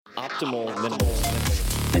optimal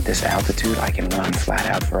minimalism. At this altitude, I can run flat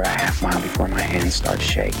out for a half mile before my hands start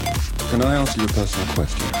shaking. Can I ask you a personal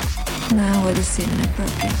question? Now would seem an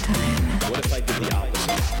appropriate time. What if I did the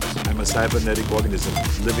opposite? I'm a cybernetic organism,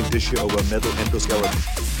 living tissue over a metal endoskeleton.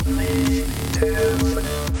 Tim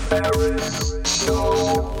Ferriss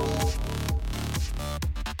Show.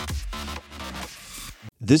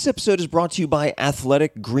 This episode is brought to you by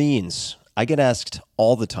Athletic Greens. I get asked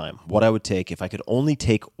all the time what I would take if I could only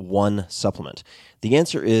take one supplement. The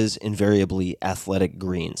answer is invariably Athletic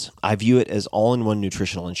Greens. I view it as all-in-one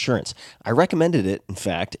nutritional insurance. I recommended it, in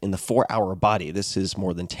fact, in the 4-Hour Body. This is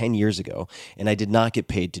more than 10 years ago, and I did not get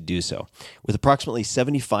paid to do so. With approximately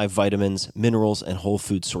 75 vitamins, minerals, and whole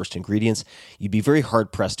food-sourced ingredients, you'd be very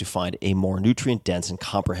hard-pressed to find a more nutrient-dense and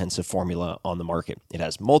comprehensive formula on the market. It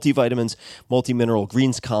has multivitamins, multi-mineral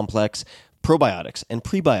greens complex, probiotics and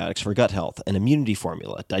prebiotics for gut health, an immunity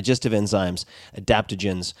formula, digestive enzymes,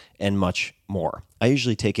 adaptogens, and much more. I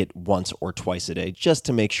usually take it once or twice a day just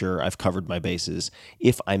to make sure I've covered my bases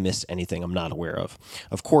if I missed anything I'm not aware of.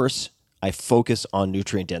 Of course, I focus on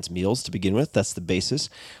nutrient-dense meals to begin with. That's the basis.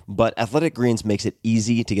 But Athletic Greens makes it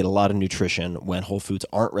easy to get a lot of nutrition when whole foods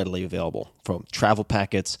aren't readily available. From travel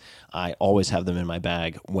packets, I always have them in my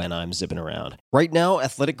bag when I'm zipping around. Right now,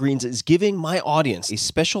 Athletic Greens is giving my audience a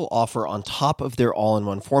special offer on top of their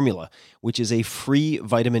all-in-one formula, which is a free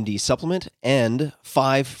vitamin D supplement and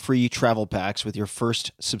 5 free travel packs with your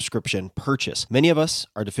first subscription purchase. Many of us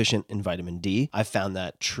are deficient in vitamin D. I've found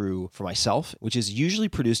that true for myself, which is usually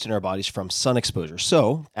produced in our bodies from sun exposure.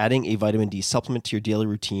 So, adding a vitamin D supplement to your daily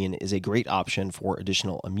routine is a great option for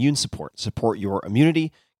additional immune support. Support your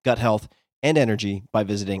immunity, gut health, and energy by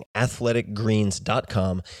visiting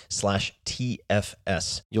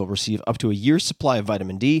athleticgreens.com/TFS. You'll receive up to a year's supply of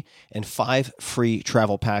vitamin D and 5 free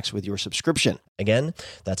travel packs with your subscription. Again,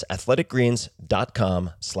 that's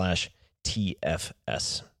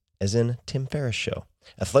athleticgreens.com/TFS, as in Tim Ferriss Show.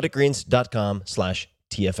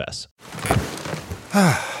 athleticgreens.com/TFS.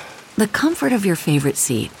 The comfort of your favorite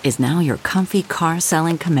seat is now your comfy car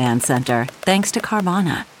selling command center, thanks to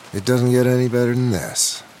Carvana. It doesn't get any better than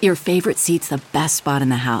this. Your favorite seat's the best spot in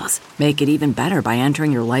the house. Make it even better by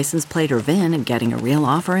entering your license plate or VIN and getting a real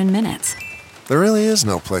offer in minutes. There really is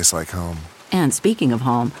no place like home. And speaking of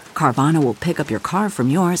home, Carvana will pick up your car from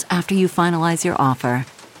yours after you finalize your offer.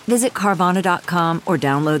 Visit Carvana.com or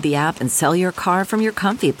download the app and sell your car from your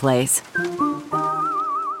comfy place.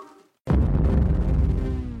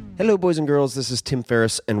 Hello, boys and girls. This is Tim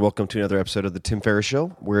Ferriss, and welcome to another episode of The Tim Ferriss Show,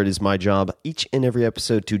 where it is my job each and every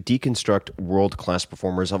episode to deconstruct world-class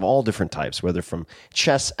performers of all different types, whether from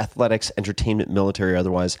chess, athletics, entertainment, military, or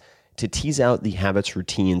otherwise, to tease out the habits,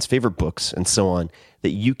 routines, favorite books, and so on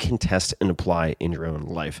that you can test and apply in your own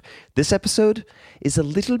life. This episode is a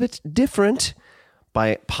little bit different.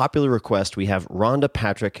 By popular request, we have Rhonda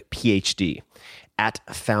Patrick, PhD, at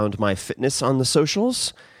Found My Fitness on the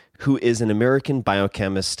socials, who is an American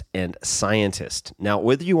biochemist and scientist. Now,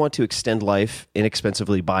 whether you want to extend life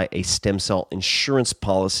inexpensively by a stem cell insurance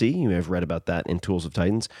policy, you may have read about that in Tools of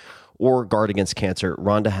Titans, or guard against cancer,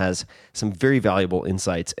 Rhonda has some very valuable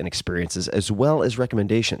insights and experiences, as well as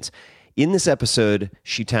recommendations. In this episode,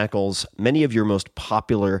 she tackles many of your most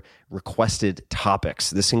popular requested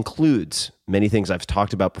topics. This includes many things I've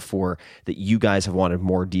talked about before that you guys have wanted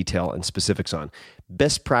more detail and specifics on.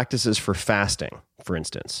 Best practices for fasting, for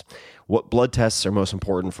instance. What blood tests are most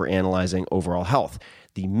important for analyzing overall health?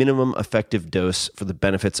 The minimum effective dose for the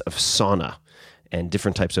benefits of sauna and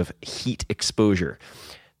different types of heat exposure.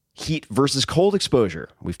 Heat versus cold exposure.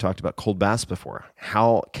 We've talked about cold baths before.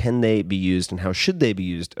 How can they be used and how should they be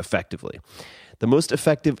used effectively? The most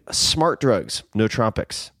effective smart drugs,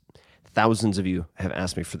 nootropics. Thousands of you have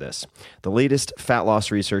asked me for this. The latest fat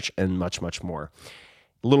loss research and much, much more.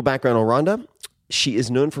 A little background on Rhonda. She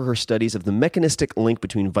is known for her studies of the mechanistic link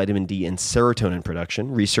between vitamin D and serotonin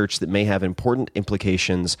production, research that may have important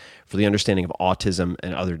implications for the understanding of autism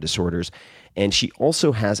and other disorders. And she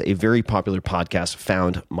also has a very popular podcast,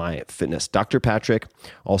 Found My Fitness. Dr. Patrick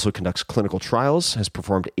also conducts clinical trials, has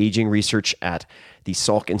performed aging research at the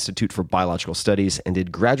Salk Institute for Biological Studies, and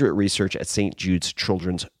did graduate research at St. Jude's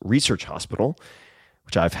Children's Research Hospital,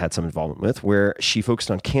 which I've had some involvement with, where she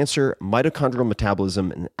focused on cancer, mitochondrial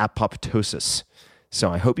metabolism, and apoptosis.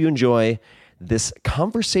 So I hope you enjoy this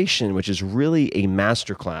conversation, which is really a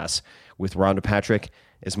masterclass with Rhonda Patrick,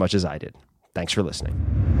 as much as I did. Thanks for listening.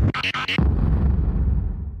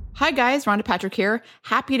 Hi guys, Rhonda Patrick here.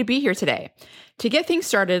 Happy to be here today. To get things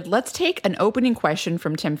started, let's take an opening question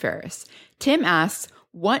from Tim Ferriss. Tim asks,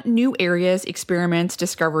 what new areas, experiments,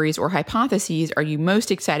 discoveries, or hypotheses are you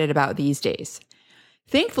most excited about these days?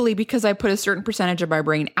 Thankfully, because I put a certain percentage of my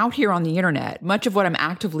brain out here on the internet, much of what I'm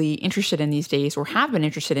actively interested in these days or have been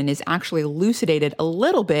interested in is actually elucidated a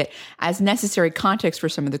little bit as necessary context for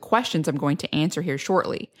some of the questions I'm going to answer here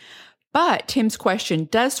shortly. But Tim's question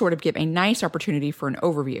does sort of give a nice opportunity for an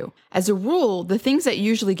overview. As a rule, the things that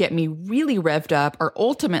usually get me really revved up are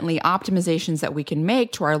ultimately optimizations that we can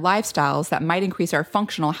make to our lifestyles that might increase our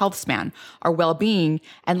functional health span, our well-being,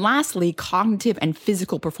 and lastly, cognitive and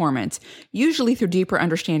physical performance, usually through deeper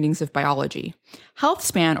understandings of biology. Health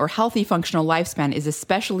span or healthy functional lifespan is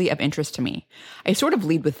especially of interest to me. I sort of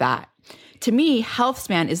lead with that. To me, health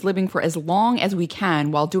span is living for as long as we can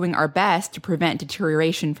while doing our best to prevent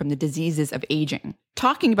deterioration from the diseases of aging.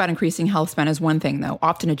 Talking about increasing health span is one thing, though.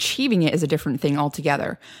 Often achieving it is a different thing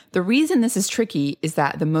altogether. The reason this is tricky is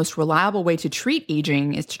that the most reliable way to treat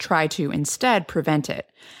aging is to try to instead prevent it.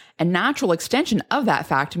 A natural extension of that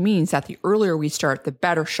fact means that the earlier we start, the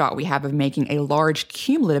better shot we have of making a large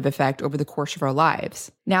cumulative effect over the course of our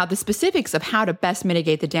lives. Now, the specifics of how to best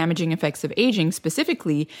mitigate the damaging effects of aging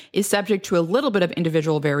specifically is subject to a little bit of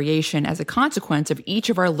individual variation as a consequence of each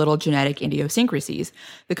of our little genetic idiosyncrasies,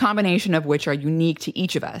 the combination of which are unique to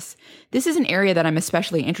each of us. This is an area that I'm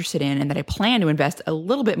especially interested in and that I plan to invest a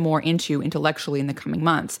little bit more into intellectually in the coming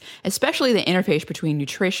months, especially the interface between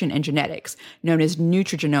nutrition and genetics, known as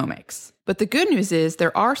nutrigenomics. But the good news is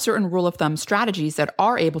there are certain rule of thumb strategies that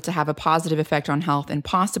are able to have a positive effect on health and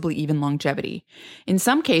possibly even longevity. In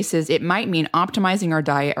some cases, it might mean optimizing our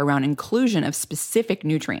diet around inclusion of specific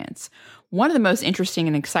nutrients. One of the most interesting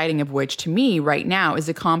and exciting of which to me right now is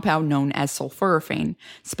a compound known as sulforaphane,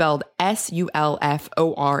 spelled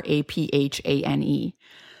Sulforaphane.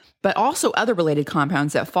 But also other related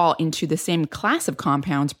compounds that fall into the same class of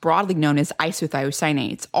compounds broadly known as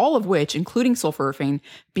isothiocyanates, all of which, including sulforaphane,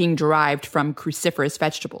 being derived from cruciferous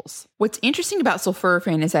vegetables. What's interesting about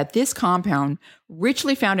sulforaphane is that this compound,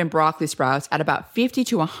 richly found in broccoli sprouts at about 50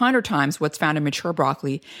 to 100 times what's found in mature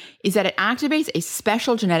broccoli, is that it activates a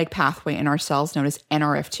special genetic pathway in our cells known as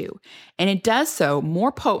NRF2, and it does so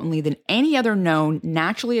more potently than any other known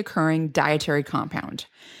naturally occurring dietary compound.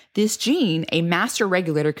 This gene, a master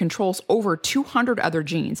regulator, controls over 200 other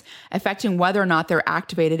genes, affecting whether or not they're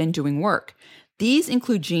activated and doing work. These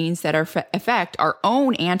include genes that affect our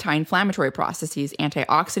own anti-inflammatory processes,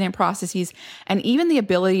 antioxidant processes, and even the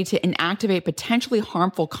ability to inactivate potentially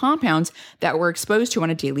harmful compounds that we're exposed to on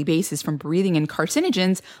a daily basis from breathing in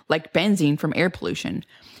carcinogens like benzene from air pollution.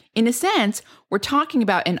 In a sense, we're talking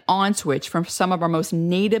about an on switch from some of our most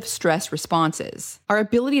native stress responses. Our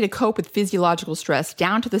ability to cope with physiological stress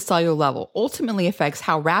down to the cellular level ultimately affects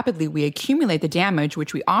how rapidly we accumulate the damage,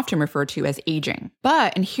 which we often refer to as aging.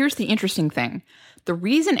 But, and here's the interesting thing, the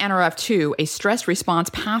reason NRF2, a stress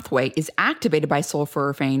response pathway, is activated by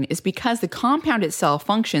sulforaphane is because the compound itself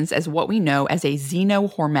functions as what we know as a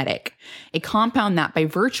xenohormetic, a compound that, by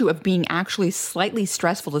virtue of being actually slightly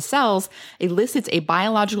stressful to cells, elicits a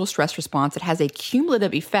biological stress response that has a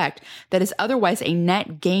cumulative effect that is otherwise a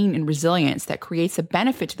net gain in resilience that creates a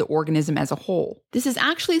benefit to the organism as a whole. This is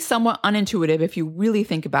actually somewhat unintuitive if you really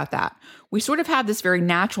think about that. We sort of have this very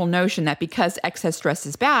natural notion that because excess stress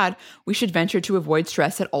is bad, we should venture to avoid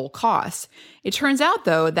stress at all costs. It turns out,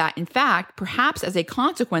 though, that in fact, perhaps as a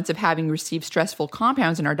consequence of having received stressful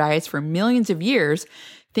compounds in our diets for millions of years,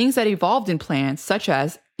 things that evolved in plants, such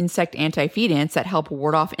as insect anti-feedants that help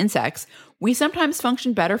ward off insects, we sometimes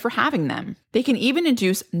function better for having them. They can even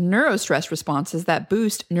induce neurostress responses that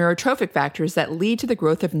boost neurotrophic factors that lead to the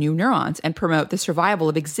growth of new neurons and promote the survival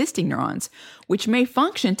of existing neurons, which may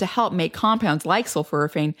function to help make compounds like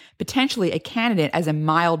sulforaphane potentially a candidate as a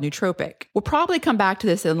mild nootropic. We'll probably come back to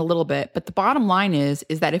this in a little bit, but the bottom line is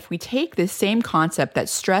that if we take this same concept that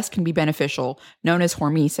stress can be beneficial, known as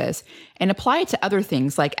hormesis, and apply it to other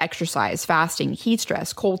things like exercise, fasting, heat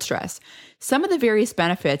stress, cold stress, some of the various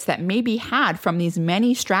benefits that may be had from these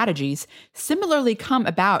many strategies similarly come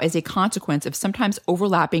about as a consequence of sometimes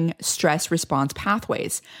overlapping stress response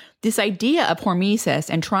pathways. This idea of hormesis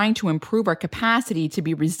and trying to improve our capacity to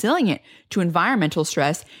be resilient to environmental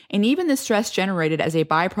stress and even the stress generated as a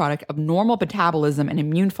byproduct of normal metabolism and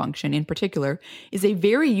immune function in particular is a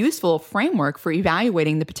very useful framework for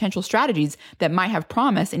evaluating the potential strategies that might have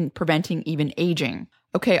promise in preventing even aging.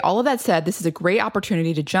 Okay, all of that said, this is a great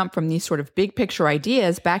opportunity to jump from these sort of big picture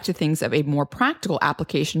ideas back to things of a more practical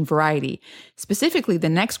application variety. Specifically, the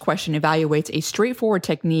next question evaluates a straightforward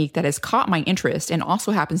technique that has caught my interest and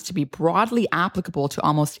also happens to be broadly applicable to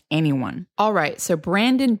almost anyone. All right, so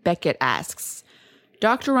Brandon Beckett asks,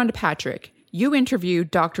 Dr. Rhonda Patrick, you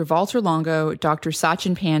interviewed Dr. Walter Longo, Dr.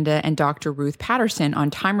 Sachin Panda, and Dr. Ruth Patterson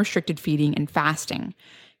on time-restricted feeding and fasting.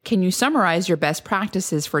 Can you summarize your best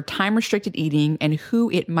practices for time-restricted eating and who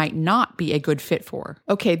it might not be a good fit for?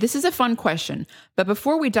 Okay, this is a fun question, but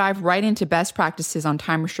before we dive right into best practices on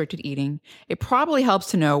time-restricted eating, it probably helps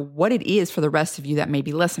to know what it is for the rest of you that may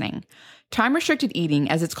be listening. Time-restricted eating,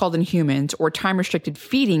 as it's called in humans, or time-restricted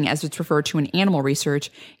feeding, as it's referred to in animal research,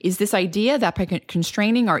 is this idea that by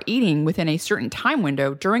constraining our eating within a certain time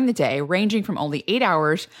window during the day, ranging from only 8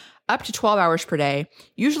 hours up to 12 hours per day,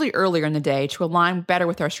 usually earlier in the day, to align better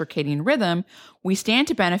with our circadian rhythm, we stand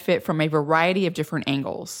to benefit from a variety of different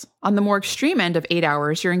angles. On the more extreme end of 8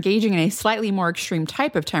 hours, you're engaging in a slightly more extreme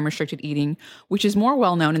type of time-restricted eating, which is more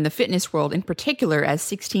well known in the fitness world, in particular as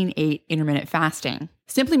 16-8 intermittent fasting.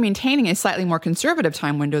 Simply maintaining a slightly more conservative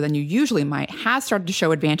time window than you usually might has started to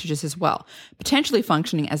show advantages as well, potentially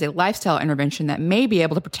functioning as a lifestyle intervention that may be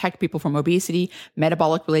able to protect people from obesity,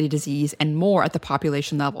 metabolic-related disease, and more at the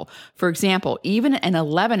population level. For example, even an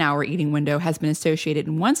 11-hour eating window has been associated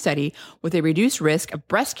in one study with a reduced risk of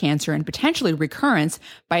breast cancer and potentially recurrence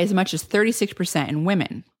by as much as 36% in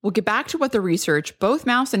women. We'll get back to what the research, both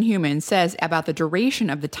mouse and human, says about the duration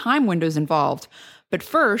of the time windows involved. But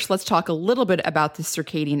first, let's talk a little bit about the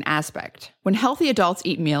circadian aspect. When healthy adults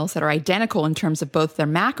eat meals that are identical in terms of both their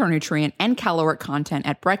macronutrient and caloric content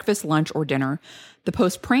at breakfast, lunch, or dinner, the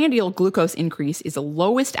postprandial glucose increase is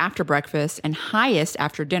lowest after breakfast and highest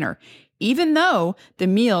after dinner, even though the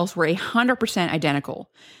meals were 100% identical.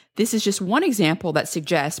 This is just one example that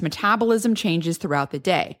suggests metabolism changes throughout the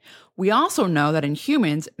day. We also know that in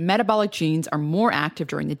humans, metabolic genes are more active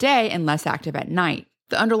during the day and less active at night.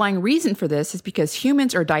 The underlying reason for this is because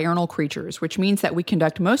humans are diurnal creatures, which means that we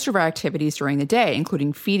conduct most of our activities during the day,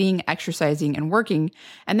 including feeding, exercising, and working,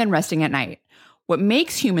 and then resting at night. What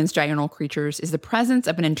makes humans diurnal creatures is the presence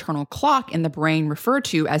of an internal clock in the brain referred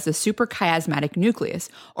to as the suprachiasmatic nucleus,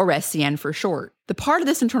 or SCN for short. The part of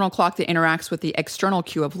this internal clock that interacts with the external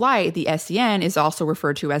cue of light, the SCN, is also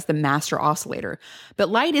referred to as the master oscillator. But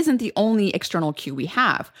light isn't the only external cue we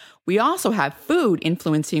have. We also have food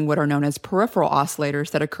influencing what are known as peripheral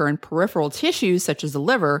oscillators that occur in peripheral tissues such as the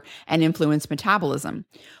liver and influence metabolism.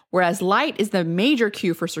 Whereas light is the major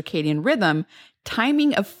cue for circadian rhythm,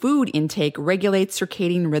 timing of food intake regulates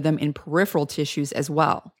circadian rhythm in peripheral tissues as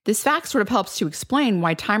well. This fact sort of helps to explain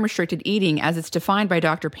why time-restricted eating, as it's defined by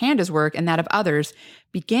Dr. Panda's work and that of others,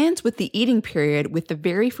 begins with the eating period with the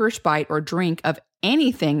very first bite or drink of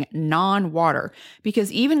anything non-water,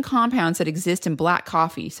 because even compounds that exist in black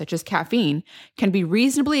coffee, such as caffeine, can be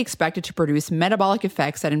reasonably expected to produce metabolic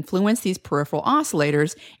effects that influence these peripheral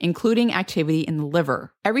oscillators, including activity in the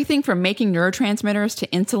liver. Everything from making neurotransmitters to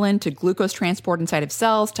insulin to glucose transport inside of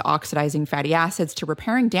cells to oxidizing fatty acids to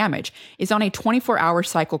repairing damage is on a 24-hour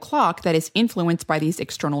cycle clock that is influenced by these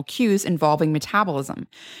external cues involving metabolism.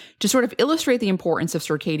 To sort of illustrate the importance of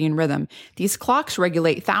circadian rhythm, these clocks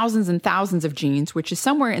regulate thousands and thousands of genes, which is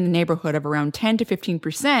somewhere in the neighborhood of around 10 to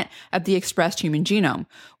 15% of the expressed human genome,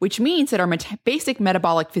 which means that our basic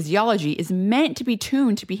metabolic physiology is meant to be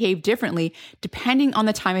tuned to behave differently depending on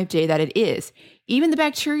the time of day that it is. Even the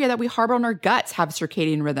bacteria that we harbor in our guts have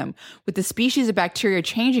circadian rhythm, with the species of bacteria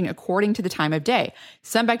changing according to the time of day.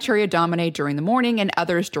 Some bacteria dominate during the morning and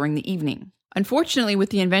others during the evening. Unfortunately, with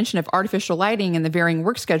the invention of artificial lighting and the varying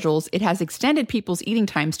work schedules, it has extended people's eating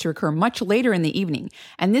times to occur much later in the evening,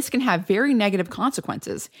 and this can have very negative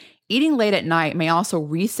consequences. Eating late at night may also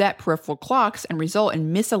reset peripheral clocks and result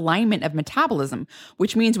in misalignment of metabolism,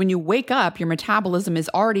 which means when you wake up, your metabolism is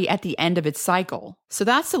already at the end of its cycle. So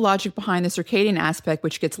that's the logic behind the circadian aspect,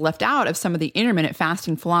 which gets left out of some of the intermittent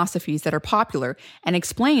fasting philosophies that are popular and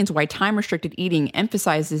explains why time-restricted eating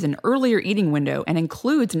emphasizes an earlier eating window and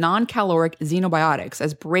includes non-caloric xenobiotics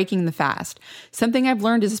as breaking the fast, something I've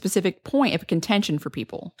learned is a specific point of contention for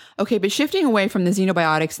people. Okay, but shifting away from the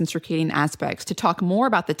xenobiotics and circadian aspects to talk more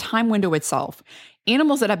about the time window itself.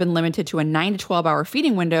 Animals that have been limited to a 9 to 12 hour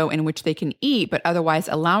feeding window in which they can eat, but otherwise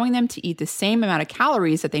allowing them to eat the same amount of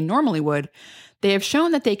calories that they normally would, they have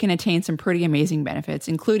shown that they can attain some pretty amazing benefits,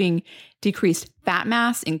 including decreased fat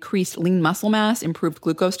mass, increased lean muscle mass, improved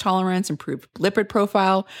glucose tolerance, improved lipid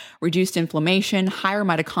profile, reduced inflammation, higher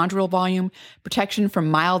mitochondrial volume, protection from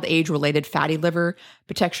mild age-related fatty liver,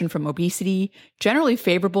 protection from obesity, generally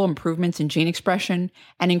favorable improvements in gene expression,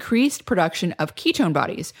 and increased production of ketone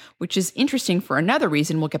bodies, which is interesting for another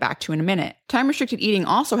reason we'll get back to in a minute. Time-restricted eating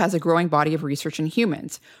also has a growing body of research in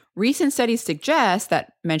humans. Recent studies suggest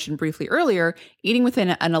that, mentioned briefly earlier, eating within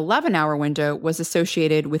an 11-hour window was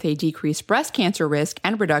associated with a decreased breast cancer risk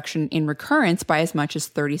and reduction in recurrence by as much as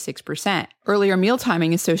 36%. Earlier meal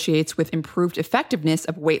timing associates with improved effectiveness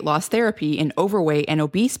of weight loss therapy in overweight and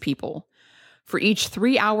obese people. for each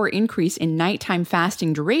 3-hour increase in nighttime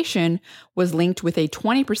fasting duration was linked with a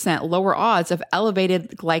 20% lower odds of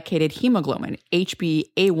elevated glycated hemoglobin,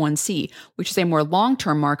 HbA1c, which is a more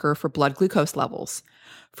long-term marker for blood glucose levels.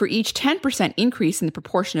 For each 10% increase in the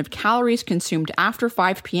proportion of calories consumed after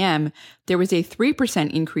 5 p.m., there was a 3%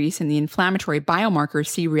 increase in the inflammatory biomarker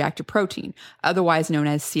C-reactive protein, otherwise known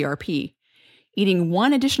as CRP. Eating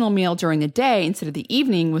one additional meal during the day instead of the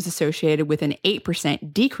evening was associated with an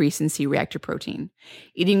 8% decrease in C-reactive protein.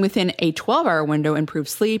 Eating within a 12-hour window improved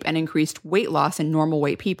sleep and increased weight loss in normal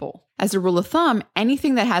weight people. As a rule of thumb,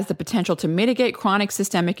 anything that has the potential to mitigate chronic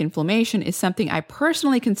systemic inflammation is something I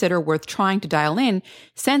personally consider worth trying to dial in,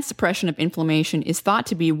 since suppression of inflammation is thought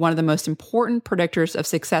to be one of the most important predictors of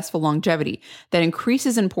successful longevity that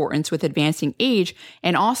increases importance with advancing age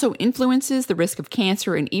and also influences the risk of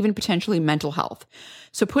cancer and even potentially mental health.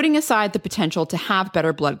 So putting aside the potential to have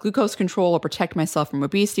better blood glucose control or protect myself from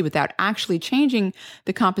obesity without actually changing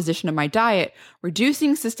the composition of my diet,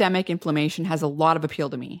 reducing systemic inflammation has a lot of appeal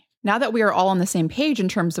to me. Now that we are all on the same page in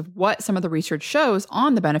terms of what some of the research shows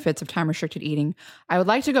on the benefits of time-restricted eating, I would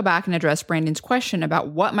like to go back and address Brandon's question about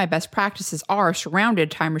what my best practices are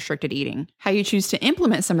surrounded time-restricted eating. How you choose to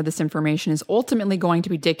implement some of this information is ultimately going to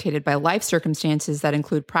be dictated by life circumstances that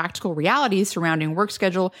include practical realities surrounding work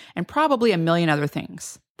schedule and probably a million other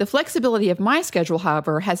things. The flexibility of my schedule,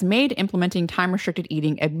 however, has made implementing time-restricted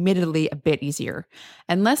eating admittedly a bit easier.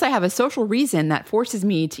 Unless I have a social reason that forces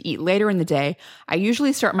me to eat later in the day, I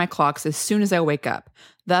usually start my clocks as soon as I wake up.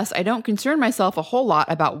 Thus, I don't concern myself a whole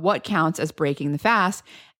lot about what counts as breaking the fast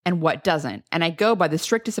and what doesn't, and I go by the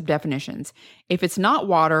strictest of definitions. If it's not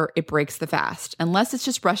water, it breaks the fast. Unless it's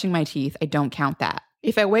just brushing my teeth, I don't count that.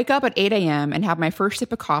 If I wake up at 8 a.m. and have my first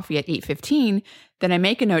sip of coffee at 8:15, then I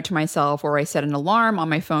make a note to myself or I set an alarm on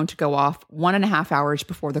my phone to go off 1.5 hours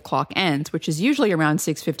before the clock ends, which is usually around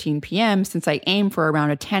 6:15 p.m. since I aim for around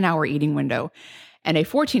a 10-hour eating window and a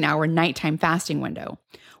 14-hour nighttime fasting window.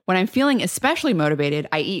 When I'm feeling especially motivated,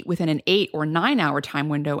 I eat within an 8 or 9-hour time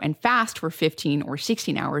window and fast for 15 or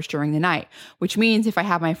 16 hours during the night, which means if I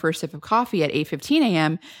have my first sip of coffee at 8:15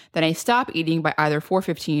 a.m., then I stop eating by either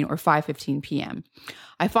 4:15 or 5:15 p.m.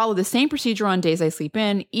 I follow the same procedure on days I sleep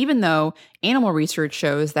in, even though animal research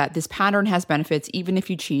shows that this pattern has benefits even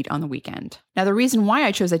if you cheat on the weekend. Now, the reason why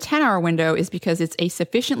I chose a 10-hour window is because it's a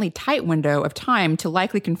sufficiently tight window of time to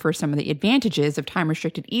likely confer some of the advantages of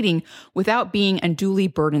time-restricted eating without being unduly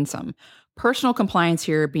burdensome. Personal compliance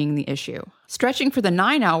here being the issue. Stretching for the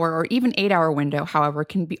 9-hour or even 8-hour window, however,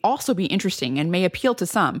 can also be interesting and may appeal to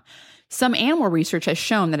some. Some animal research has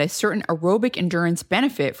shown that a certain aerobic endurance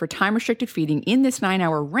benefit for time-restricted feeding in this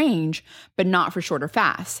 9-hour range, but not for shorter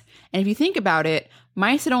fasts. And if you think about it,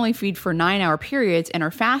 mice that only feed for 9-hour periods and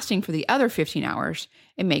are fasting for the other 15 hours,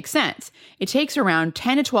 it makes sense. It takes around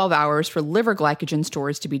 10 to 12 hours for liver glycogen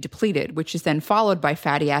stores to be depleted, which is then followed by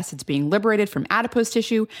fatty acids being liberated from adipose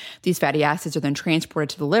tissue. These fatty acids are then transported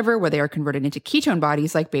to the liver where they are converted into ketone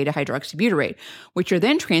bodies like beta-hydroxybutyrate, which are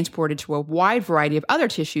then transported to a wide variety of other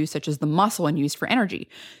tissues such as the muscle and used for energy.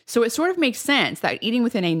 So it sort of makes sense that eating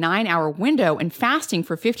within a 9-hour window and fasting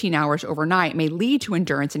for 15 hours overnight may lead to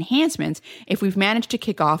endurance enhancements if we've managed to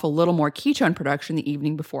kick off a little more ketone production the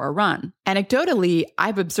evening before a run. Anecdotally,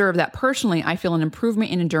 I've observed that personally I feel an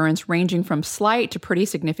improvement in endurance ranging from slight to pretty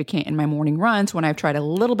significant in my morning runs when I've tried a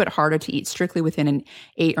little bit harder to eat strictly within an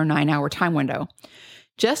 8 or 9 hour time window.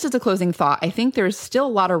 Just as a closing thought, I think there's still a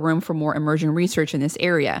lot of room for more emerging research in this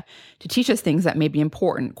area to teach us things that may be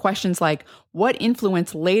important. Questions like what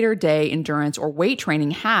influence later day endurance or weight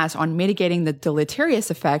training has on mitigating the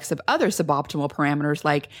deleterious effects of other suboptimal parameters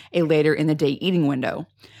like a later in the day eating window.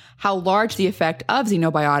 How large the effect of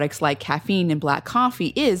xenobiotics like caffeine in black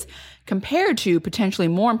coffee is compared to potentially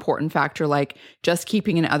more important factor like just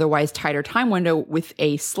keeping an otherwise tighter time window with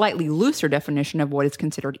a slightly looser definition of what is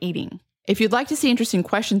considered eating. If you'd like to see interesting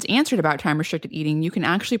questions answered about time-restricted eating, you can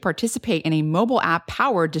actually participate in a mobile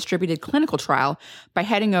app-powered distributed clinical trial by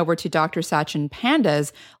heading over to Dr. Sachin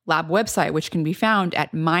Panda's lab website, which can be found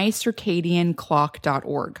at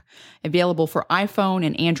mycircadianclock.org, available for iPhone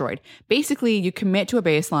and Android. Basically, you commit to a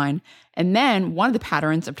baseline and then one of the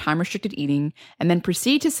patterns of time-restricted eating, and then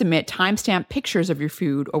proceed to submit timestamp pictures of your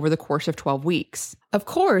food over the course of 12 weeks. Of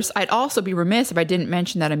course, I'd also be remiss if I didn't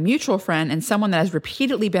mention that a mutual friend and someone that has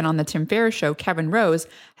repeatedly been on the Tim Ferriss Show, Kevin Rose,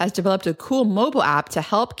 has developed a cool mobile app to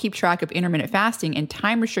help keep track of intermittent fasting and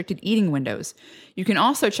time-restricted eating windows. You can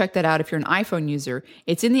also check that out if you're an iPhone user.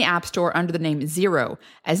 It's in the App Store under the name Zero,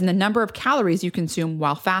 as in the number of calories you consume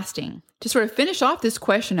while fasting. To sort of finish off this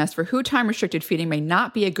question as for who time-restricted feeding may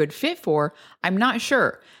not be a good fit for, I'm not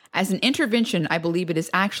sure. As an intervention, I believe it is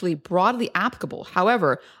actually broadly applicable.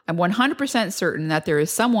 However, I'm 100% certain that there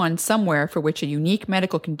is someone somewhere for which a unique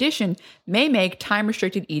medical condition may make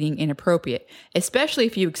time-restricted eating inappropriate, especially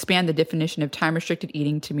if you expand the definition of time-restricted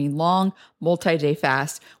eating to mean long, multi-day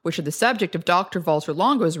fasts, which are the subject of Dr. Walter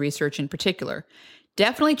Longo's research in particular.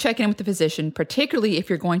 Definitely check in with the physician, particularly if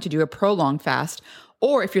you're going to do a prolonged fast,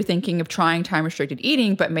 or if you're thinking of trying time-restricted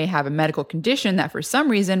eating but may have a medical condition that for some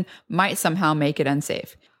reason might somehow make it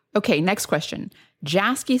unsafe. Okay, next question.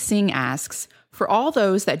 Jasky Singh asks, for all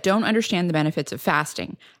those that don't understand the benefits of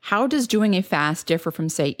fasting, how does doing a fast differ from,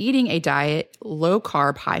 say, eating a diet, low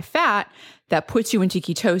carb, high fat, that puts you into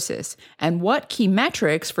ketosis? And what key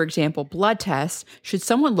metrics, for example, blood tests, should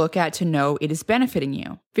someone look at to know it is benefiting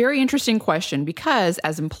you? Very interesting question because,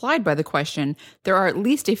 as implied by the question, there are at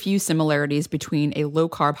least a few similarities between a low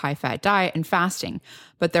carb, high fat diet and fasting,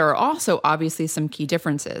 but there are also obviously some key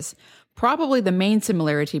differences. Probably the main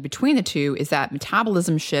similarity between the two is that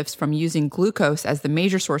metabolism shifts from using glucose as the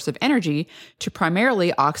major source of energy to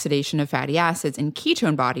primarily oxidation of fatty acids in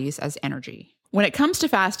ketone bodies as energy. When it comes to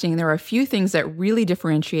fasting, there are a few things that really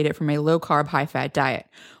differentiate it from a low-carb, high-fat diet.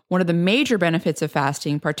 One of the major benefits of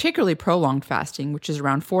fasting, particularly prolonged fasting, which is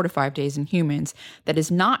around 4 to 5 days in humans, that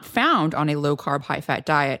is not found on a low-carb, high-fat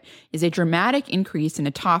diet, is a dramatic increase in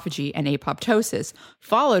autophagy and apoptosis,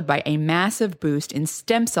 followed by a massive boost in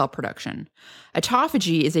stem cell production.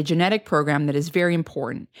 Autophagy is a genetic program that is very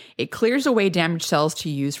important. It clears away damaged cells to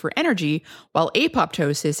use for energy, while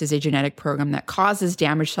apoptosis is a genetic program that causes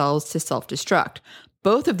damaged cells to self-destruct.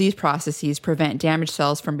 Both of these processes prevent damaged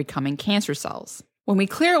cells from becoming cancer cells. When we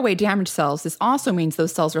clear away damaged cells, this also means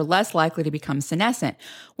those cells are less likely to become senescent,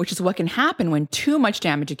 which is what can happen when too much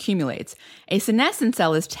damage accumulates. A senescent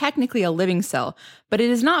cell is technically a living cell, but it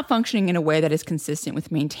is not functioning in a way that is consistent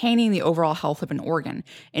with maintaining the overall health of an organ.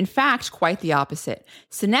 In fact, quite the opposite.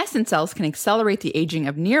 Senescent cells can accelerate the aging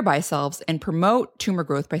of nearby cells and promote tumor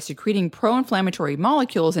growth by secreting pro-inflammatory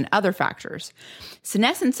molecules and other factors.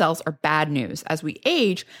 Senescent cells are bad news. As we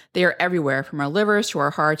age, they are everywhere, from our livers to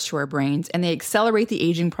our hearts to our brains, and they accelerate the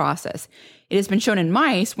aging process. It has been shown in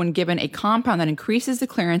mice when given a compound that increases the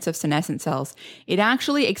clearance of senescent cells, it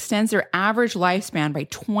actually extends their average lifespan by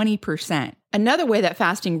 20%. Another way that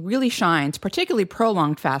fasting really shines, particularly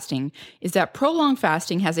prolonged fasting, is that prolonged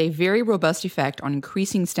fasting has a very robust effect on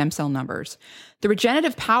increasing stem cell numbers. The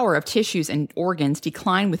regenerative power of tissues and organs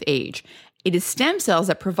decline with age. It is stem cells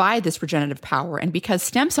that provide this regenerative power, and because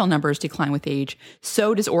stem cell numbers decline with age,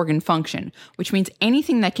 so does organ function, which means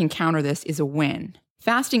anything that can counter this is a win.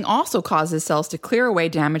 Fasting also causes cells to clear away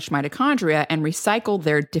damaged mitochondria and recycle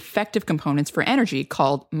their defective components for energy,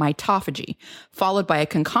 called mitophagy, followed by a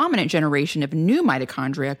concomitant generation of new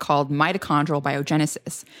mitochondria called mitochondrial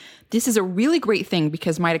biogenesis. This is a really great thing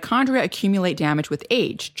because mitochondria accumulate damage with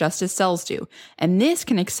age, just as cells do, and this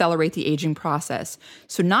can accelerate the aging process.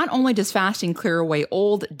 So not only does fasting clear away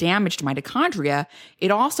old, damaged mitochondria, it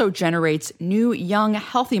also generates new, young,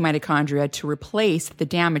 healthy mitochondria to replace the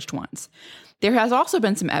damaged ones. There has also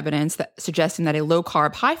been some evidence suggesting that a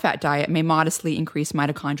low-carb, high-fat diet may modestly increase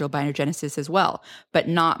mitochondrial biogenesis as well, but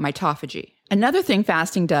not mitophagy. Another thing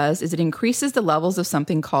fasting does is it increases the levels of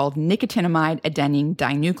something called nicotinamide adenine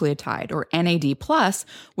dinucleotide, or NAD+,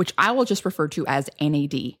 which I will just refer to as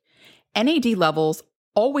NAD. NAD levels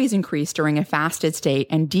always increase during a fasted state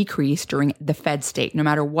and decrease during the fed state, no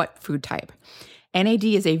matter what food type. NAD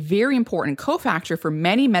is a very important cofactor for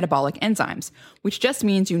many metabolic enzymes, which just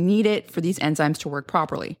means you need it for these enzymes to work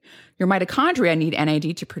properly. Your mitochondria need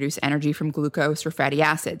NAD to produce energy from glucose or fatty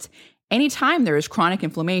acids. Anytime there is chronic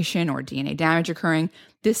inflammation or DNA damage occurring,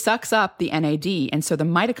 this sucks up the NAD, and so the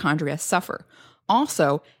mitochondria suffer.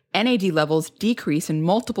 Also, NAD levels decrease in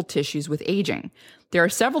multiple tissues with aging. There are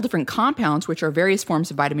several different compounds, which are various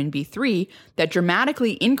forms of vitamin B3, that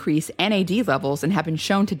dramatically increase NAD levels and have been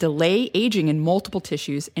shown to delay aging in multiple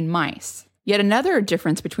tissues in mice. Yet another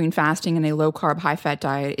difference between fasting and a low-carb, high-fat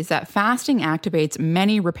diet is that fasting activates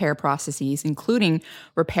many repair processes, including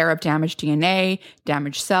repair of damaged DNA,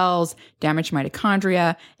 damaged cells, damaged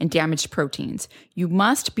mitochondria, and damaged proteins. You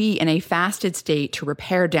must be in a fasted state to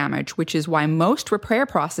repair damage, which is why most repair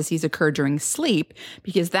processes occur during sleep,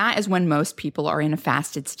 because that is when most people are in a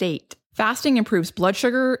fasted state. Fasting improves blood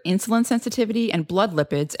sugar, insulin sensitivity, and blood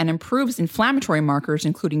lipids, and improves inflammatory markers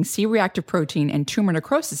including C-reactive protein and tumor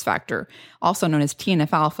necrosis factor, also known as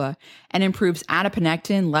TNF-alpha, and improves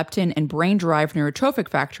adiponectin, leptin, and brain-derived neurotrophic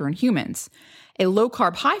factor in humans. A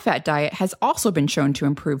low-carb, high-fat diet has also been shown to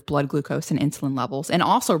improve blood glucose and insulin levels and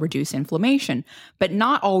also reduce inflammation, but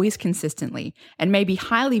not always consistently, and may be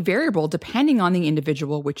highly variable depending on the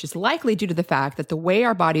individual, which is likely due to the fact that the way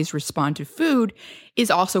our bodies respond to food is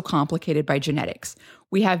also complicated by genetics.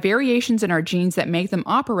 We have variations in our genes that make them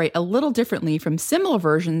operate a little differently from similar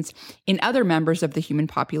versions in other members of the human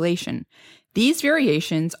population. These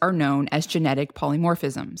variations are known as genetic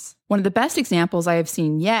polymorphisms. One of the best examples I have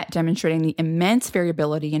seen yet demonstrating the immense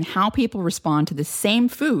variability in how people respond to the same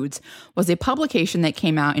foods was a publication that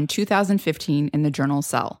came out in 2015 in the journal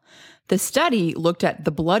Cell. The study looked at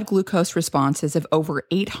the blood glucose responses of over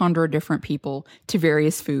 800 different people to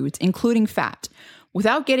various foods, including fat.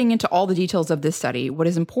 Without getting into all the details of this study, what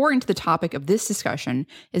is important to the topic of this discussion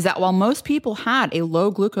is that while most people had a low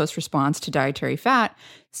glucose response to dietary fat,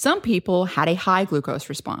 some people had a high glucose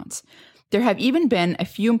response. There have even been a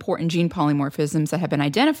few important gene polymorphisms that have been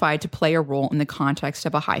identified to play a role in the context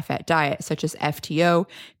of a high-fat diet, such as FTO,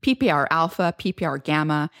 PPAR alpha, PPAR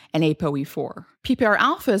gamma, and ApoE4. PPAR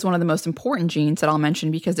alpha is one of the most important genes that I'll mention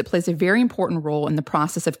because it plays a very important role in the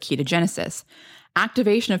process of ketogenesis.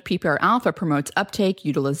 Activation of PPAR alpha promotes uptake,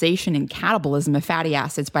 utilization, and catabolism of fatty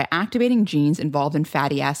acids by activating genes involved in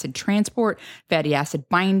fatty acid transport, fatty acid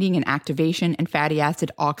binding and activation, and fatty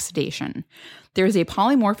acid oxidation. There is a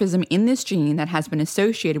polymorphism in this gene that has been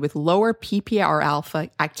associated with lower PPAR alpha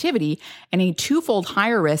activity and a twofold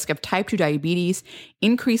higher risk of type 2 diabetes,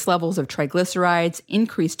 increased levels of triglycerides,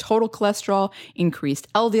 increased total cholesterol,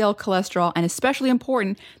 increased LDL cholesterol, and especially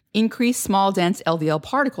important, increased small dense LDL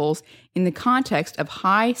particles in the context of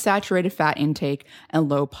high saturated fat intake and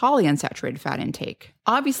low polyunsaturated fat intake.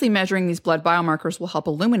 Obviously, measuring these blood biomarkers will help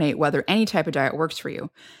illuminate whether any type of diet works for you.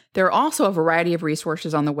 There are also a variety of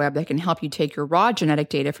resources on the web that can help you take your raw genetic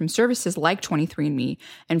data from services like 23andMe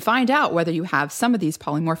and find out whether you have some of these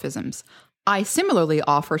polymorphisms. I similarly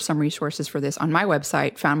offer some resources for this on my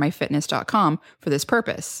website, foundmyfitness.com, for this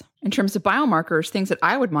purpose. In terms of biomarkers, things that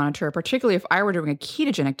I would monitor, particularly if I were doing a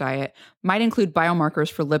ketogenic diet, might include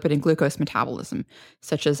biomarkers for lipid and glucose metabolism,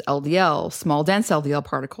 such as LDL, small dense LDL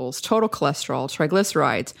particles, total cholesterol,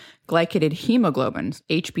 triglycerides, glycated hemoglobin,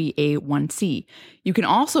 HbA1c. You can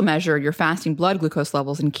also measure your fasting blood glucose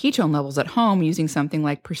levels and ketone levels at home using something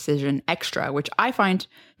like Precision Extra, which I find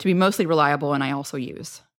to be mostly reliable and I also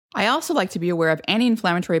use. I also like to be aware of any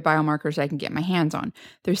inflammatory biomarkers I can get my hands on.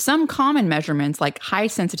 There's some common measurements like high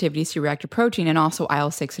sensitivity C-reactive protein and also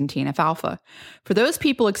IL-6 and TNF-alpha. For those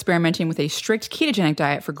people experimenting with a strict ketogenic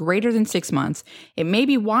diet for greater than 6 months, it may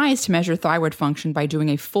be wise to measure thyroid function by doing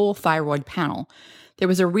a full thyroid panel. There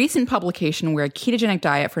was a recent publication where a ketogenic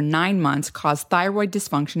diet for 9 months caused thyroid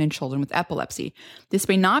dysfunction in children with epilepsy. This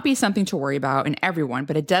may not be something to worry about in everyone,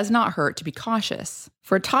 but it does not hurt to be cautious.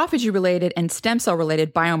 For autophagy-related and stem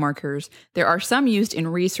cell-related biomarkers, there are some used in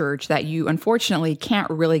research that you unfortunately can't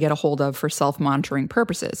really get a hold of for self-monitoring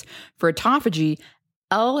purposes. For autophagy,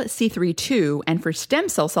 LC32, and for stem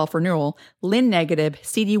cell self-renewal, Lin-negative,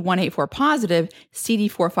 CD184 positive,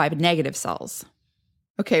 CD45 negative cells.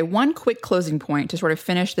 Okay, one quick closing point to sort of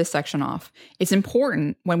finish this section off. It's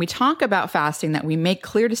important when we talk about fasting that we make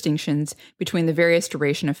clear distinctions between the various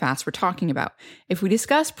duration of fasts we're talking about. If we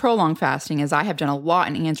discuss prolonged fasting, as I have done a lot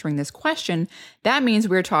in answering this question, that means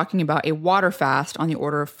we're talking about a water fast on the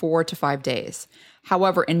order of 4 to 5 days.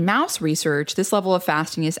 However, in mouse research, this level of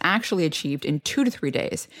fasting is actually achieved in 2 to 3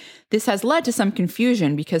 days. This has led to some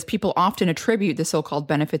confusion because people often attribute the so-called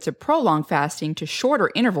benefits of prolonged fasting to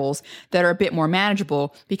shorter intervals that are a bit more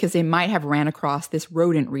manageable because they might have ran across this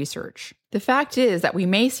rodent research. The fact is that we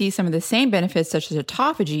may see some of the same benefits such as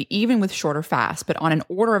autophagy even with shorter fasts, but on an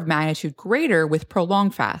order of magnitude greater with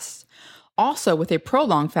prolonged fasts. Also, with a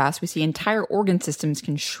prolonged fast, we see entire organ systems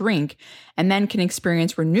can shrink and then can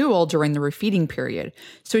experience renewal during the refeeding period.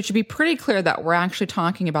 So it should be pretty clear that we're actually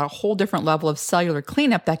talking about a whole different level of cellular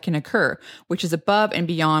cleanup that can occur, which is above and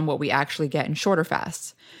beyond what we actually get in shorter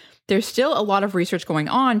fasts. There's still a lot of research going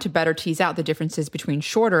on to better tease out the differences between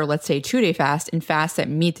shorter, let's say 2-day fast, and fasts that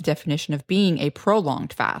meet the definition of being a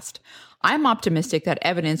prolonged fast. I'm optimistic that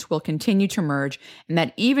evidence will continue to emerge and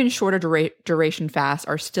that even shorter duration fasts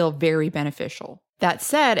are still very beneficial. That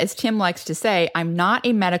said, as Tim likes to say, I'm not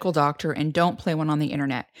a medical doctor and don't play one on the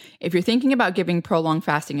internet. If you're thinking about giving prolonged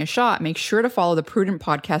fasting a shot, make sure to follow the Prudent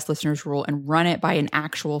Podcast Listeners Rule and run it by an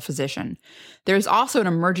actual physician. There's also an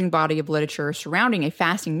emerging body of literature surrounding a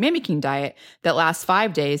fasting mimicking diet that lasts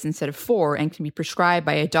 5 days instead of 4 and can be prescribed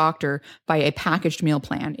by a doctor by a packaged meal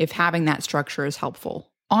plan if having that structure is helpful.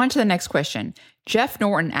 On to the next question. Jeff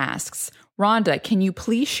Norton asks, Rhonda, can you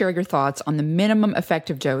please share your thoughts on the minimum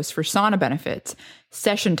effective dose for sauna benefits?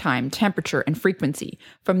 session time, temperature, and frequency.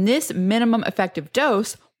 From this minimum effective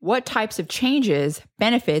dose, what types of changes,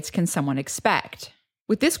 benefits can someone expect?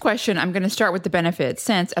 With this question, I'm going to start with the benefits,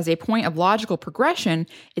 since as a point of logical progression,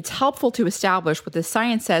 it's helpful to establish what the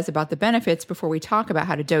science says about the benefits before we talk about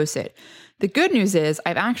how to dose it. The good news is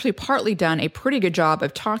I've actually partly done a pretty good job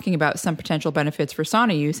of talking about some potential benefits for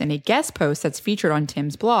sauna use in a guest post that's featured on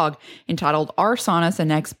Tim's blog entitled Are Saunas the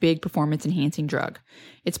Next Big Performance Enhancing Drug?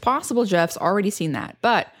 It's possible Jeff's already seen that,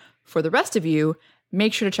 but for the rest of you,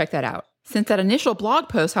 make sure to check that out. Since that initial blog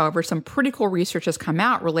post, however, some pretty cool research has come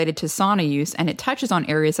out related to sauna use, and it touches on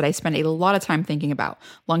areas that I spend a lot of time thinking about,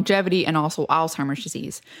 longevity and also Alzheimer's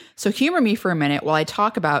disease. So humor me for a minute while I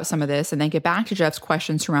talk about some of this and then get back to Jeff's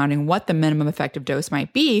question surrounding what the minimum effective dose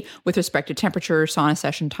might be with respect to temperature, sauna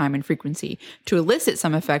session time, and frequency to elicit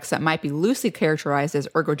some effects that might be loosely characterized as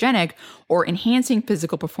ergogenic or enhancing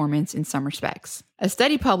physical performance in some respects. A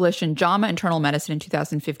study published in JAMA Internal Medicine in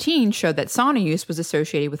 2015 showed that sauna use was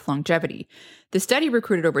associated with longevity. The study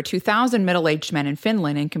recruited over 2,000 middle-aged men in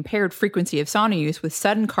Finland and compared frequency of sauna use with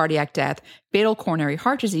sudden cardiac death, fatal coronary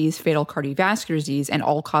heart disease, fatal cardiovascular disease, and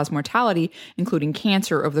all-cause mortality, including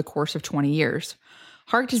cancer, over the course of 20 years.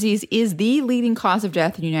 Heart disease is the leading cause of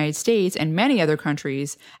death in the United States and many other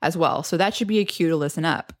countries as well, so that should be a cue to listen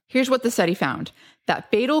up. Here's what the study found.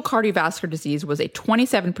 That fatal cardiovascular disease was a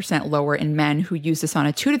 27% lower in men who use the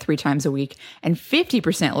sauna 2 to 3 times a week and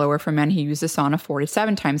 50% lower for men who use the sauna 4 to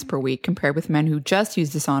 7 times per week compared with men who just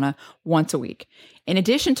use the sauna once a week. In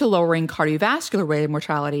addition to lowering cardiovascular-related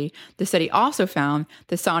mortality, the study also found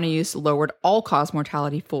that sauna use lowered all-cause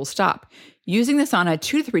mortality full stop. Using the sauna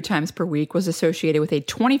 2 to 3 times per week was associated with a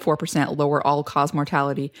 24% lower all-cause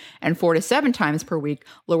mortality, and 4 to 7 times per week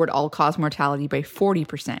lowered all-cause mortality by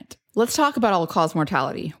 40%. Let's talk about all-cause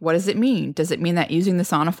mortality. What does it mean? Does it mean that using the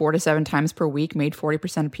sauna 4 to 7 times per week made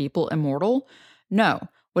 40% of people immortal? No.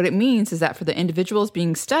 What it means is that for the individuals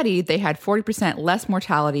being studied, they had 40% less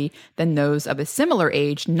mortality than those of a similar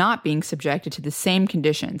age not being subjected to the same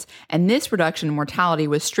conditions. And this reduction in mortality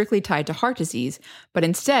was strictly tied to heart disease, but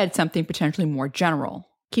instead something potentially more general.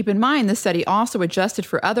 Keep in mind, the study also adjusted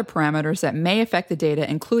for other parameters that may affect the data,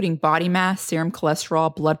 including body mass, serum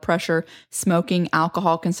cholesterol, blood pressure, smoking,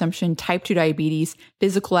 alcohol consumption, type 2 diabetes,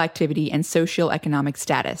 physical activity, and socioeconomic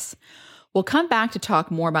status. We'll come back to talk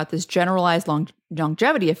more about this generalized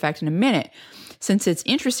longevity effect in a minute, since it's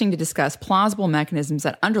interesting to discuss plausible mechanisms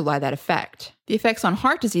that underlie that effect. The effects on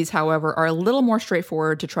heart disease, however, are a little more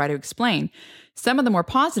straightforward to try to explain. Some of the more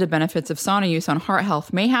positive benefits of sauna use on heart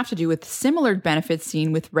health may have to do with similar benefits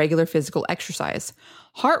seen with regular physical exercise.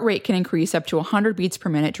 Heart rate can increase up to 100 beats per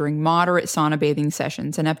minute during moderate sauna bathing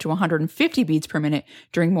sessions and up to 150 beats per minute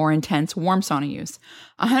during more intense warm sauna use.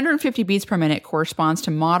 150 beats per minute corresponds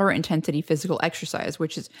to moderate intensity physical exercise,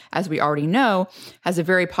 which is, as we already know, has a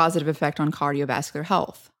very positive effect on cardiovascular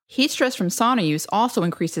health. Heat stress from sauna use also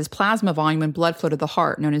increases plasma volume and blood flow to the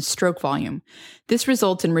heart, known as stroke volume. This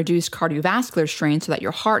results in reduced cardiovascular strain so that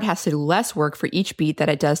your heart has to do less work for each beat that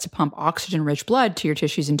it does to pump oxygen-rich blood to your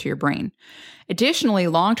tissues and to your brain. Additionally,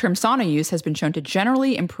 long-term sauna use has been shown to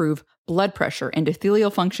generally improve blood pressure,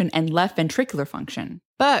 endothelial function, and left ventricular function.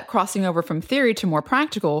 But crossing over from theory to more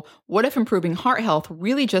practical, what if improving heart health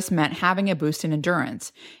really just meant having a boost in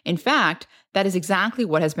endurance? In fact, that is exactly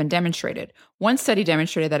what has been demonstrated. One study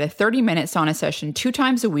demonstrated that a 30-minute sauna session 2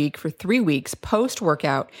 times a week for 3 weeks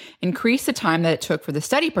post-workout increased the time that it took for the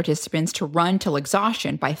study participants to run till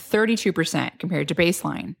exhaustion by 32% compared to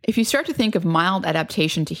baseline. If you start to think of mild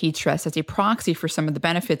adaptation to heat stress as a proxy for some of the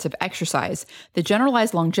benefits of exercise, the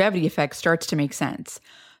generalized longevity effect starts to make sense.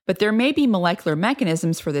 But there may be molecular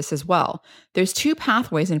mechanisms for this as well. There's 2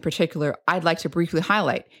 pathways in particular I'd like to briefly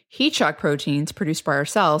highlight: heat shock proteins produced by our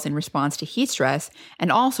cells in response to heat stress,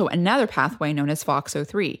 and also another pathway known as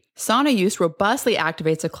FOXO3. Sauna use robustly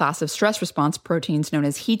activates a class of stress response proteins known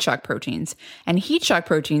as heat shock proteins, and heat shock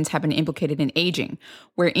proteins have been implicated in aging,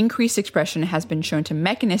 where increased expression has been shown to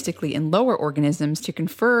mechanistically in lower organisms to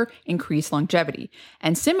confer increased longevity.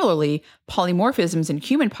 And similarly, polymorphisms in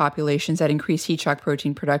human populations that increase heat shock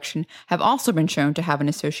protein production have also been shown to have an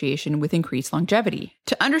association with increased longevity.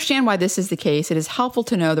 To understand why this is the case, it is helpful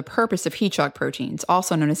to know the purpose of heat shock proteins,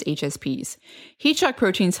 also known as HSPs. Heat shock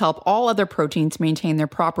proteins help all other proteins maintain their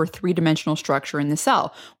proper 3-dimensional structure in the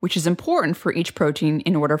cell, which is important for each protein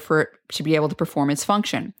in order for it to be able to perform its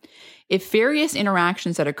function. If various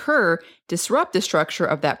interactions that occur disrupt the structure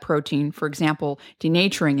of that protein, for example,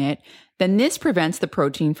 denaturing it, then this prevents the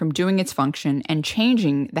protein from doing its function and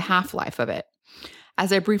changing the half-life of it.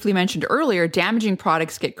 As I briefly mentioned earlier, damaging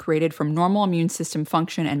products get created from normal immune system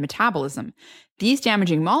function and metabolism. These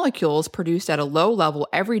damaging molecules produced at a low level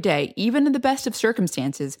every day, even in the best of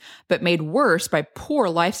circumstances, but made worse by poor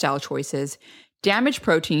lifestyle choices, damage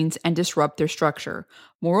proteins and disrupt their structure.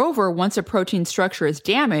 Moreover, once a protein structure is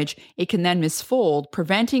damaged, it can then misfold,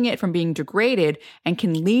 preventing it from being degraded and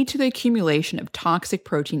can lead to the accumulation of toxic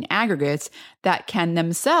protein aggregates that can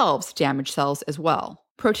themselves damage cells as well.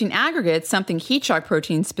 Protein aggregates, something heat shock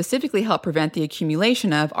proteins specifically help prevent the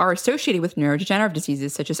accumulation of, are associated with neurodegenerative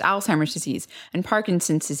diseases such as Alzheimer's disease and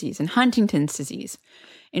Parkinson's disease and Huntington's disease.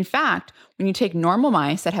 In fact, when you take normal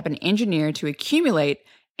mice that have been engineered to accumulate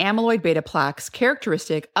amyloid beta plaques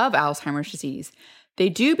characteristic of Alzheimer's disease, they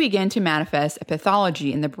do begin to manifest a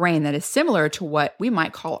pathology in the brain that is similar to what we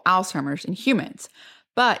might call Alzheimer's in humans.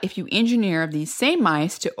 But if you engineer these same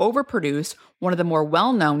mice to overproduce one of the more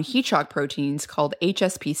well-known heat shock proteins called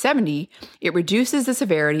HSP70, it reduces the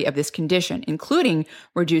severity of this condition, including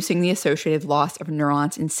reducing the associated loss of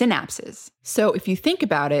neurons and synapses. So if you think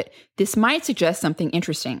about it, this might suggest something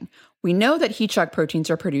interesting. We know that heat shock proteins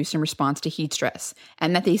are produced in response to heat stress,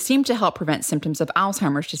 and that they seem to help prevent symptoms of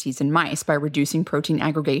Alzheimer's disease in mice by reducing protein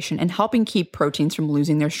aggregation and helping keep proteins from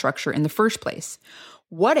losing their structure in the first place.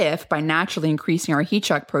 What if, by naturally increasing our heat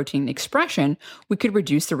shock protein expression, we could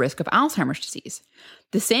reduce the risk of Alzheimer's disease?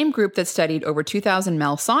 The same group that studied over 2,000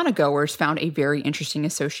 male sauna goers found a very interesting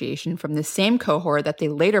association from the same cohort that they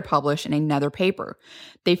later published in another paper.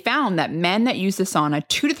 They found that men that used the sauna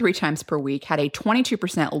 2 to 3 times per week had a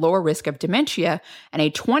 22% lower risk of dementia and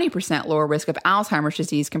a 20% lower risk of Alzheimer's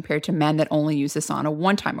disease compared to men that only used the sauna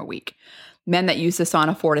 1 time a week. Men that used the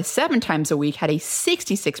sauna 4 to 7 times a week had a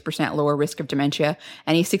 66% lower risk of dementia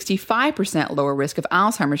and a 65% lower risk of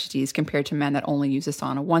Alzheimer's disease compared to men that only use the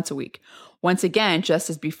sauna once a week. Once again, just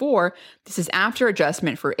as before, this is after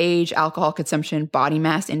adjustment for age, alcohol consumption, body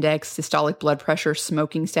mass index, systolic blood pressure,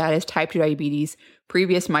 smoking status, type 2 diabetes,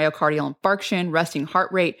 previous myocardial infarction, resting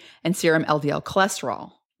heart rate, and serum LDL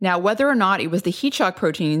cholesterol. Now, whether or not it was the heat shock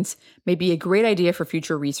proteins may be a great idea for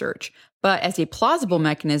future research, but as a plausible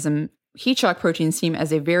mechanism, heat shock proteins seem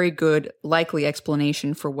as a very good, likely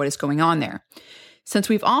explanation for what is going on there. Since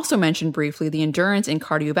we've also mentioned briefly the endurance and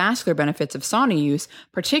cardiovascular benefits of sauna use,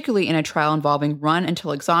 particularly in a trial involving run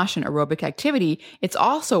until exhaustion aerobic activity, it's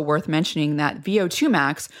also worth mentioning that VO2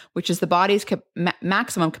 max, which is the body's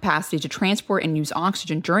maximum capacity to transport and use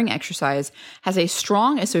oxygen during exercise, has a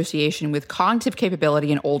strong association with cognitive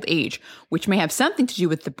capability in old age, which may have something to do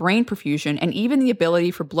with the brain perfusion and even the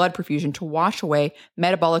ability for blood perfusion to wash away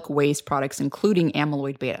metabolic waste products, including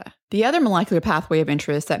amyloid beta. The other molecular pathway of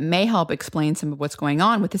interest that may help explain some of what's going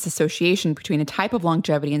on with this association between a type of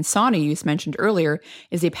longevity and sauna use mentioned earlier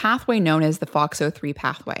is a pathway known as the FOXO3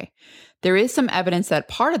 pathway. There is some evidence that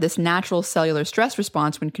part of this natural cellular stress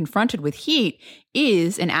response when confronted with heat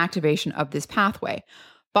is an activation of this pathway.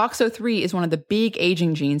 FOXO3 is one of the big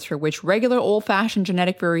aging genes for which regular old-fashioned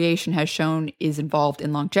genetic variation has shown is involved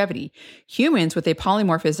in longevity. Humans with a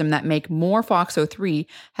polymorphism that make more FOXO3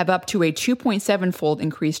 have up to a 2.7-fold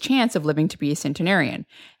increased chance of living to be a centenarian.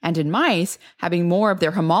 And in mice, having more of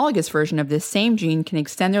their homologous version of this same gene can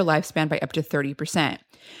extend their lifespan by up to 30%.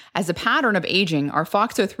 As a pattern of aging, our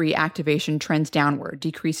FOXO3 activation trends downward,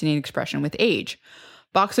 decreasing in expression with age.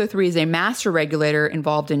 FOXO3 is a master regulator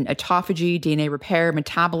involved in autophagy, DNA repair,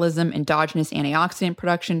 metabolism, endogenous antioxidant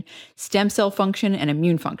production, stem cell function, and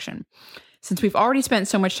immune function. Since we've already spent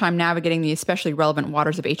so much time navigating the especially relevant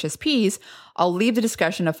waters of HSPs, I'll leave the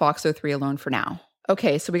discussion of FOXO3 alone for now.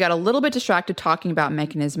 Okay, so we got a little bit distracted talking about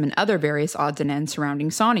mechanism and other various odds and ends surrounding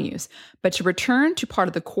sauna use. But to return to part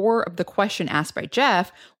of the core of the question asked by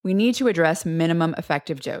Jeff, we need to address minimum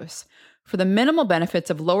effective dose. For the minimal benefits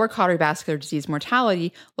of lower cardiovascular disease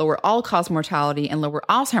mortality, lower all-cause mortality, and lower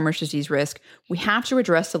Alzheimer's disease risk, we have to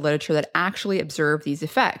address the literature that actually observed these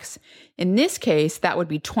effects. In this case, that would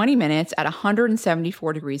be 20 minutes at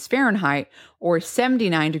 174 degrees Fahrenheit or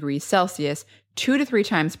 79 degrees Celsius, 2 to 3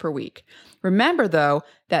 times per week. Remember, though,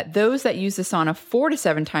 that those that use the sauna 4 to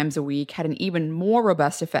 7 times a week had an even more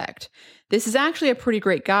robust effect. This is actually a pretty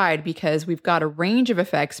great guide because we've got a range of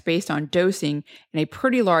effects based on dosing in a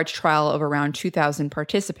pretty large trial of around 2,000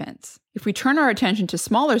 participants. If we turn our attention to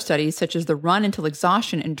smaller studies, such as the run until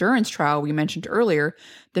exhaustion endurance trial we mentioned earlier,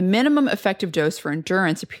 the minimum effective dose for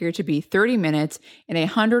endurance appeared to be 30 minutes in a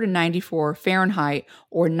 194 Fahrenheit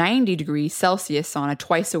or 90 degrees Celsius sauna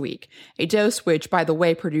twice a week, a dose which, by the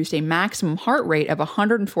way, produced a maximum heart rate of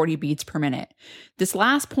 140 140 beats per minute. This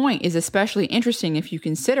last point is especially interesting if you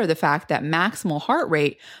consider the fact that maximal heart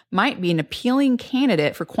rate might be an appealing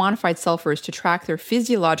candidate for quantified sulfurs to track their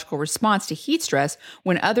physiological response to heat stress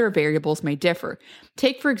when other variables may differ.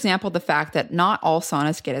 Take, for example, the fact that not all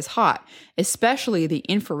saunas get as hot, especially the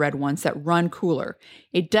infrared ones that run cooler.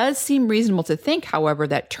 It does seem reasonable to think, however,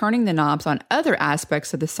 that turning the knobs on other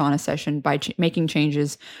aspects of the sauna session by making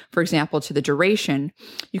changes, for example, to the duration,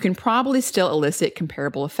 you can probably still elicit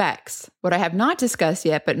comparable effects. What I have not discussed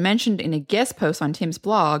yet, but mentioned in a guest post on Tim's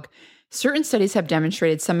blog, certain studies have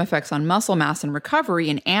demonstrated some effects on muscle mass and recovery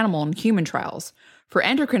in animal and human trials. For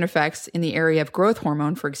endocrine effects in the area of growth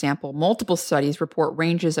hormone, for example, multiple studies report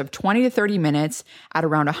ranges of 20 to 30 minutes at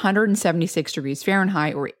around 176 degrees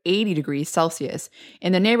Fahrenheit or 80 degrees Celsius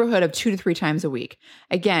in the neighborhood of 2 to 3 times a week.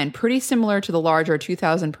 Again, pretty similar to the larger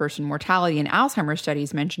 2,000 person mortality in Alzheimer's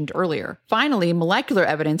studies mentioned earlier. Finally, molecular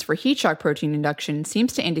evidence for heat shock protein induction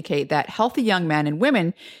seems to indicate that healthy young men and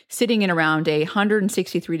women sitting in around a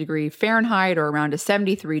 163 degree Fahrenheit or around a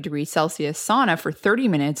 73 degrees Celsius sauna for 30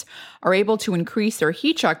 minutes are able to increase their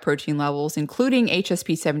heat shock protein levels, including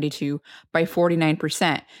HSP72, by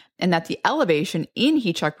 49%, and that the elevation in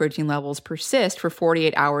heat shock protein levels persist for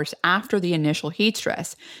 48 hours after the initial heat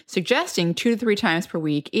stress, suggesting 2 to 3 times per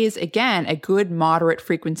week is, again, a good moderate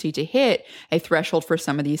frequency to hit a threshold for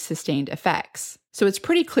some of these sustained effects. So it's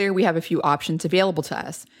pretty clear we have a few options available to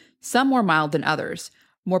us, some more mild than others.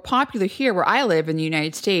 More popular here where I live in the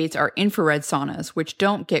United States are infrared saunas, which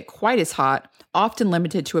don't get quite as hot, often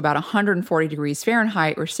limited to about 140 degrees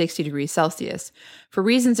Fahrenheit or 60 degrees Celsius. For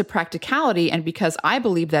reasons of practicality and because I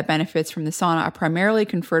believe that benefits from the sauna are primarily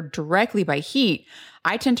conferred directly by heat,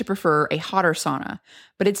 I tend to prefer a hotter sauna.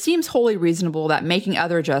 But it seems wholly reasonable that making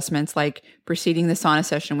other adjustments, like preceding the sauna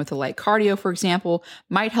session with a light cardio, for example,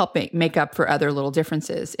 might help make up for other little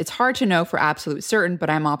differences. It's hard to know for absolute certain,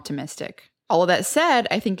 but I'm optimistic. All of that said,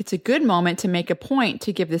 I think it's a good moment to make a point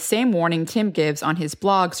to give the same warning Tim gives on his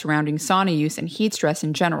blog surrounding sauna use and heat stress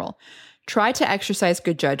in general. Try to exercise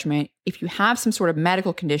good judgment. If you have some sort of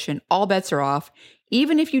medical condition, all bets are off.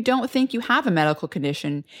 Even if you don't think you have a medical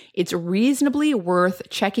condition, it's reasonably worth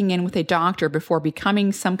checking in with a doctor before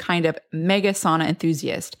becoming some kind of mega sauna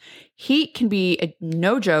enthusiast. Heat can be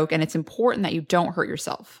no joke, and it's important that you don't hurt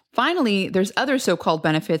yourself. Finally, there's other so-called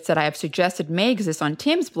benefits that I have suggested may exist on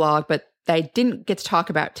Tim's blog, but that I didn't get to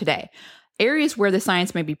talk about today. Areas where the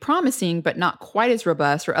science may be promising, but not quite as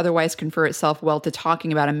robust or otherwise confer itself well to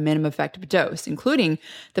talking about a minimum effective dose, including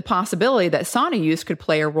the possibility that sauna use could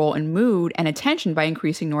play a role in mood and attention by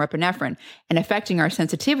increasing norepinephrine and affecting our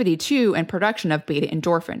sensitivity to and production of beta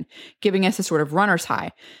endorphin, giving us a sort of runner's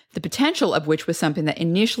high, the potential of which was something that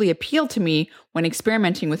initially appealed to me when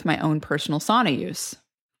experimenting with my own personal sauna use.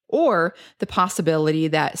 Or the possibility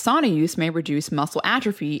that sauna use may reduce muscle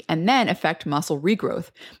atrophy and then affect muscle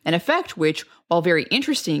regrowth, an effect which, while very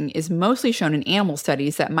interesting, is mostly shown in animal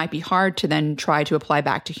studies that might be hard to then try to apply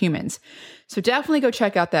back to humans. So definitely go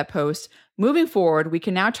check out that post. Moving forward, we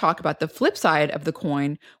can now talk about the flip side of the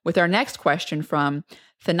coin with our next question from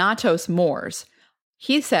Thanatos Moores.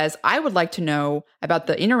 He says, I would like to know about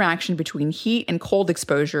the interaction between heat and cold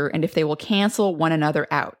exposure and if they will cancel one another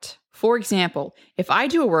out. For example, if I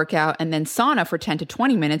do a workout and then sauna for 10 to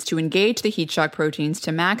 20 minutes to engage the heat shock proteins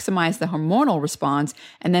to maximize the hormonal response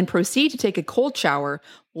and then proceed to take a cold shower,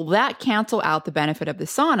 will that cancel out the benefit of the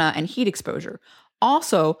sauna and heat exposure?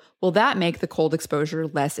 Also, will that make the cold exposure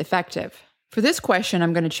less effective? For this question,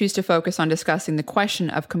 I'm going to choose to focus on discussing the question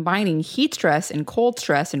of combining heat stress and cold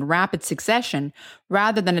stress in rapid succession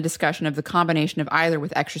rather than a discussion of the combination of either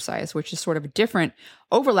with exercise, which is sort of a different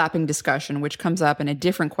overlapping discussion, which comes up in a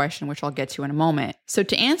different question, which I'll get to in a moment. So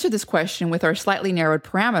to answer this question with our slightly narrowed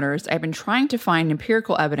parameters, I've been trying to find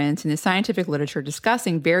empirical evidence in the scientific literature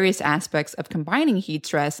discussing various aspects of combining heat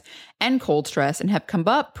stress and cold stress and have come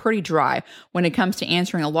up pretty dry when it comes to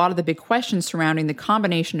answering a lot of the big questions surrounding the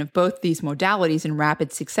combination of both these modalities in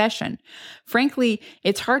rapid succession. Frankly,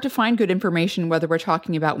 it's hard to find good information whether we're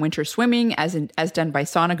talking about winter swimming, as done by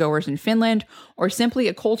sauna goers in Finland, or simply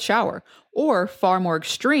a cold shower, or far more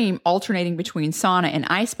extreme, alternating between sauna and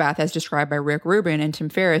ice bath as described by Rick Rubin and Tim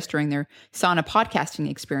Ferriss during their sauna podcasting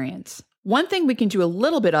experience. One thing we can do a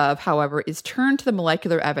little bit of, however, is turn to the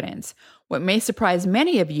molecular evidence. What may surprise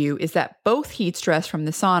many of you is that both heat stress from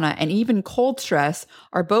the sauna and even cold stress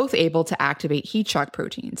are both able to activate heat shock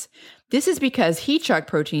proteins. This is because heat shock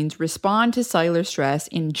proteins respond to cellular stress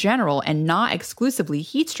in general and not exclusively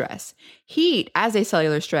heat stress. Heat, as a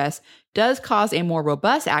cellular stress, Does cause a more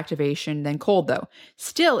robust activation than cold, though.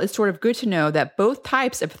 Still, it's sort of good to know that both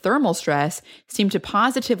types of thermal stress seem to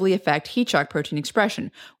positively affect heat shock protein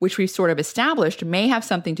expression, which we've sort of established may have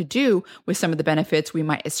something to do with some of the benefits we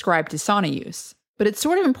might ascribe to sauna use. But it's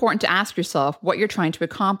sort of important to ask yourself what you're trying to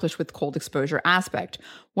accomplish with cold exposure aspect.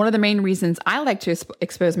 One of the main reasons I like to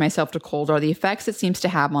expose myself to cold are the effects it seems to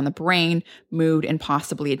have on the brain, mood, and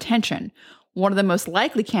possibly attention. One of the most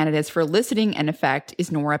likely candidates for eliciting an effect is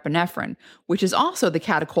norepinephrine, which is also the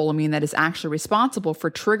catecholamine that is actually responsible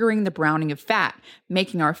for triggering the browning of fat,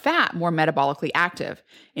 making our fat more metabolically active.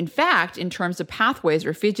 In fact, in terms of pathways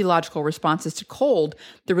or physiological responses to cold,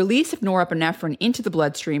 the release of norepinephrine into the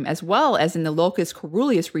bloodstream, as well as in the locus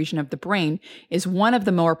coeruleus region of the brain, is one of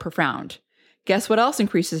the more profound. Guess what else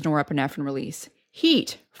increases norepinephrine release?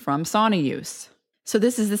 Heat from sauna use. So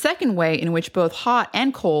this is the second way in which both hot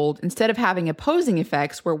and cold, instead of having opposing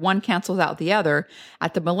effects where one cancels out the other,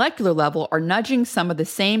 at the molecular level are nudging some of the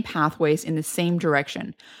same pathways in the same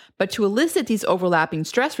direction. But to elicit these overlapping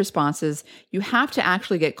stress responses, you have to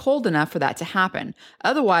actually get cold enough for that to happen.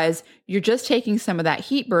 Otherwise, you're just taking some of that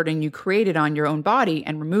heat burden you created on your own body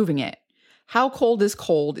and removing it. How cold is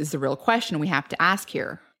the real question we have to ask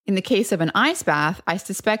here. In the case of an ice bath, I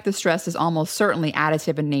suspect the stress is almost certainly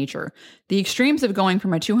additive in nature. The extremes of going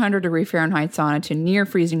from a 200-degree Fahrenheit sauna to near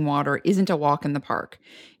freezing water isn't a walk in the park.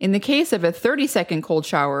 In the case of a 30-second cold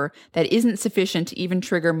shower that isn't sufficient to even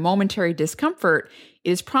trigger momentary discomfort, it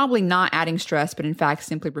is probably not adding stress, but in fact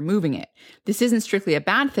simply removing it. This isn't strictly a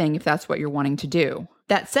bad thing if that's what you're wanting to do.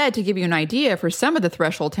 That said, to give you an idea, for some of the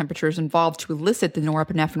threshold temperatures involved to elicit the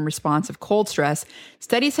norepinephrine response of cold stress,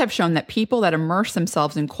 studies have shown that people that immerse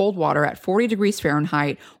themselves in cold water at 40 degrees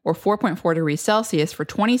Fahrenheit or 4.4 degrees Celsius for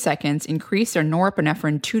 20 seconds increase their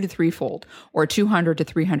norepinephrine 2 to 3-fold, or 200 to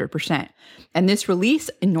 300%. And this release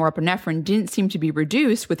in norepinephrine didn't seem to be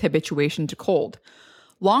reduced with habituation to cold.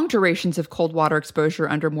 Long durations of cold water exposure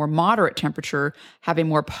under more moderate temperature have a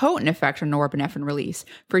more potent effect on norepinephrine release.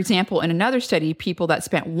 For example, in another study, people that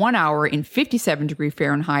spent 1 hour in 57 degrees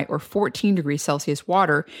Fahrenheit or 14 degrees Celsius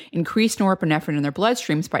water increased norepinephrine in their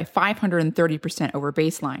bloodstreams by 530% over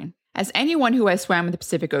baseline. As anyone who has swam in the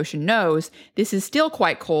Pacific Ocean knows, this is still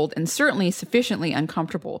quite cold and certainly sufficiently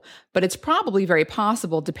uncomfortable, but it's probably very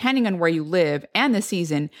possible, depending on where you live and the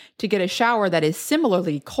season, to get a shower that is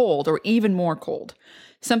similarly cold or even more cold.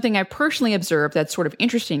 Something I've personally observed that's sort of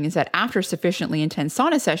interesting is that after a sufficiently intense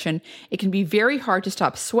sauna session, it can be very hard to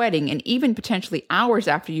stop sweating, and even potentially hours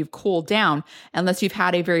after you've cooled down, unless you've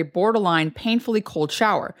had a very borderline, painfully cold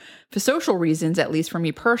shower. For social reasons, at least for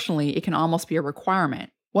me personally, it can almost be a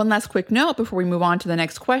requirement. One last quick note before we move on to the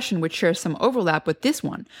next question, which shares some overlap with this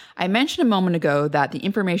one. I mentioned a moment ago that the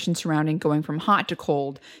information surrounding going from hot to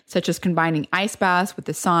cold, such as combining ice baths with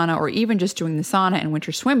the sauna or even just doing the sauna and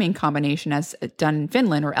winter swimming combination as done in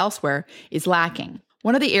Finland or elsewhere, is lacking.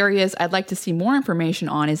 One of the areas I'd like to see more information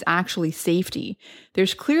on is actually safety.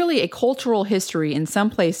 There's clearly a cultural history in some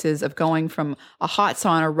places of going from a hot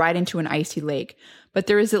sauna right into an icy lake. But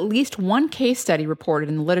there is at least one case study reported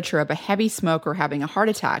in the literature of a heavy smoker having a heart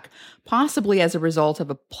attack, possibly as a result of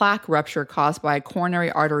a plaque rupture caused by a coronary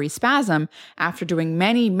artery spasm after doing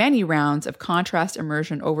many rounds of contrast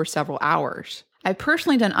immersion over several hours. I've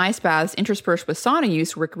personally done ice baths interspersed with sauna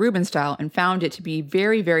use, Rick Rubin style, and found it to be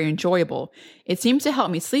very enjoyable. It seemed to help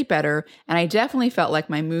me sleep better, and I definitely felt like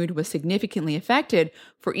my mood was significantly affected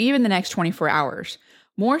for even the next 24 hours.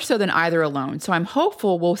 More so than either alone, so I'm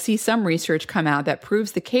hopeful we'll see some research come out that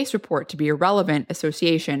proves the case report to be a relevant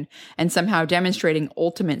association and somehow demonstrating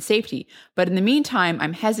ultimate safety. But in the meantime,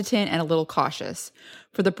 I'm hesitant and a little cautious.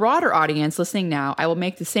 For the broader audience listening now, I will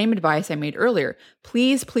make the same advice I made earlier.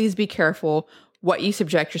 Please be careful what you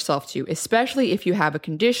subject yourself to, especially if you have a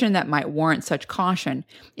condition that might warrant such caution.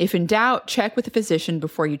 If in doubt, check with a physician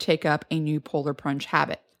before you take up a new polar plunge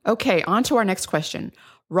habit. Okay, on to our next question.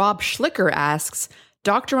 Rob Schlicker asks,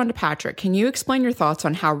 Dr. Rhonda Patrick, can you explain your thoughts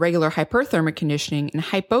on how regular hyperthermic conditioning and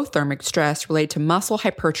hypothermic stress relate to muscle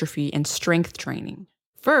hypertrophy and strength training?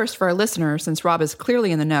 First, for our listeners, since Rob is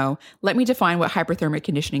clearly in the know, let me define what hyperthermic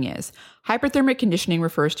conditioning is. Hyperthermic conditioning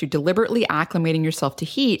refers to deliberately acclimating yourself to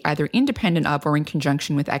heat, either independent of or in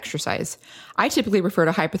conjunction with exercise. I typically refer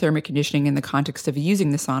to hypothermic conditioning in the context of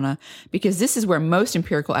using the sauna because this is where most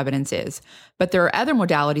empirical evidence is. But there are other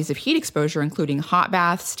modalities of heat exposure, including hot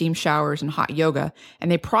baths, steam showers, and hot yoga,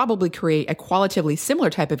 and they probably create a qualitatively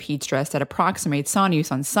similar type of heat stress that approximates sauna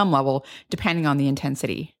use on some level, depending on the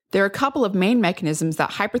intensity. There are a couple of main mechanisms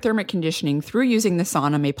that hyperthermic conditioning through using the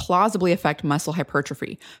sauna may plausibly affect muscle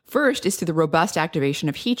hypertrophy. First is through the robust activation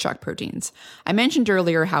of heat shock proteins. I mentioned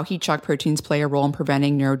earlier how heat shock proteins play a role in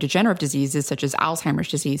preventing neurodegenerative diseases such as Alzheimer's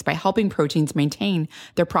disease by helping proteins maintain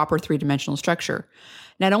their proper three-dimensional structure.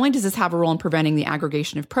 Not only does this have a role in preventing the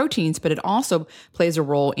aggregation of proteins, but it also plays a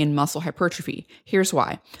role in muscle hypertrophy. Here's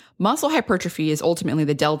why. Muscle hypertrophy is ultimately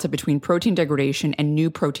the delta between protein degradation and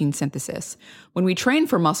new protein synthesis. When we train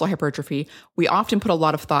for muscle hypertrophy, we often put a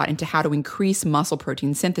lot of thought into how to increase muscle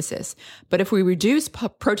protein synthesis. But if we reduce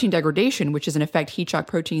protein degradation, which is an effect heat shock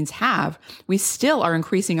proteins have, we still are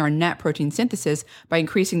increasing our net protein synthesis by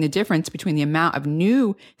increasing the difference between the amount of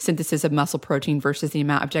new synthesis of muscle protein versus the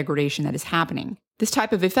amount of degradation that is happening. This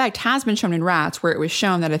type of effect has been shown in rats, where it was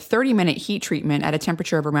shown that a 30-minute heat treatment at a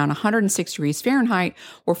temperature of around 106 degrees Fahrenheit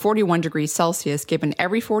or 41 degrees Celsius given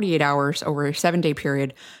every 48 hours over a 7-day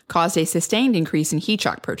period caused a sustained increase in heat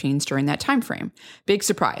shock proteins during that time frame. Big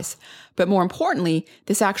surprise. But more importantly,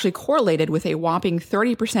 this actually correlated with a whopping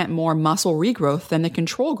 30% more muscle regrowth than the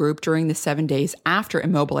control group during the 7 days after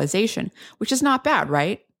immobilization, which is not bad,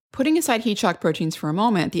 right? Putting aside heat shock proteins for a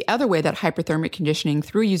moment, the other way that hyperthermic conditioning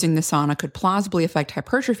through using the sauna could plausibly affect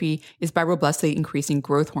hypertrophy is by robustly increasing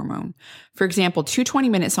growth hormone. For example, 2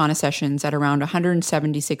 20-minute sauna sessions at around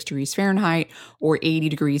 176 degrees Fahrenheit or 80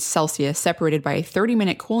 degrees Celsius, separated by a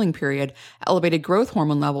 30-minute cooling period, elevated growth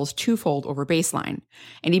hormone levels twofold over baseline.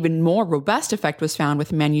 An even more robust effect was found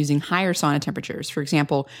with men using higher sauna temperatures. For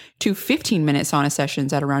example, 2 15-minute sauna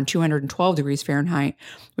sessions at around 212 degrees Fahrenheit,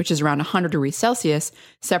 which is around 100 degrees Celsius,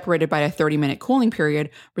 separated by a 30-minute cooling period,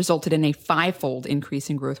 resulted in a 5-fold increase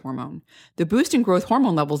in growth hormone. The boost in growth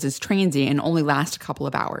hormone levels is transient and only lasts a couple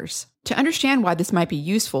of hours. To understand why this might be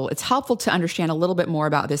useful, it's helpful to understand a little bit more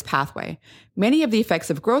about this pathway. Many of the effects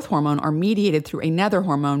of growth hormone are mediated through another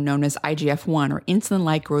hormone known as IGF-1, or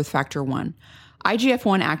insulin-like growth factor 1.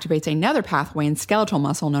 IGF-1 activates another pathway in skeletal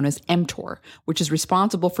muscle known as mTOR, which is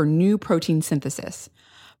responsible for new protein synthesis.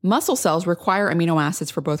 Muscle cells require amino acids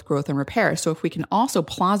for both growth and repair, so if we can also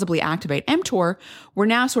plausibly activate mTOR, we're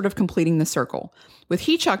now sort of completing the circle. With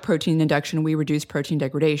heat shock protein induction, we reduce protein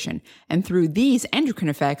degradation, and through these endocrine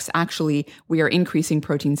effects, actually, we are increasing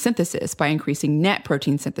protein synthesis. By increasing net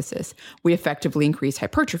protein synthesis, we effectively increase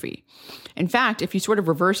hypertrophy. In fact, if you sort of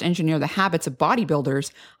reverse engineer the habits of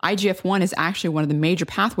bodybuilders, IGF-1 is actually one of the major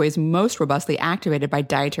pathways most robustly activated by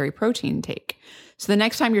dietary protein intake. So the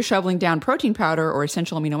next time you're shoveling down protein powder or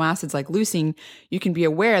essential amino acids like leucine, you can be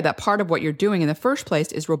aware that part of what you're doing in the first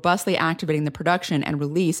place is robustly activating the production and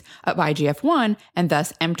release of IGF-1 and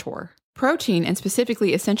thus mTOR. Protein, and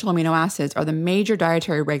specifically essential amino acids, are the major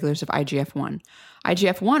dietary regulators of IGF-1.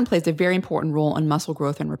 IGF-1 plays a very important role in muscle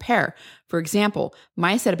growth and repair. For example,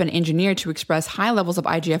 mice that have been engineered to express high levels of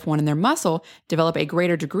IGF-1 in their muscle develop a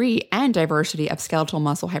greater degree and diversity of skeletal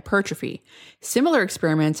muscle hypertrophy. Similar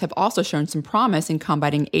experiments have also shown some promise in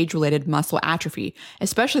combating age-related muscle atrophy,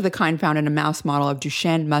 especially the kind found in a mouse model of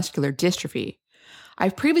Duchenne muscular dystrophy.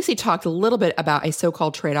 I've previously talked a little bit about a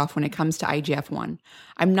so-called trade-off when it comes to IGF-1.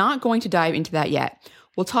 I'm not going to dive into that yet.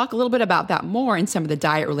 We'll talk a little bit about that more in some of the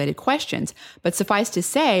diet-related questions, but suffice to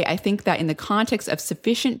say, I think that in the context of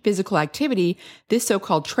sufficient physical activity, this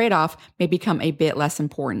so-called trade-off may become a bit less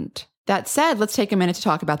important. That said, let's take a minute to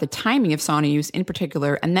talk about the timing of sauna use in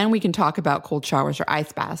particular, and then we can talk about cold showers or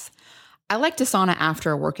ice baths. I like to sauna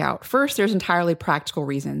after a workout. First, there's entirely practical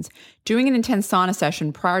reasons. Doing an intense sauna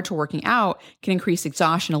session prior to working out can increase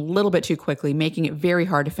exhaustion a little bit too quickly, making it very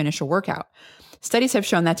hard to finish a workout. Studies have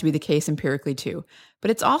shown that to be the case empirically too. But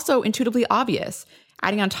it's also intuitively obvious.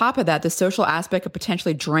 Adding on top of that, the social aspect of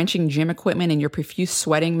potentially drenching gym equipment in your profuse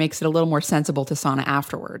sweating makes it a little more sensible to sauna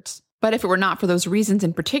afterwards. But if it were not for those reasons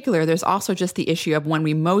in particular, there's also just the issue of when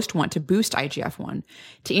we most want to boost IGF-1.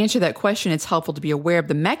 To answer that question, it's helpful to be aware of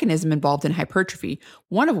the mechanism involved in hypertrophy,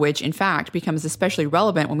 one of which, in fact, becomes especially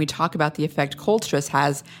relevant when we talk about the effect cold stress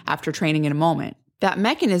has after training in a moment. That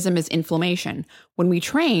mechanism is inflammation. When we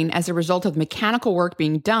train, as a result of mechanical work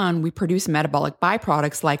being done, we produce metabolic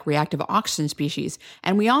byproducts like reactive oxygen species,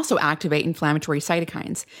 and we also activate inflammatory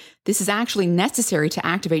cytokines. This is actually necessary to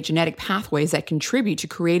activate genetic pathways that contribute to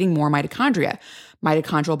creating more mitochondria,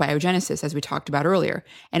 mitochondrial biogenesis, as we talked about earlier,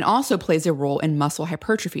 and also plays a role in muscle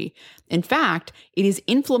hypertrophy. In fact, it is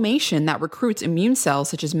inflammation that recruits immune cells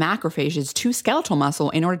such as macrophages to skeletal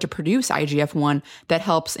muscle in order to produce IGF-1 that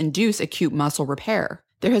helps induce acute muscle repair.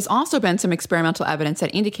 There has also been some experimental evidence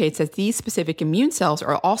that indicates that these specific immune cells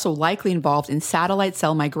are also likely involved in satellite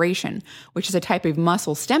cell migration, which is a type of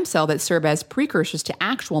muscle stem cell that serve as precursors to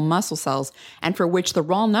actual muscle cells, and for which the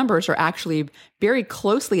raw numbers are actually very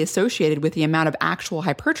closely associated with the amount of actual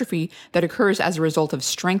hypertrophy that occurs as a result of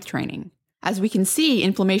strength training. As we can see,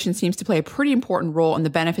 inflammation seems to play a pretty important role in the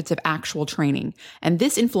benefits of actual training. And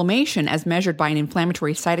this inflammation, as measured by an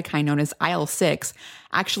inflammatory cytokine known as IL-6,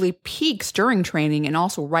 actually peaks during training and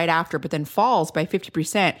also right after, but then falls by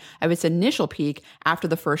 50% of its initial peak after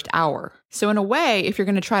the first hour. So in a way, if you're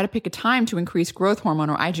going to try to pick a time to increase growth hormone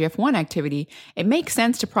or IGF-1 activity, it makes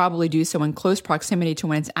sense to probably do so in close proximity to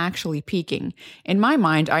when it's actually peaking. In my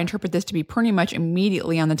mind, I interpret this to be pretty much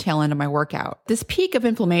immediately on the tail end of my workout. This peak of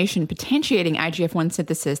inflammation potentiating IGF-1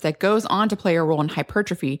 synthesis that goes on to play a role in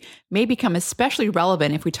hypertrophy may become especially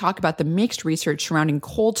relevant if we talk about the mixed research surrounding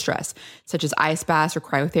cold stress, such as ice baths or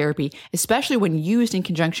cryotherapy, especially when used in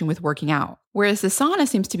conjunction with working out. Whereas the sauna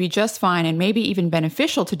seems to be just fine and maybe even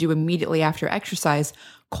beneficial to do immediately after exercise,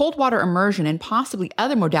 cold water immersion and possibly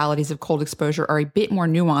other modalities of cold exposure are a bit more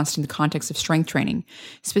nuanced in the context of strength training.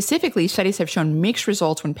 Specifically, studies have shown mixed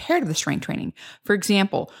results when paired with strength training. For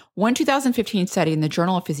example, one 2015 study in the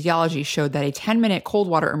Journal of Physiology showed that a 10-minute cold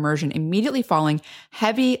water immersion immediately following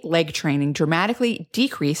heavy leg training dramatically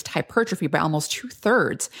decreased hypertrophy by almost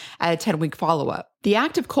 2/3 at a 10-week follow-up. The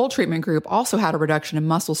active cold treatment group also had a reduction in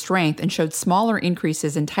muscle strength and showed smaller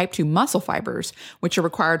increases in type 2 muscle fibers, which are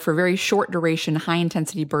required for very short duration, high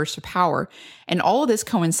intensity bursts of power. And all of this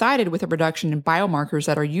coincided with a reduction in biomarkers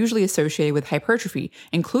that are usually associated with hypertrophy,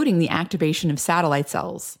 including the activation of satellite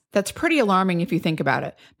cells. That's pretty alarming if you think about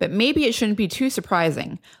it, but maybe it shouldn't be too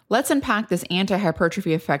surprising. Let's unpack this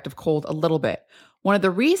anti-hypertrophy effect of cold a little bit. One of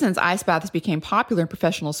the reasons ice baths became popular in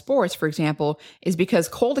professional sports, for example, is because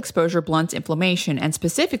cold exposure blunts inflammation, and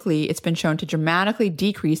specifically, it's been shown to dramatically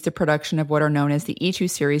decrease the production of what are known as the E2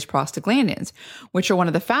 series prostaglandins, which are one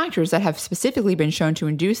of the factors that have specifically been shown to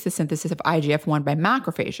induce the synthesis of IGF-1 by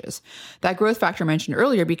macrophages. That growth factor mentioned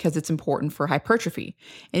earlier because it's important for hypertrophy.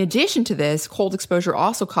 In addition to this, cold exposure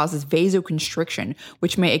also causes vasoconstriction,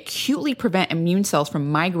 which may acutely prevent immune cells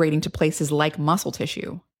from migrating to places like muscle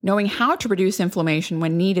tissue. Knowing how to reduce inflammation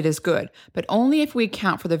when needed is good, but only if we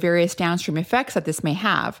account for the various downstream effects that this may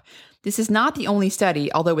have. This is not the only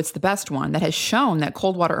study, although it's the best one, that has shown that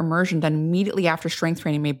cold water immersion done immediately after strength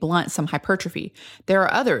training may blunt some hypertrophy. There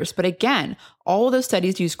are others, but again, all of those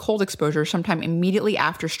studies use cold exposure sometime immediately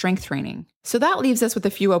after strength training. So that leaves us with a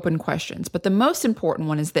few open questions, but the most important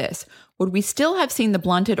one is this. Would we still have seen the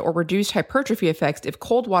blunted or reduced hypertrophy effects if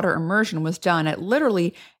cold water immersion was done at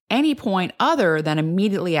literally any point other than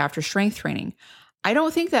immediately after strength training? I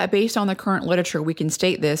don't think that based on the current literature, we can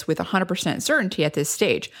state this with 100% certainty at this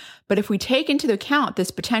stage. But if we take into account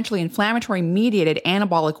this potentially inflammatory mediated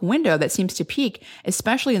anabolic window that seems to peak,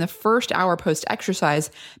 especially in the first hour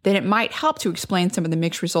post-exercise, then it might help to explain some of the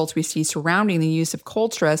mixed results we see surrounding the use of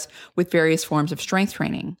cold stress with various forms of strength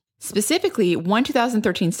training. Specifically, one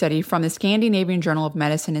 2013 study from the Scandinavian Journal of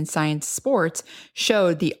Medicine and Science Sports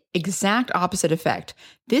showed the exact opposite effect.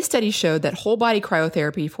 This study showed that whole body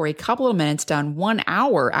cryotherapy for a couple of minutes done 1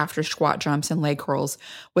 hour after squat jumps and leg curls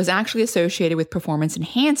was actually associated with performance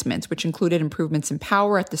enhancements, which included improvements in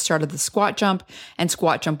power at the start of the squat jump and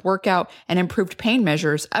squat jump workout and improved pain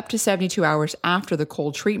measures up to 72 hours after the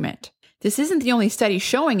cold treatment. This isn't the only study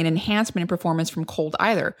showing an enhancement in performance from cold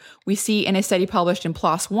either. We see in a study published in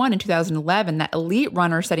PLOS One in 2011 that elite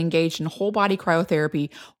runners that engaged in whole body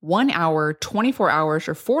cryotherapy 1 hour, 24 hours,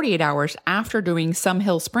 or 48 hours after doing some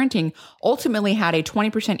hill sprinting ultimately had a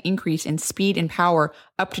 20% increase in speed and power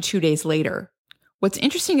up to 2 days later. What's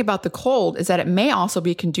interesting about the cold is that it may also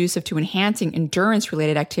be conducive to enhancing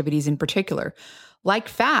endurance-related activities in particular. Like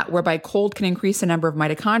fat, whereby cold can increase the number of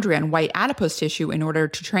mitochondria and white adipose tissue in order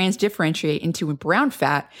to transdifferentiate into brown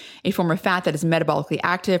fat, a form of fat that is metabolically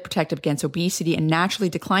active, protective against obesity, and naturally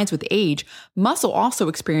declines with age, muscle also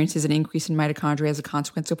experiences an increase in mitochondria as a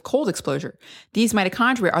consequence of cold exposure. These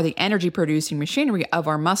mitochondria are the energy-producing machinery of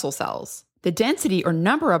our muscle cells. The density or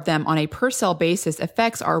number of them on a per-cell basis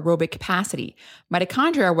affects our aerobic capacity.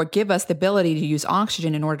 Mitochondria are what give us the ability to use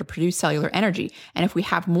oxygen in order to produce cellular energy, and if we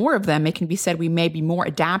have more of them, it can be said we may be more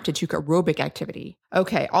adapted to aerobic activity.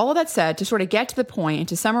 Okay, all of that said, to sort of get to the point and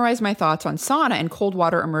to summarize my thoughts on sauna and cold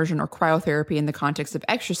water immersion or cryotherapy in the context of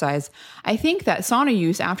exercise, I think that sauna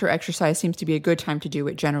use after exercise seems to be a good time to do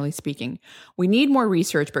it, generally speaking. We need more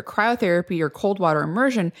research, but cryotherapy or cold water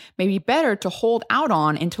immersion may be better to hold out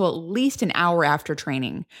on until at least an hour after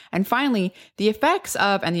training. And finally, the effects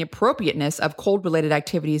of and the appropriateness of cold-related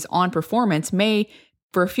activities on performance may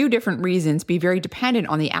for a few different reasons, be very dependent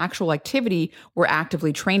on the actual activity we're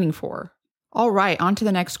actively training for. All right, on to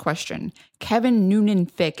the next question. Kevin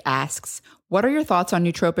Noonan-Fick asks, what are your thoughts on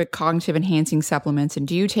nootropic cognitive enhancing supplements, and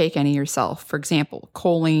do you take any yourself? For example,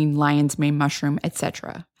 choline, lion's mane mushroom,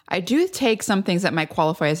 etc. I do take some things that might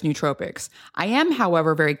qualify as nootropics. I am,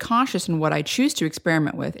 however, very cautious in what I choose to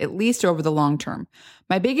experiment with, at least over the long term.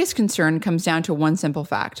 My biggest concern comes down to one simple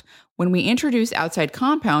fact. When we introduce outside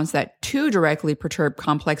compounds that too directly perturb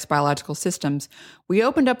complex biological systems, we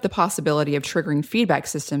opened up the possibility of triggering feedback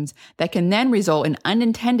systems that can then result in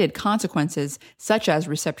unintended consequences, such as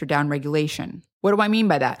receptor downregulation. What do I mean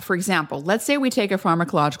by that? For example, let's say we take a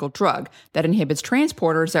pharmacological drug that inhibits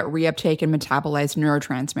transporters that reuptake and metabolize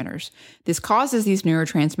neurotransmitters. This causes these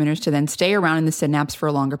neurotransmitters to then stay around in the synapse for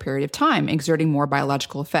a longer period of time, exerting more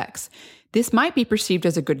biological effects. This might be perceived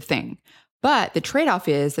as a good thing, but the trade-off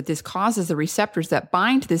is that this causes the receptors that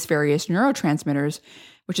bind to these various neurotransmitters,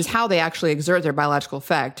 which is how they actually exert their biological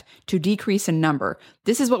effect, to decrease in number.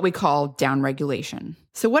 This is what we call downregulation.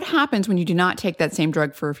 So what happens when you do not take that same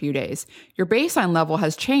drug for a few days? Your baseline level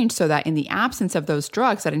has changed so that in the absence of those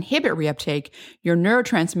drugs that inhibit reuptake, your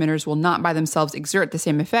neurotransmitters will not by themselves exert the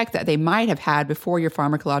same effect that they might have had before your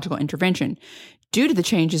pharmacological intervention, due to the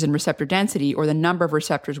changes in receptor density or the number of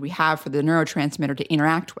receptors we have for the neurotransmitter to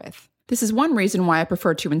interact with. This is one reason why I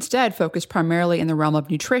prefer to instead focus primarily in the realm of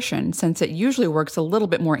nutrition, since it usually works a little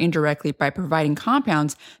bit more indirectly by providing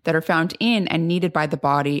compounds that are found in and needed by the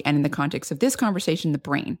body, and in the context of this conversation, the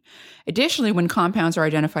brain. Additionally, when compounds are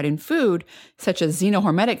identified in food, such as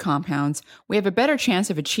xenohormetic compounds, we have a better chance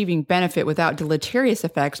of achieving benefit without deleterious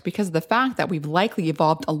effects because of the fact that we've likely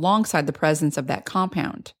evolved alongside the presence of that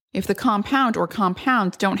compound. If the compound or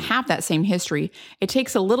compounds don't have that same history, it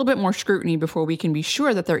takes a little bit more scrutiny before we can be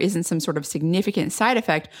sure that there isn't some sort of significant side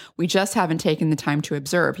effect we just haven't taken the time to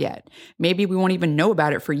observe yet. Maybe we won't even know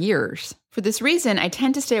about it for years. For this reason, I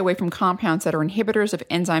tend to stay away from compounds that are inhibitors of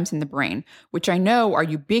enzymes in the brain, which I know are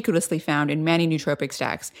ubiquitously found in many nootropic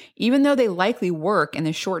stacks. Even though they likely work in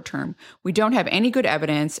the short term, we don't have any good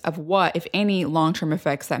evidence of what, if any, long-term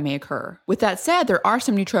effects that may occur. With that said, there are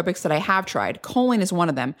some nootropics that I have tried. Choline is one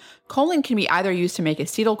of them. Choline can be either used to make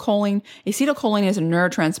acetylcholine. Acetylcholine is a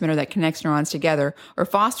neurotransmitter that connects neurons together, or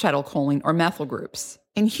phosphatidylcholine or methyl groups.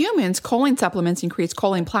 In humans, choline supplements increase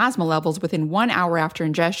choline plasma levels within 1 hour after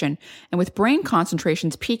ingestion, and with brain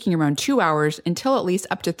concentrations peaking around 2 hours until at least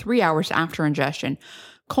up to 3 hours after ingestion.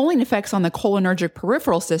 Choline effects on the cholinergic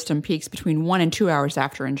peripheral system peaks between 1 and 2 hours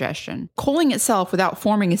after ingestion. Choline itself, without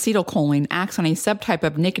forming acetylcholine, acts on a subtype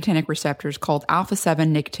of nicotinic receptors called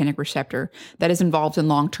alpha-7 nicotinic receptor that is involved in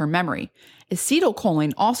long-term memory.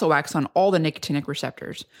 Acetylcholine also acts on all the nicotinic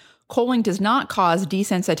receptors. Choline does not cause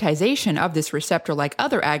desensitization of this receptor like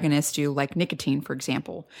other agonists do, like nicotine, for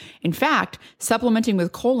example. In fact, supplementing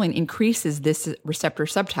with choline increases this receptor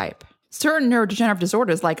subtype. Certain neurodegenerative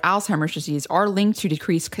disorders like Alzheimer's disease are linked to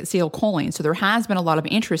decreased acetylcholine, so there has been a lot of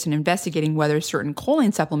interest in investigating whether certain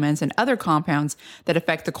choline supplements and other compounds that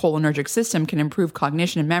affect the cholinergic system can improve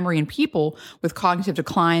cognition and memory in people with cognitive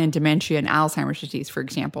decline and dementia and Alzheimer's disease, for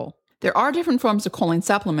example. There are different forms of choline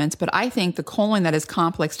supplements, but I think the choline that is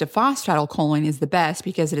complex to phosphatidylcholine is the best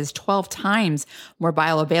because it is 12 times more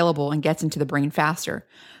bioavailable and gets into the brain faster.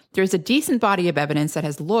 There's a decent body of evidence that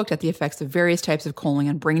has looked at the effects of various types of choline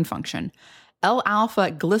on brain function.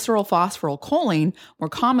 L-alpha glycerylphosphorylcholine, more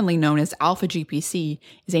commonly known as alpha-GPC,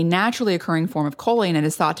 is a naturally occurring form of choline and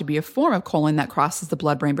is thought to be a form of choline that crosses the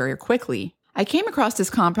blood-brain barrier quickly. I came across this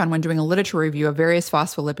compound when doing a literature review of various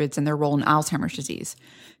phospholipids and their role in Alzheimer's disease.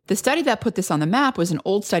 The study that put this on the map was an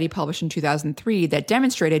old study published in 2003 that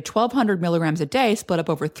demonstrated 1,200 milligrams a day split up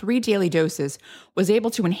over 3 daily doses was able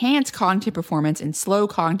to enhance cognitive performance and slow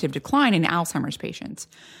cognitive decline in Alzheimer's patients.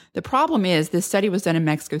 The problem is this study was done in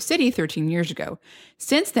Mexico City 13 years ago.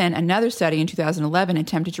 Since then, another study in 2011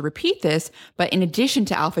 attempted to repeat this, but in addition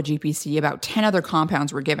to alpha-GPC, about 10 other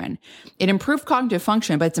compounds were given. It improved cognitive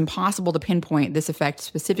function, but it's impossible to pinpoint this effect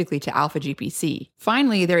specifically to alpha-GPC.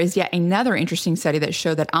 Finally, there is yet another interesting study that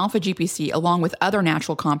showed that alpha-GPC, along with other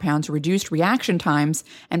natural compounds, reduced reaction times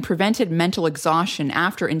and prevented mental exhaustion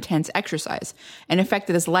after intense exercise, an effect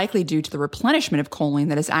that is likely due to the replenishment of choline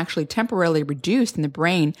that is actually temporarily reduced in the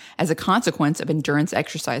brain as a consequence of endurance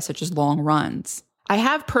exercise, such as long runs. I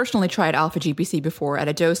have personally tried alpha-GPC before at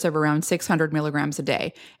a dose of around 600 milligrams a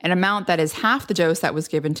day, an amount that is half the dose that was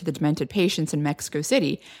given to the demented patients in Mexico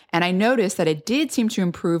City, and I noticed that it did seem to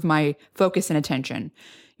improve my focus and attention.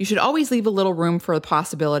 You should always leave a little room for the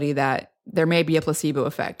possibility that there may be a placebo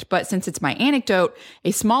effect. But since it's my anecdote,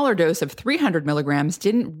 a smaller dose of 300 milligrams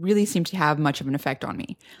didn't really seem to have much of an effect on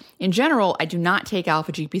me. In general, I do not take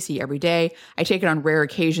alpha GPC every day. I take it on rare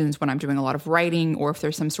occasions when I'm doing a lot of writing or if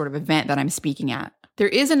there's some sort of event that I'm speaking at. There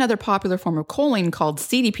is another popular form of choline called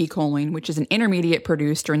CDP choline, which is an intermediate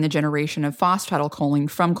produced during the generation of phosphatidylcholine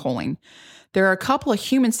from choline. There are a couple of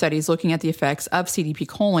human studies looking at the effects of CDP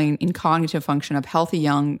choline in cognitive function of healthy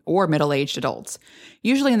young or middle-aged adults,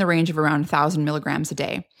 usually in the range of around 1,000 milligrams a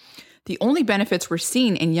day. The only benefits were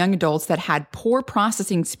seen in young adults that had poor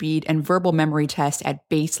processing speed and verbal memory tests at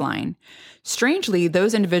baseline. Strangely,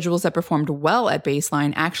 those individuals that performed well at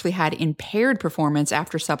baseline actually had impaired performance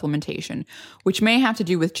after supplementation, which may have to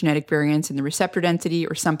do with genetic variants in the receptor density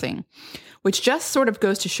or something, which just sort of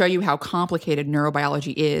goes to show you how complicated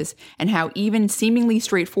neurobiology is and how even seemingly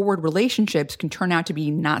straightforward relationships can turn out to be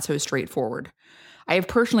not so straightforward. I have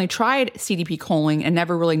personally tried CDP choline and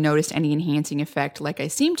never really noticed any enhancing effect like I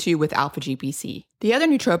seem to with alpha GPC. The other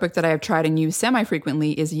nootropic that I have tried and used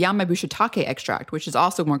semi-frequently is Yamabushatake extract, which is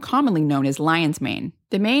also more commonly known as lion's mane.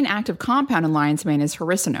 The main active compound in lion's mane is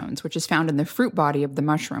haricinones, which is found in the fruit body of the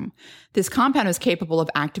mushroom. This compound is capable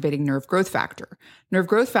of activating nerve growth factor. Nerve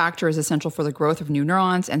growth factor is essential for the growth of new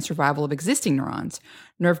neurons and survival of existing neurons.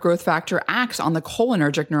 Nerve growth factor acts on the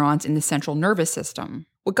cholinergic neurons in the central nervous system.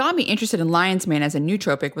 What got me interested in lion's mane as a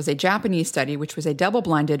nootropic was a Japanese study, which was a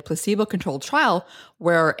double-blinded, placebo-controlled trial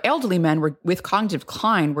where elderly men with cognitive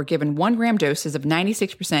decline were given 1 gram doses of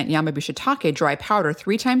 96% Yamabushatake dry powder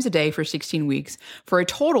 3 times a day for 16 weeks for a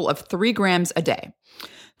total of 3 grams a day.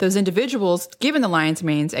 Those individuals given the lion's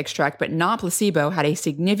mane's extract but not placebo had a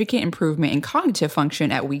significant improvement in cognitive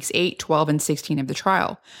function at weeks 8, 12, and 16 of the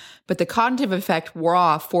trial. But the cognitive effect wore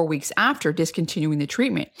off 4 weeks after discontinuing the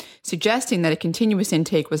treatment, suggesting that a continuous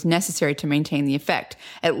intake was necessary to maintain the effect,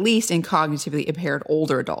 at least in cognitively impaired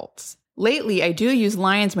older adults. Lately, I do use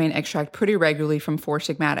lion's mane extract pretty regularly from Four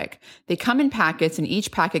Sigmatic. They come in packets, and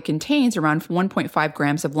each packet contains around 1.5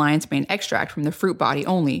 grams of lion's mane extract from the fruit body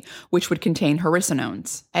only, which would contain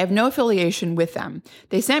haricinones. I have no affiliation with them.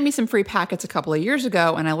 They sent me some free packets a couple of years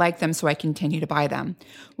ago, and I like them, so I continue to buy them.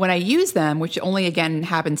 When I use them, which only again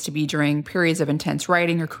happens to be during periods of intense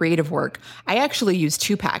writing or creative work, I actually use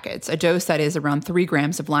 2 packets, a dose that is around 3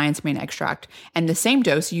 grams of lion's mane extract, and the same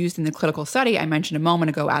dose used in the clinical study I mentioned a moment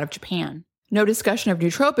ago out of Japan. No discussion of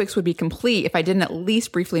nootropics would be complete if I didn't at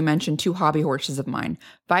least briefly mention 2 hobby horses of mine,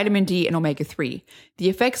 vitamin D and omega-3. The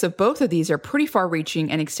effects of both of these are pretty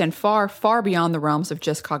far-reaching and extend far, far beyond the realms of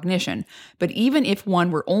just cognition. But even if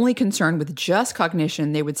one were only concerned with just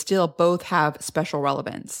cognition, they would still both have special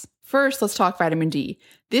relevance. First, let's talk vitamin D.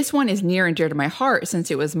 This one is near and dear to my heart since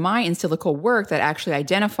it was my in silico work that actually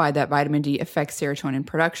identified that vitamin D affects serotonin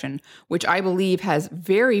production, which I believe has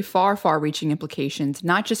very far-reaching implications,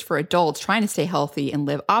 not just for adults trying to stay healthy and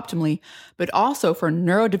live optimally, but also for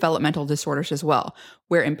neurodevelopmental disorders as well,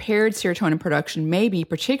 where impaired serotonin production may be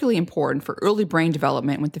particularly important for early brain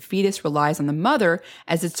development when the fetus relies on the mother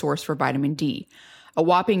as its source for vitamin D. A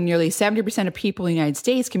whopping nearly 70% of people in the United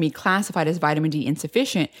States can be classified as vitamin D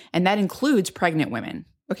insufficient, and that includes pregnant women.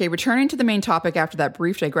 Okay, returning to the main topic after that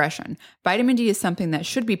brief digression, vitamin D is something that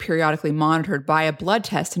should be periodically monitored by a blood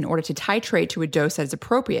test in order to titrate to a dose that is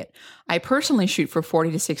appropriate. I personally shoot for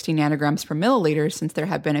 40 to 60 nanograms per milliliter since there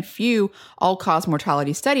have been a few all-cause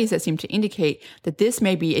mortality studies that seem to indicate that this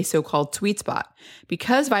may be a so-called sweet spot.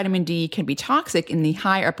 Because vitamin D can be toxic in the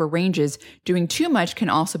high upper ranges, doing too much can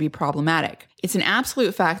also be problematic. It's an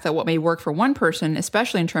absolute fact that what may work for one person,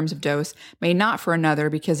 especially in terms of dose, may not for another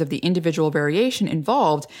because of the individual variation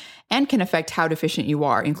involved and can affect how deficient you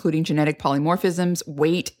are, including genetic polymorphisms,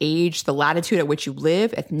 weight, age, the latitude at which you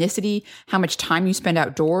live, ethnicity, how much time you spend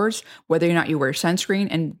outdoors, whether or not you wear sunscreen,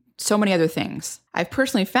 and so many other things. I've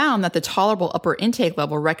personally found that the tolerable upper intake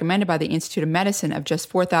level recommended by the Institute of Medicine of just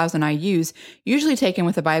 4,000 IUs, usually taken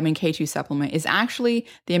with a vitamin K2 supplement, is actually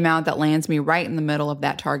the amount that lands me right in the middle of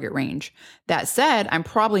that target range. That said, I'm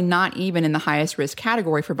probably not even in the highest risk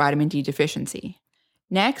category for vitamin D deficiency.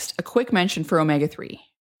 Next, a quick mention for omega-3.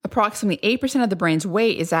 Approximately 8% of the brain's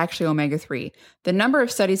weight is actually omega-3. The number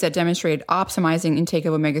of studies that demonstrate optimizing intake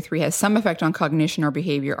of omega-3 has some effect on cognition or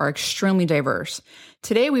behavior are extremely diverse.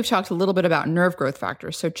 Today, we've talked a little bit about nerve growth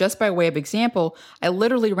factors. So just by way of example, I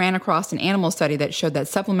literally ran across an animal study that showed that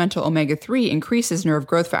supplemental omega-3 increases nerve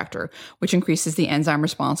growth factor, which increases the enzyme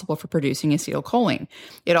responsible for producing acetylcholine.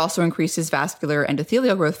 It also increases vascular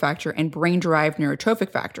endothelial growth factor and brain-derived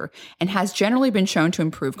neurotrophic factor, and has generally been shown to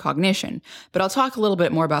improve cognition. But I'll talk a little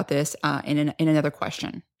bit more about this in another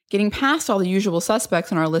question. Getting past all the usual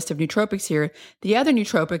suspects on our list of nootropics here, the other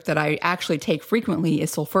nootropic that I actually take frequently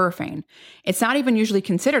is sulforaphane. It's not even usually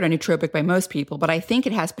considered a nootropic by most people, but I think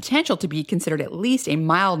it has potential to be considered at least a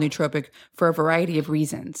mild nootropic for a variety of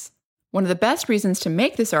reasons. One of the best reasons to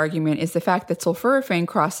make this argument is the fact that sulforaphane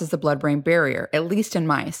crosses the blood-brain barrier, at least in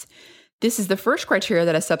mice. This is the first criteria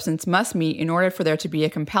that a substance must meet in order for there to be a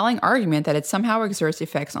compelling argument that it somehow exerts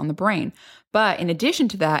effects on the brain. But in addition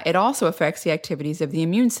to that, it also affects the activities of the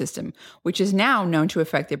immune system, which is now known to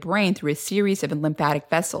affect the brain through a series of lymphatic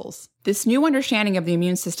vessels. This new understanding of the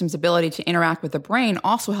immune system's ability to interact with the brain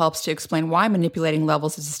also helps to explain why manipulating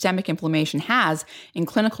levels of systemic inflammation has, in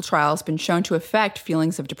clinical trials, been shown to affect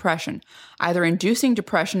feelings of depression, either inducing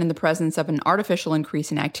depression in the presence of an artificial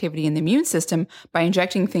increase in activity in the immune system by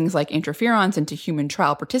injecting things like interferons into human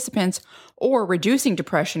trial participants, or reducing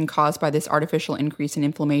depression caused by this artificial increase in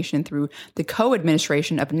inflammation through the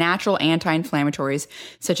co-administration of natural anti-inflammatories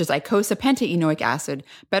such as eicosapentaenoic acid,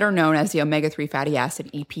 better known as the omega-3 fatty acid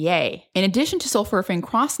EPA. In addition to sulforaphane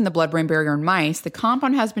crossing the blood-brain barrier in mice, the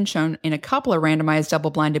compound has been shown in a couple of randomized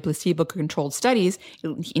double-blinded placebo-controlled studies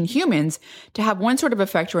in humans to have one sort of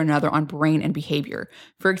effect or another on brain and behavior.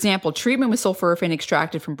 For example, treatment with sulforaphane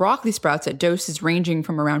extracted from broccoli sprouts at doses ranging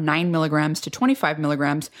from around 9 milligrams to 25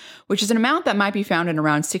 milligrams, which is an amount that might be found in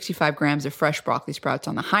around 65 grams of fresh broccoli sprouts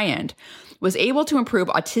on the high end, was able to improve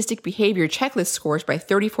autistic behavior checklist scores by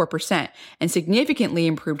 34% and significantly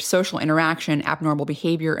improved social interaction, abnormal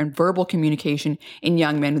behavior, and verbal communication in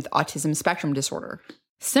young men with autism spectrum disorder.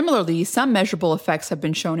 Similarly, some measurable effects have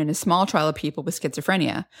been shown in a small trial of people with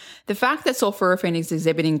schizophrenia. The fact that sulforaphane is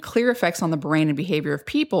exhibiting clear effects on the brain and behavior of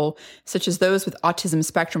people, such as those with autism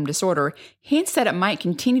spectrum disorder, hints that it might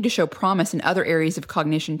continue to show promise in other areas of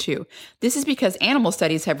cognition too. This is because animal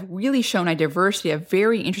studies have really shown a diversity of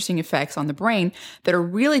very interesting effects on the brain that are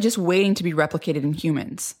really just waiting to be replicated in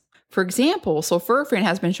humans. For example, sulforaphane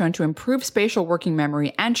has been shown to improve spatial working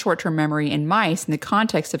memory and short-term memory in mice in the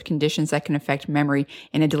context of conditions that can affect memory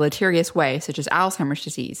in a deleterious way, such as Alzheimer's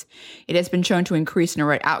disease. It has been shown to increase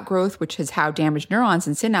neuroid outgrowth, which is how damaged neurons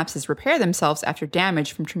and synapses repair themselves after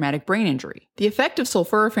damage from traumatic brain injury. The effect of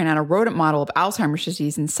sulforaphane on a rodent model of Alzheimer's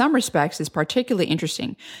disease in some respects is particularly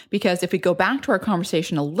interesting, because if we go back to our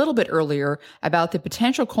conversation a little bit earlier about the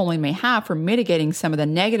potential choline may have for mitigating some of the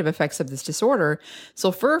negative effects of this disorder,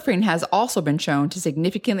 sulforaphane has also been shown to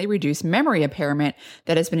significantly reduce memory impairment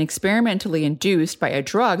that has been experimentally induced by a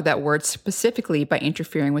drug that works specifically by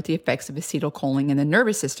interfering with the effects of acetylcholine in the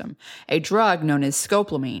nervous system, a drug known as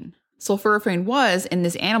scopolamine. Sulforaphane was, in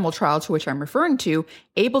this animal trial to which I'm referring to,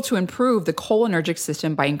 able to improve the cholinergic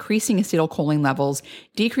system by increasing acetylcholine levels,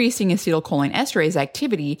 decreasing acetylcholine esterase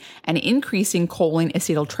activity, and increasing choline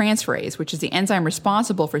acetyltransferase, which is the enzyme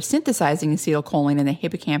responsible for synthesizing acetylcholine in the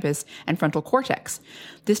hippocampus and frontal cortex.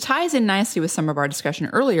 This ties in nicely with some of our discussion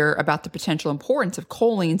earlier about the potential importance of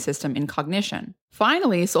choline system in cognition.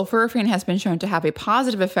 Finally, sulforaphane has been shown to have a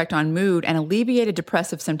positive effect on mood and alleviated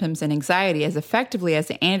depressive symptoms and anxiety as effectively as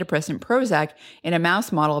the antidepressant Prozac in a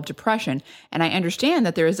mouse model of depression, and I understand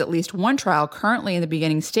that there is at least one trial currently in the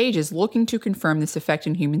beginning stages looking to confirm this effect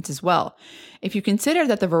in humans as well. If you consider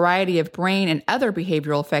that the variety of brain and other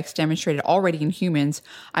behavioral effects demonstrated already in humans,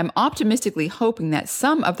 I'm optimistically hoping that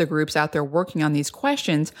some of the groups out there working on these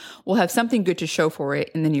questions will have something good to show for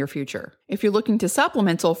it in the near future. If you're looking to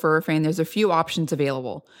supplement sulforaphane, there's a few options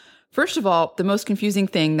available. First of all, the most confusing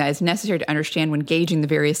thing that is necessary to understand when gauging the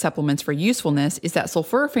various supplements for usefulness is that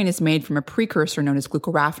sulforaphane is made from a precursor known as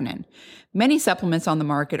glucoraphanin. Many supplements on the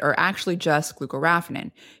market are actually just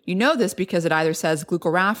glucoraphanin. You know this because it either says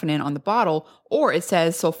glucoraphanin on the bottle or it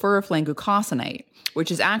says sulforaphane glucosinate, which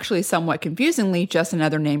is actually somewhat confusingly just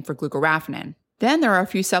another name for glucoraphanin. Then there are a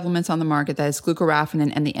few supplements on the market that is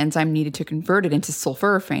glucoraphanin and the enzyme needed to convert it into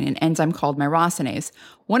sulforaphane, an enzyme called myrosinase.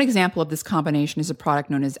 One example of this combination is a product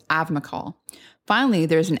known as Avmacol. Finally,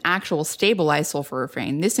 there's an actual stabilized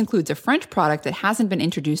sulforaphane. This includes a French product that hasn't been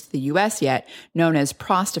introduced to the US yet, known as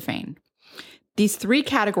Prostophane. These three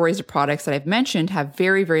categories of products that I've mentioned have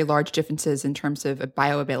very, very large differences in terms of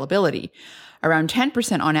bioavailability. Around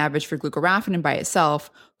 10% on average for glucoraphanin by itself,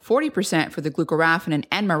 40% for the glucoraphanin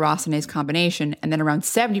and myrosinase combination, and then around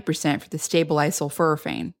 70% for the stabilized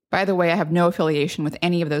sulforaphane. By the way, I have no affiliation with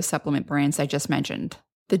any of those supplement brands I just mentioned.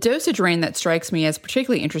 The dosage range that strikes me as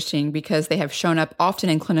particularly interesting because they have shown up often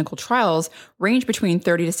in clinical trials range between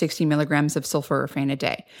 30 to 60 milligrams of sulforaphane a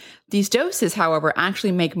day. These doses, however,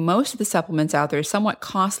 actually make most of the supplements out there somewhat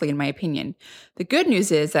costly in my opinion. The good news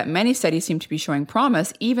is that many studies seem to be showing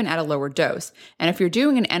promise even at a lower dose. And if you're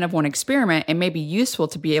doing an N of 1 experiment, it may be useful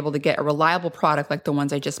to be able to get a reliable product like the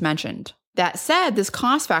ones I just mentioned. That said, this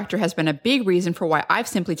cost factor has been a big reason for why I've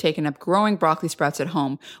simply taken up growing broccoli sprouts at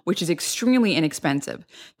home, which is extremely inexpensive.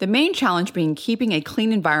 The main challenge being keeping a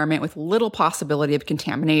clean environment with little possibility of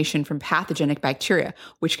contamination from pathogenic bacteria,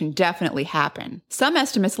 which can definitely happen. Some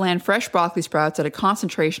estimates land fresh broccoli sprouts at a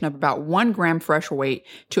concentration of about 1 gram fresh weight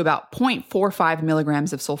to about 0.45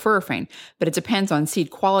 milligrams of sulforaphane, but it depends on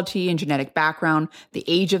seed quality and genetic background, the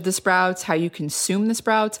age of the sprouts, how you consume the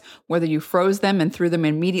sprouts, whether you froze them and threw them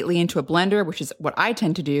immediately into a blender, which is what I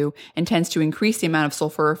tend to do and tends to increase the amount of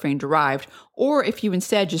sulforaphane derived, or if you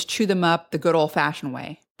instead just chew them up the good old-fashioned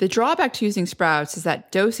way. The drawback to using sprouts is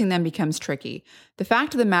that dosing them becomes tricky. The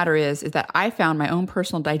fact of the matter is that I found my own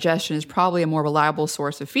personal digestion is probably a more reliable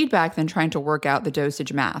source of feedback than trying to work out the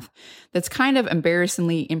dosage math. That's kind of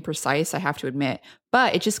embarrassingly imprecise, I have to admit,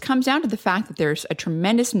 but it just comes down to the fact that there's a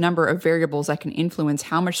tremendous number of variables that can influence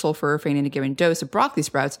how much sulforaphane in a given dose of broccoli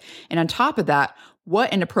sprouts, and on top of that,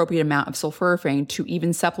 what an appropriate amount of sulforaphane to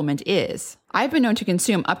even supplement is. I've been known to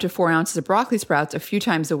consume up to 4 ounces of broccoli sprouts a few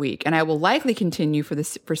times a week, and I will likely continue for the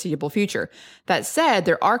foreseeable future. That said,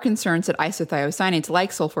 there are concerns that isothiocyanates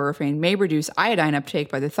like sulforaphane may reduce iodine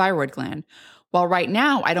uptake by the thyroid gland. While right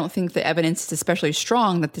now, I don't think the evidence is especially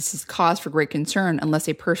strong that this is cause for great concern unless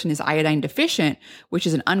a person is iodine deficient, which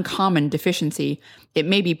is an uncommon deficiency, it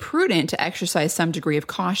may be prudent to exercise some degree of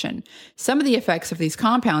caution. Some of the effects of these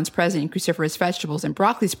compounds present in cruciferous vegetables and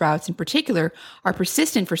broccoli sprouts in particular are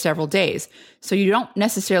persistent for several days, so you don't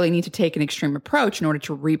necessarily need to take an extreme approach in order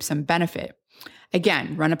to reap some benefit.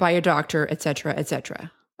 Again, run it by your doctor, etc.,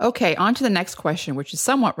 etc. Okay, on to the next question, which is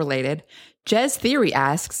somewhat related. Jez Theory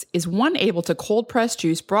asks, is one able to cold press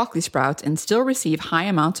juice broccoli sprouts and still receive high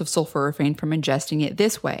amounts of sulforaphane from ingesting it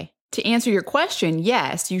this way? To answer your question,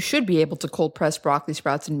 yes, you should be able to cold press broccoli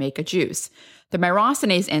sprouts and make a juice. The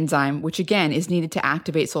myrosinase enzyme, which again is needed to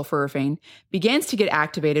activate sulforaphane, begins to get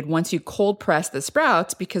activated once you cold press the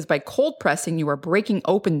sprouts because by cold pressing, you are breaking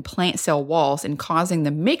open plant cell walls and causing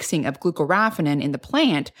the mixing of glucoraphanin in the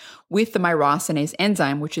plant with the myrosinase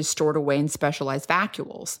enzyme, which is stored away in specialized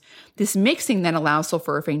vacuoles. This mixing then allows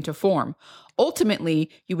sulforaphane to form.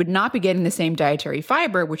 Ultimately, you would not be getting the same dietary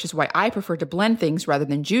fiber, which is why I prefer to blend things rather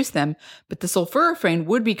than juice them, but the sulforaphane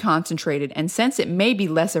would be concentrated, and since it may be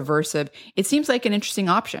less aversive, it seems like an interesting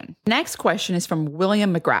option. Next question is from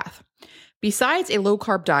William McGrath. Besides a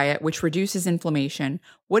low-carb diet, which reduces inflammation,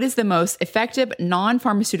 what is the most effective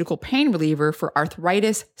non-pharmaceutical pain reliever for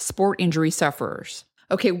arthritis sport injury sufferers?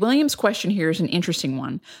 Okay, William's question here is an interesting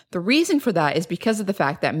one. The reason for that is because of the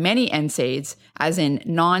fact that many NSAIDs, as in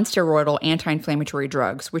non-steroidal anti-inflammatory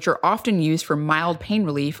drugs, which are often used for mild pain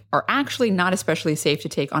relief, are actually not especially safe to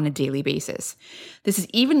take on a daily basis. This is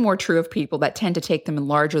even more true of people that tend to take them in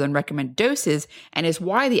larger than recommended doses, and is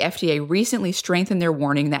why the FDA recently strengthened their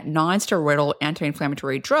warning that non-steroidal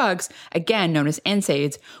anti-inflammatory drugs, again known as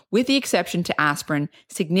NSAIDs, with the exception to aspirin,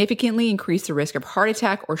 significantly increase the risk of heart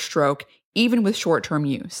attack or stroke, even with short-term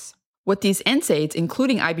use. What these NSAIDs,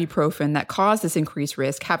 including ibuprofen, that cause this increased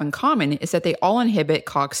risk have in common is that they all inhibit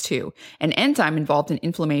COX-2, an enzyme involved in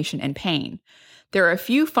inflammation and pain. There are a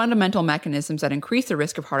few fundamental mechanisms that increase the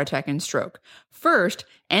risk of heart attack and stroke. First,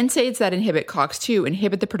 NSAIDs that inhibit COX-2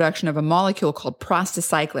 inhibit the production of a molecule called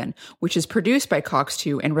prostacyclin, which is produced by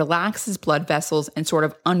COX-2 and relaxes blood vessels and sort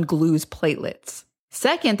of unglues platelets.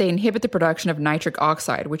 Second, they inhibit the production of nitric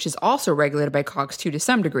oxide, which is also regulated by COX-2 to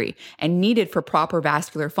some degree and needed for proper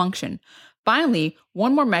vascular function. Finally,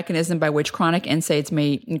 one more mechanism by which chronic NSAIDs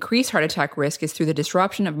may increase heart attack risk is through the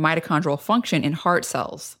disruption of mitochondrial function in heart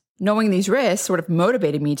cells. Knowing these risks sort of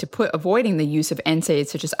motivated me to put avoiding the use of NSAIDs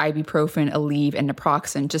such as ibuprofen, Aleve, and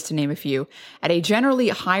naproxen, just to name a few, at a generally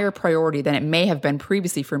higher priority than it may have been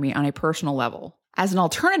previously for me on a personal level. As an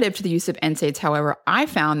alternative to the use of NSAIDs, however, I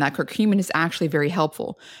found that curcumin is actually very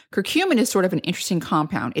helpful. Curcumin is sort of an interesting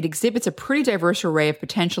compound. It exhibits a pretty diverse array of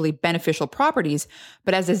potentially beneficial properties,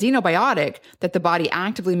 but as a xenobiotic that the body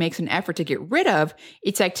actively makes an effort to get rid of,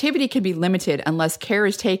 its activity can be limited unless care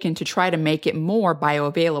is taken to try to make it more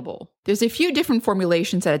bioavailable. There's a few different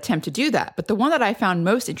formulations that attempt to do that, but the one that I found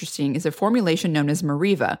most interesting is a formulation known as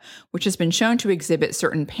Meriva, which has been shown to exhibit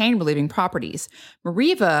certain pain-relieving properties.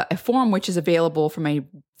 Meriva, a form which is available from a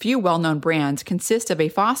few well-known brands, consists of a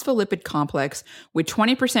phospholipid complex with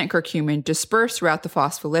 20% curcumin dispersed throughout the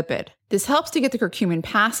phospholipid. This helps to get the curcumin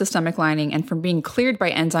past the stomach lining and from being cleared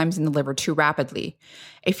by enzymes in the liver too rapidly.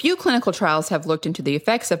 A few clinical trials have looked into the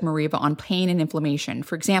effects of Meriva on pain and inflammation.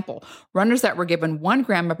 For example, runners that were given 1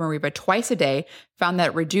 gram of Meriva twice a day found that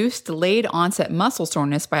it reduced delayed onset muscle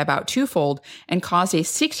soreness by about twofold and caused a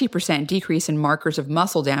 60% decrease in markers of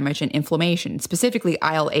muscle damage and inflammation, specifically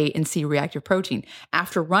IL-8 and C-reactive protein,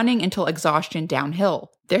 after running until exhaustion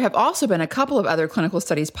downhill. There have also been a couple of other clinical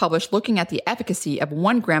studies published looking at the efficacy of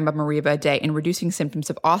 1 gram of Meriva a day in reducing symptoms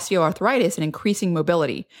of osteoarthritis and increasing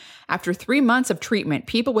mobility. After 3 months of treatment,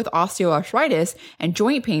 people with osteoarthritis and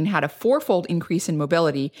joint pain had a 4-fold increase in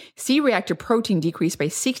mobility, C-reactive protein decreased by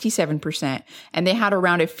 67%, and they had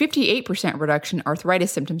around a 58% reduction in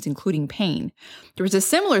arthritis symptoms, including pain. There was a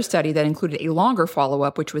similar study that included a longer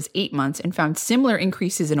follow-up, which was 8 months, and found similar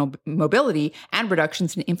increases in mobility and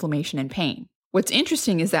reductions in inflammation and pain. What's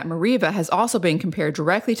interesting is that Meriva has also been compared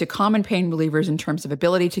directly to common pain relievers in terms of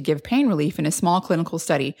ability to give pain relief in a small clinical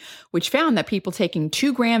study, which found that people taking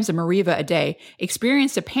 2 grams of Meriva a day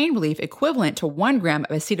experienced a pain relief equivalent to 1 gram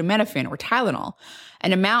of acetaminophen or Tylenol,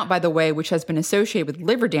 an amount, by the way, which has been associated with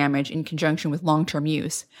liver damage in conjunction with long-term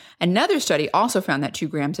use. Another study also found that 2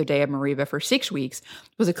 grams a day of Meriva for 6 weeks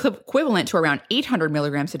was equivalent to around 800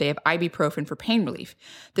 milligrams a day of ibuprofen for pain relief.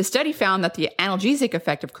 The study found that the analgesic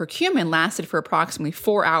effect of curcumin lasted for approximately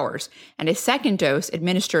 4 hours, and a second dose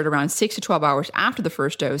administered around 6 to 12 hours after the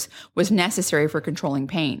first dose was necessary for controlling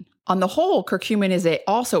pain. On the whole, curcumin is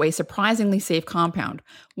also a surprisingly safe compound.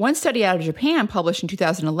 One study out of Japan published in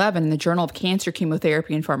 2011 in the Journal of Cancer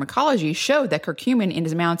Chemotherapy and Pharmacology showed that curcumin in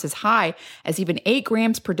amounts as high as even 8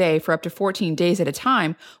 grams per day for up to 14 days at a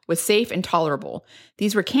time was safe and tolerable.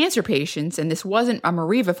 These were cancer patients, and this wasn't a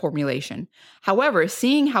Meriva formulation. However,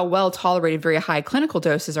 seeing how well tolerated very high clinical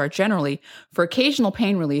doses are generally, for occasional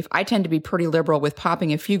pain relief, I tend to be pretty liberal with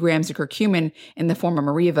popping a few grams of curcumin in the form of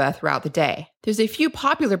Meriva throughout the day. There's a few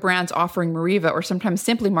popular brands offering Meriva or sometimes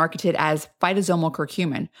simply marketed as phytosomal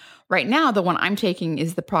curcumin. Right now, the one I'm taking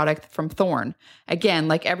is the product from Thorne. Again,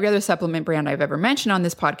 like every other supplement brand I've ever mentioned on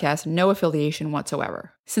this podcast, no affiliation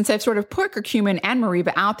whatsoever. Since I've sort of put curcumin and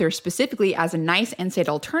Meriva out there specifically as a nice NSAID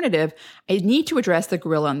alternative, I need to address the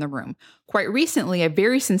gorilla in the room. Quite recently, a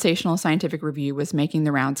very sensational scientific review was making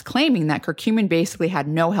the rounds claiming that curcumin basically had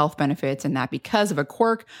no health benefits and that because of a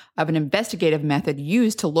quirk of an investigative method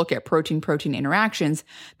used to look at protein-protein interactions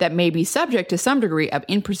that may be subject to some degree of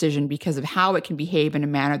imprecision because of how it can behave in a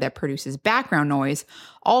manner that produces background noise,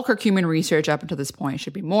 all curcumin research up until this point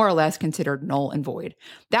should be more or less considered null and void.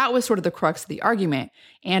 That was sort of the crux of the argument,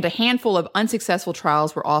 and a handful of unsuccessful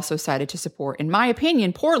trials were also cited to support, in my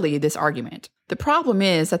opinion, poorly this argument. The problem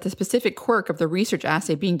is that the specific quirk of the research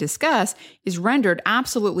assay being discussed is rendered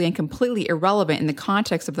absolutely and completely irrelevant in the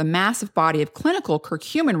context of the massive body of clinical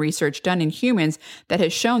curcumin research done in humans that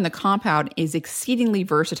has shown the compound is exceedingly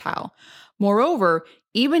versatile. Moreover,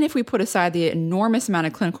 even if we put aside the enormous amount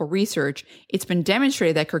of clinical research, it's been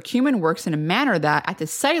demonstrated that curcumin works in a manner that, at the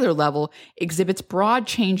cellular level, exhibits broad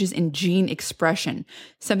changes in gene expression,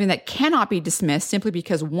 something that cannot be dismissed simply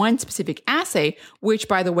because one specific assay, which,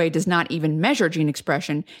 by the way, does not even measure gene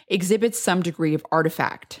expression, exhibits some degree of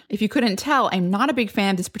artifact. If you couldn't tell, I'm not a big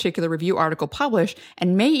fan of this particular review article published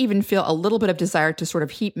and may even feel a little bit of desire to sort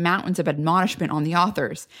of heap mountains of admonishment on the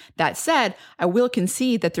authors. That said, I will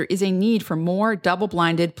concede that there is a need for more double-blind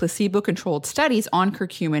placebo-controlled studies on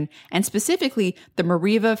curcumin, and specifically the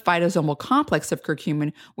Meriva phytosomal complex of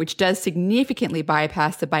curcumin, which does significantly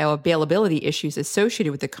bypass the bioavailability issues associated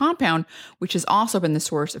with the compound, which has also been the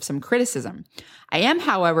source of some criticism. I am,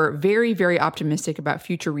 however, very, very optimistic about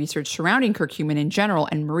future research surrounding curcumin in general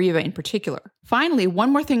and Meriva in particular. Finally,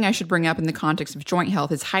 one more thing I should bring up in the context of joint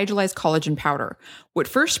health is hydrolyzed collagen powder. What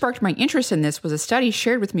first sparked my interest in this was a study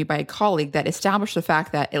shared with me by a colleague that established the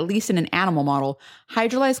fact that, at least in an animal model,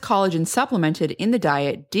 hydrolyzed collagen supplemented in the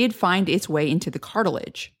diet did find its way into the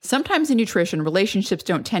cartilage. Sometimes in nutrition, relationships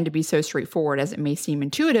don't tend to be so straightforward as it may seem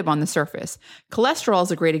intuitive on the surface. Cholesterol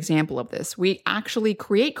is a great example of this. We actually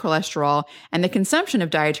create cholesterol, and the consumption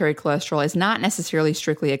of dietary cholesterol is not necessarily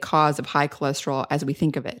strictly a cause of high cholesterol as we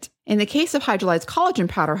think of it. In the case of hydrolyzed collagen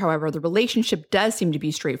powder, however, the relationship does seem to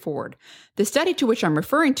be straightforward. The study to which I'm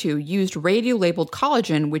referring to used radio-labeled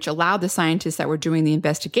collagen, which allowed the scientists that were doing the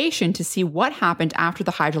investigation to see what happened after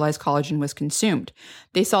the hydrolyzed collagen was consumed.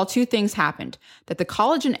 They saw two things happened: that the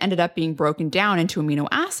collagen ended up being broken down into amino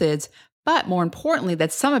acids, but more importantly,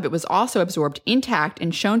 that some of it was also absorbed intact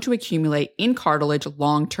and shown to accumulate in cartilage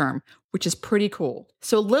long-term, which is pretty cool.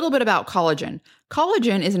 So a little bit about collagen.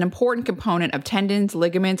 Collagen is an important component of tendons,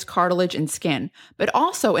 ligaments, cartilage, and skin, but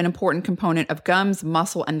also an important component of gums,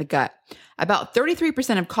 muscle, and the gut. About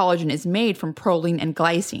 33% of collagen is made from proline and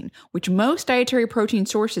glycine, which most dietary protein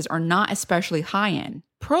sources are not especially high in.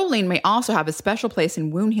 Proline may also have a special place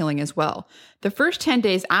in wound healing as well. The first 10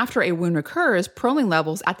 days after a wound recurs, proline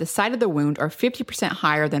levels at the site of the wound are 50%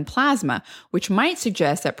 higher than plasma, which might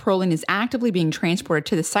suggest that proline is actively being transported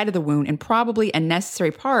to the site of the wound and probably a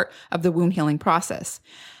necessary part of the wound healing process.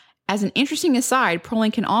 As an interesting aside,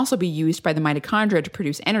 proline can also be used by the mitochondria to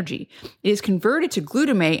produce energy. It is converted to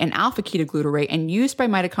glutamate and alpha-ketoglutarate and used by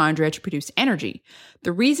mitochondria to produce energy.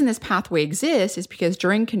 The reason this pathway exists is because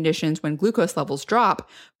during conditions when glucose levels drop,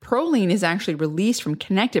 proline is actually released from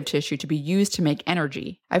connective tissue to be used to make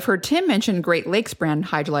energy. I've heard Tim mention Great Lakes brand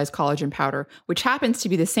hydrolyzed collagen powder, which happens to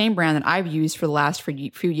be the same brand that I've used for the last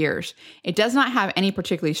few years. It does not have any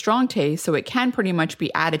particularly strong taste, so it can pretty much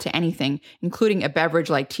be added to anything, including a beverage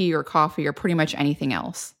like tea or coffee or pretty much anything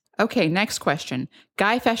else. Okay, next question.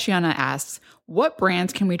 Guy Fasciana asks, what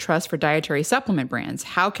brands can we trust for dietary supplement brands?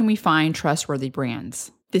 How can we find trustworthy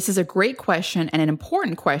brands? This is a great question and an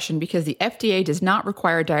important question because the FDA does not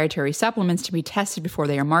require dietary supplements to be tested before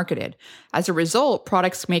they are marketed. As a result,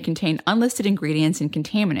 products may contain unlisted ingredients and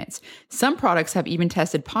contaminants. Some products have even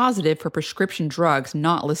tested positive for prescription drugs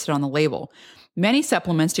not listed on the label. Many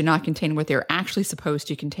supplements do not contain what they're actually supposed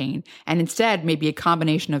to contain, and instead may be a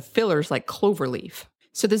combination of fillers like cloverleaf.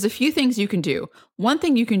 So there's a few things you can do. One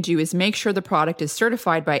thing you can do is make sure the product is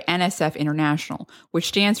certified by NSF International, which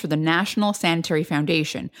stands for the National Sanitary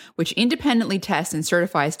Foundation, which independently tests and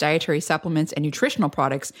certifies dietary supplements and nutritional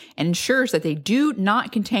products and ensures that they do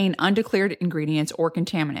not contain undeclared ingredients or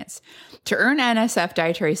contaminants. To earn NSF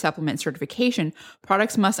dietary supplement certification,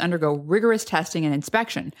 products must undergo rigorous testing and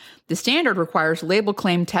inspection. The standard requires label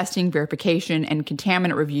claim testing, verification, and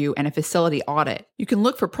contaminant review and a facility audit. You can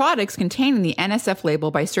look for products containing the NSF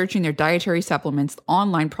label by searching their dietary supplements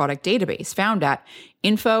online product database found at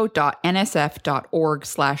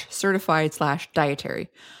info.nsf.org/certified/dietary.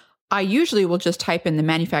 I usually will just type in the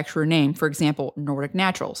manufacturer name, for example, Nordic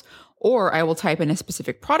Naturals, or I will type in a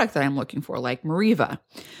specific product that I'm looking for, like Mariva.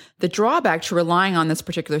 The drawback to relying on this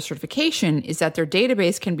particular certification is that their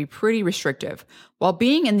database can be pretty restrictive. While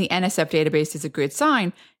being in the NSF database is a good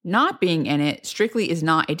sign, not being in it strictly is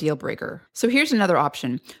not a deal breaker. So here's another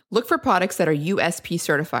option. Look for products that are USP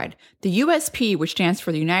certified. The USP, which stands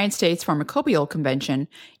for the United States Pharmacopoeial Convention,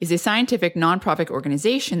 is a scientific nonprofit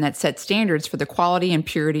organization that sets standards for the quality and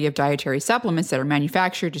purity of dietary supplements that are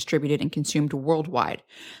manufactured, distributed, and consumed worldwide.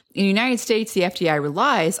 In the United States, the FDA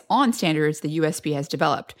relies on standards the USP has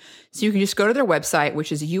developed. So you can just go to their website,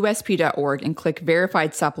 which is usp.org, and click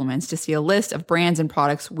Verified Supplements to see a list of brands and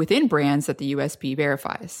products within brands that the USP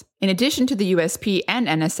verifies. In addition to the USP and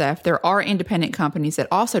NSF, there are independent companies that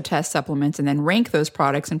also test supplements and then rank those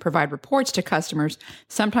products and provide reports to customers,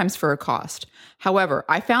 sometimes for a cost. However,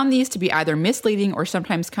 I found these to be either misleading or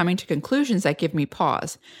sometimes coming to conclusions that give me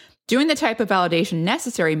pause. Doing the type of validation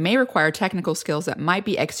necessary may require technical skills that might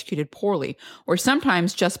be executed poorly, or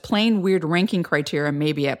sometimes just plain weird ranking criteria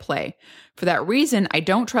may be at play. For that reason, I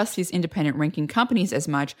don't trust these independent ranking companies as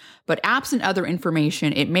much, but absent other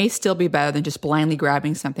information, it may still be better than just blindly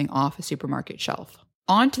grabbing something off a supermarket shelf.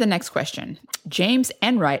 On to the next question. James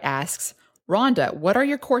Enright asks, Rhonda, what are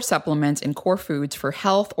your core supplements and core foods for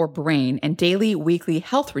health or brain and daily, weekly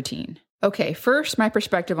health routine? Okay, first, my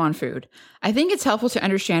perspective on food. I think it's helpful to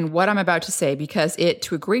understand what I'm about to say because it,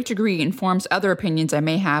 to a great degree, informs other opinions I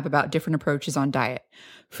may have about different approaches on diet.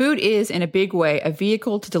 Food is, in a big way, a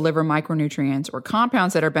vehicle to deliver micronutrients or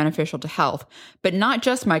compounds that are beneficial to health, but not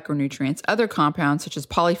just micronutrients, other compounds such as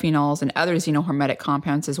polyphenols and other xenohormetic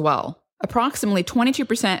compounds as well. Approximately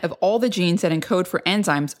 22% of all the genes that encode for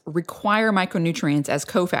enzymes require micronutrients as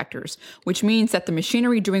cofactors, which means that the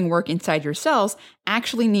machinery doing work inside your cells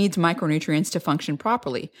actually needs micronutrients to function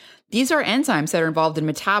properly. These are enzymes that are involved in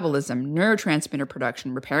metabolism, neurotransmitter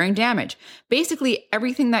production, repairing damage. Basically,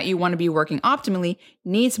 everything that you want to be working optimally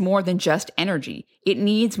needs more than just energy. It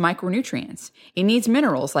needs micronutrients. It needs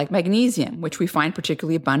minerals like magnesium, which we find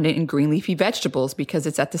particularly abundant in green leafy vegetables because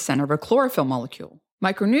it's at the center of a chlorophyll molecule.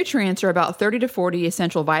 Micronutrients are about 30 to 40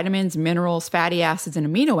 essential vitamins, minerals, fatty acids, and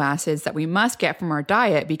amino acids that we must get from our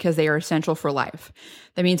diet because they are essential for life.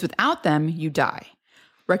 That means without them, you die.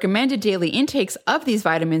 Recommended daily intakes of these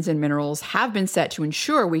vitamins and minerals have been set to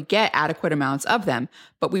ensure we get adequate amounts of them,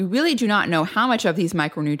 but we really do not know how much of these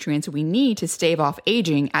micronutrients we need to stave off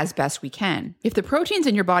aging as best we can. If the proteins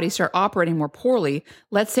in your body start operating more poorly,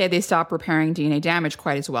 let's say they stop repairing DNA damage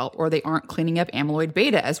quite as well, or they aren't cleaning up amyloid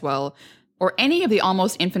beta as well, or any of the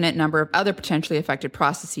almost infinite number of other potentially affected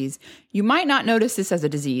processes, you might not notice this as a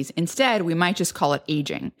disease. Instead, we might just call it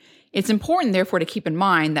aging. It's important, therefore, to keep in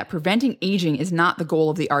mind that preventing aging is not the goal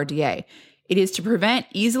of the RDA. It is to prevent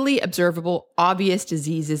easily observable, obvious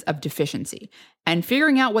diseases of deficiency. And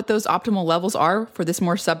figuring out what those optimal levels are for this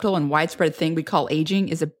more subtle and widespread thing we call aging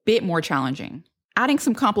is a bit more challenging. Adding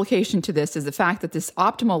some complication to this is the fact that this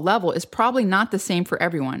optimal level is probably not the same for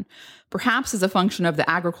everyone. Perhaps as a function of the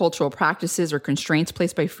agricultural practices or constraints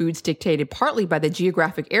placed by foods dictated partly by the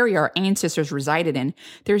geographic area our ancestors resided in,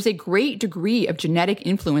 there's a great degree of genetic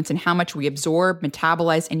influence in how much we absorb,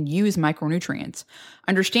 metabolize, and use micronutrients.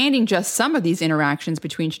 Understanding just some of these interactions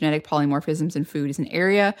between genetic polymorphisms in food is an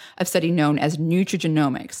area of study known as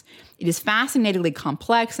nutrigenomics. It is fascinatingly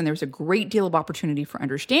complex, and there's a great deal of opportunity for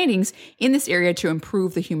understandings in this area to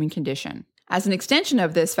improve the human condition. As an extension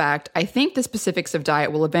of this fact, I think the specifics of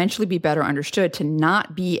diet will eventually be better understood to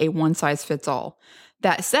not be a one-size-fits-all.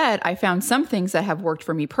 That said, I found some things that have worked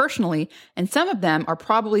for me personally, and some of them are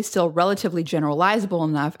probably still relatively generalizable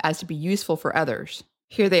enough as to be useful for others.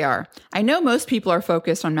 Here they are. I know most people are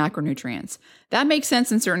focused on macronutrients. That makes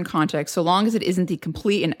sense in certain contexts so long as it isn't the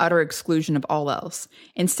complete and utter exclusion of all else.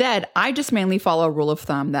 Instead, I just mainly follow a rule of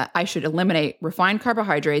thumb that I should eliminate refined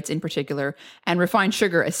carbohydrates in particular and refined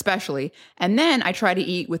sugar especially, and then I try to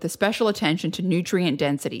eat with a special attention to nutrient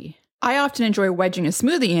density. I often enjoy wedging a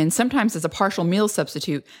smoothie in, sometimes as a partial meal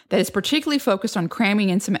substitute, that is particularly focused on cramming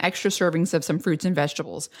in some extra servings of some fruits and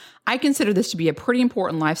vegetables. I consider this to be a pretty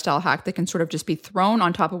important lifestyle hack that can sort of just be thrown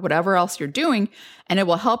on top of whatever else you're doing, and it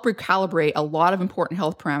will help recalibrate a lot of important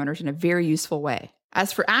health parameters in a very useful way.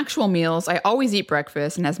 As for actual meals, I always eat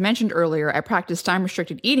breakfast, and as mentioned earlier, I practice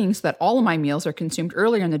time-restricted eating so that all of my meals are consumed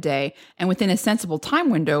earlier in the day and within a sensible time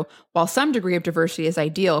window. While some degree of diversity is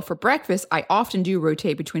ideal, for breakfast, I often do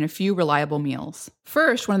rotate between a few reliable meals.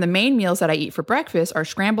 First, one of the main meals that I eat for breakfast are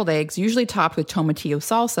scrambled eggs, usually topped with tomatillo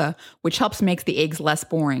salsa, which helps make the eggs less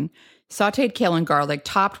boring. Sautéed kale and garlic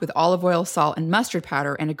topped with olive oil, salt, and mustard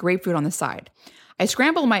powder, and a grapefruit on the side. I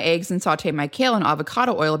scramble my eggs and saute my kale in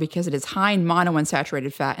avocado oil because it is high in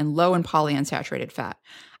monounsaturated fat and low in polyunsaturated fat.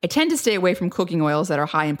 I tend to stay away from cooking oils that are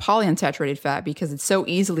high in polyunsaturated fat because it's so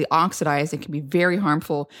easily oxidized and can be very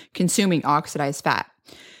harmful consuming oxidized fat.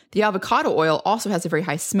 The avocado oil also has a very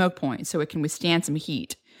high smoke point, so it can withstand some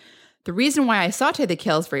heat. The reason why I saute the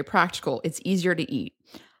kale is very practical. It's easier to eat.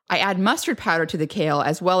 I add mustard powder to the kale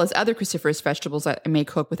as well as other cruciferous vegetables that I may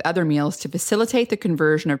cook with other meals to facilitate the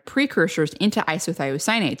conversion of precursors into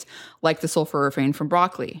isothiocyanates, like the sulforaphane from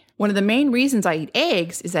broccoli. One of the main reasons I eat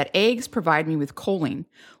eggs is that eggs provide me with choline.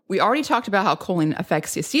 We already talked about how choline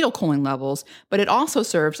affects acetylcholine levels, but it also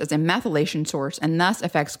serves as a methylation source and thus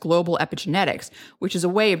affects global epigenetics, which is a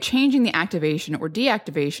way of changing the activation or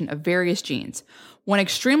deactivation of various genes. One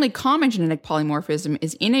extremely common genetic polymorphism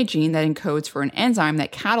is in a gene that encodes for an enzyme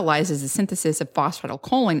that catalyzes the synthesis of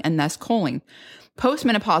phosphatidylcholine and thus choline.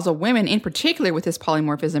 Postmenopausal women, in particular with this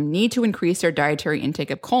polymorphism, need to increase their dietary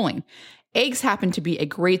intake of choline. Eggs happen to be a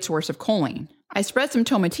great source of choline. I spread some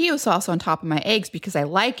tomatillo sauce on top of my eggs because I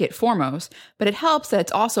like it foremost, but it helps that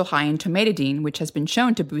it's also high in tomatidine, which has been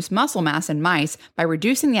shown to boost muscle mass in mice by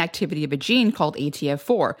reducing the activity of a gene called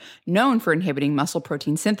ATF4, known for inhibiting muscle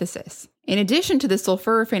protein synthesis. In addition to the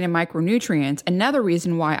sulforaphane and micronutrients, another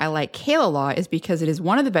reason why I like kale a lot is because it is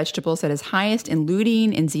one of the vegetables that is highest in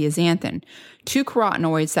lutein and zeaxanthin, two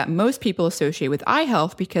carotenoids that most people associate with eye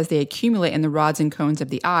health because they accumulate in the rods and cones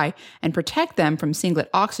of the eye and protect them from singlet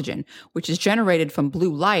oxygen, which is generated from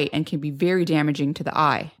blue light and can be very damaging to the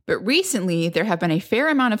eye. But recently, there have been a fair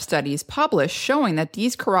amount of studies published showing that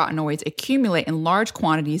these carotenoids accumulate in large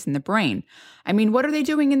quantities in the brain. I mean, what are they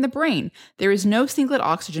doing in the brain? There is no singlet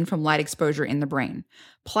oxygen from light exposure in the brain.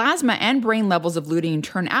 Plasma and brain levels of lutein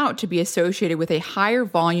turn out to be associated with a higher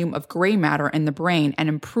volume of gray matter in the brain and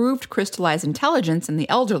improved crystallized intelligence in the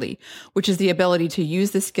elderly, which is the ability to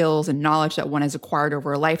use the skills and knowledge that one has acquired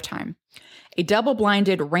over a lifetime. A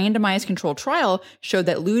double-blinded, randomized controlled trial showed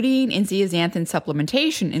that lutein and zeaxanthin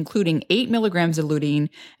supplementation, including 8 milligrams of lutein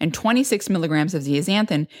and 26 milligrams of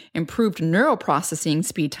zeaxanthin, improved neuroprocessing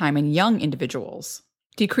speed time in young individuals.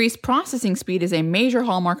 Decreased processing speed is a major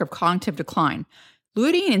hallmark of cognitive decline.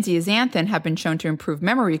 Lutein and zeaxanthin have been shown to improve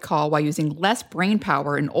memory recall while using less brain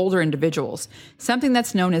power in older individuals, something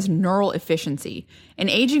that's known as neural efficiency. An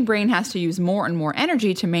aging brain has to use more and more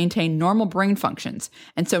energy to maintain normal brain functions,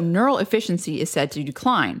 and so neural efficiency is said to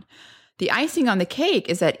decline. The icing on the cake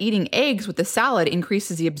is that eating eggs with the salad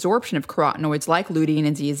increases the absorption of carotenoids like lutein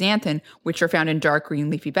and zeaxanthin, which are found in dark green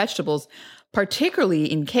leafy vegetables, particularly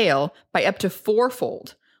in kale, by up to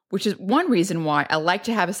 4-fold, which is one reason why I like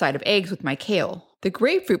to have a side of eggs with my kale. The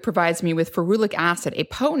grapefruit provides me with ferulic acid, a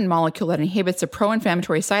potent molecule that inhibits the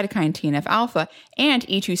pro-inflammatory cytokine TNF-alpha and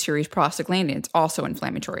E2 series prostaglandins, also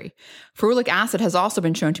inflammatory. Ferulic acid has also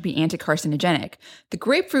been shown to be anticarcinogenic. The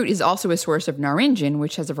grapefruit is also a source of naringin,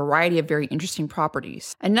 which has a variety of very interesting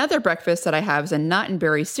properties. Another breakfast that I have is a nut and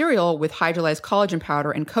berry cereal with hydrolyzed collagen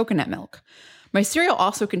powder and coconut milk. My cereal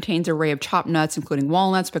also contains an array of chopped nuts, including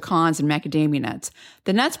walnuts, pecans, and macadamia nuts.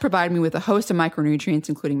 The nuts provide me with a host of micronutrients,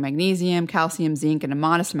 including magnesium, calcium, zinc, and a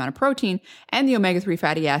modest amount of protein, and the omega-3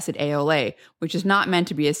 fatty acid AOA, which is not meant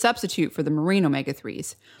to be a substitute for the marine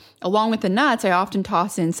omega-3s. Along with the nuts, I often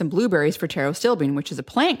toss in some blueberries for pterostilbene, which is a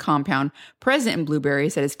plant compound present in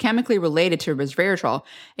blueberries that is chemically related to resveratrol,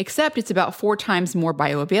 except it's about 4 times more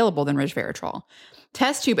bioavailable than resveratrol.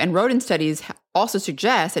 Test tube and rodent studies also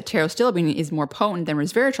suggest that pterostilbene is more potent than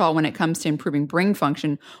resveratrol when it comes to improving brain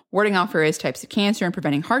function, warding off various types of cancer, and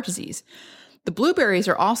preventing heart disease. The blueberries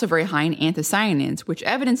are also very high in anthocyanins, which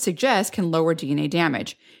evidence suggests can lower DNA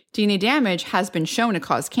damage. DNA damage has been shown to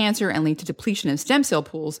cause cancer and lead to depletion of stem cell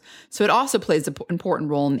pools, so it also plays an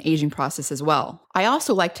important role in the aging process as well. I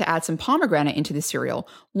also like to add some pomegranate into the cereal.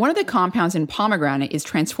 One of the compounds in pomegranate is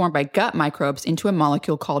transformed by gut microbes into a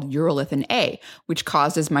molecule called urolithin A, which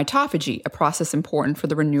causes mitophagy, a process important for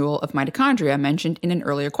the renewal of mitochondria mentioned in an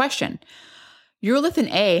earlier question.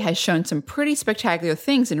 Urolithin A has shown some pretty spectacular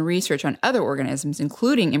things in research on other organisms,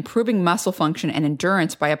 including improving muscle function and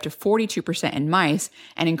endurance by up to 42% in mice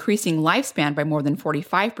and increasing lifespan by more than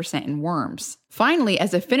 45% in worms. Finally,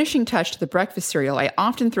 as a finishing touch to the breakfast cereal, I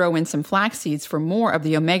often throw in some flax seeds for more of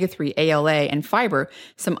the omega-3 ALA and fiber,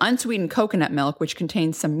 some unsweetened coconut milk, which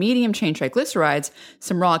contains some medium-chain triglycerides,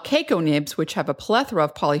 some raw cacao nibs, which have a plethora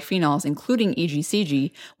of polyphenols, including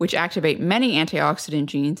EGCG, which activate many antioxidant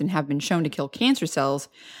genes and have been shown to kill cancer cells,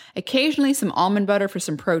 occasionally some almond butter for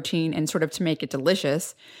some protein and sort of to make it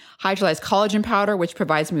delicious, hydrolyzed collagen powder, which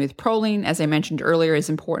provides me with proline, as I mentioned earlier, is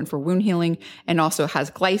important for wound healing, and also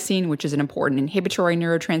has glycine, which is an important inhibitory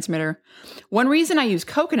neurotransmitter. One reason I use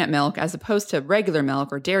coconut milk as opposed to regular milk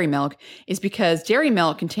or dairy milk is because dairy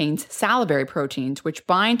milk contains salivary proteins, which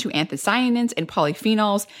bind to anthocyanins and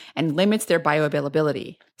polyphenols and limits their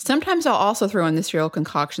bioavailability. Sometimes I'll also throw in the cereal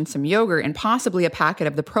concoction some yogurt and possibly a packet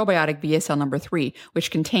of the probiotic BSL number 3,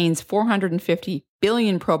 which contains 450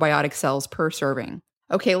 billion probiotic cells per serving.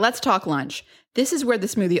 Okay, let's talk lunch. This is where the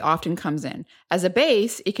smoothie often comes in. As a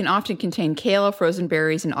base, it can often contain kale, frozen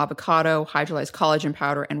berries, and avocado, hydrolyzed collagen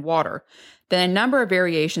powder, and water. Then a number of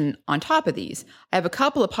variations on top of these. I have a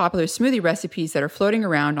couple of popular smoothie recipes that are floating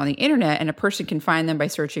around on the internet, and a person can find them by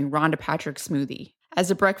searching Rhonda Patrick smoothie. As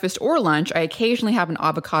a breakfast or lunch, I occasionally have an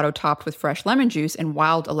avocado topped with fresh lemon juice and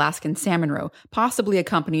wild Alaskan salmon roe, possibly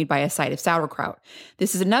accompanied by a side of sauerkraut.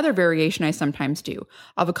 This is another variation I sometimes do.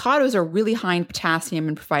 Avocados are really high in potassium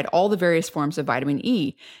and provide all the various forms of vitamin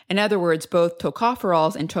E. In other words, both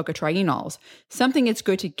tocopherols and tocotrienols. Something it's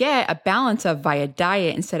good to get a balance of via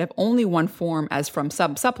diet instead of only one form as from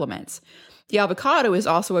some supplements. The avocado is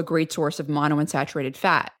also a great source of monounsaturated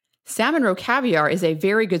fat. Salmon roe caviar is a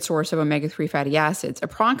very good source of omega-3 fatty acids,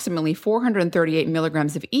 approximately 438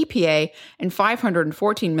 milligrams of EPA and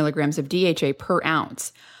 514 milligrams of DHA per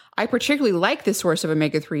ounce. I particularly like this source of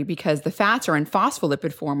omega-3 because the fats are in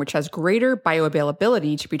phospholipid form, which has greater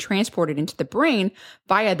bioavailability to be transported into the brain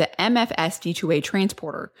via the MFSD2A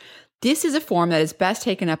transporter. This is a form that is best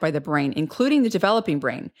taken up by the brain, including the developing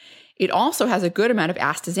brain. It also has a good amount of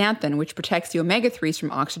astaxanthin, which protects the omega-3s from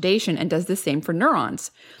oxidation and does the same for neurons.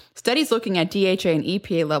 Studies looking at DHA and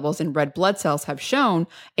EPA levels in red blood cells have shown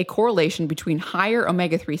a correlation between higher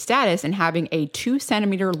omega-3 status and having a 2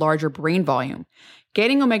 centimeter larger brain volume.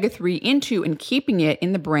 Getting omega-3 into and keeping it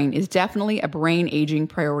in the brain is definitely a brain aging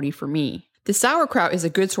priority for me. The sauerkraut is a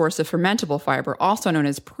good source of fermentable fiber, also known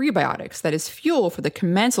as prebiotics, that is fuel for the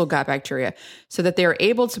commensal gut bacteria, so that they are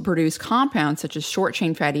able to produce compounds such as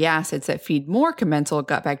short-chain fatty acids that feed more commensal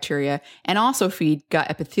gut bacteria and also feed gut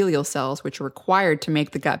epithelial cells, which are required to make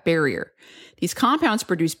the gut barrier. These compounds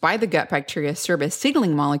produced by the gut bacteria serve as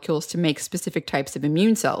signaling molecules to make specific types of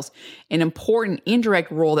immune cells, an important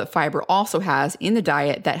indirect role that fiber also has in the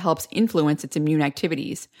diet that helps influence its immune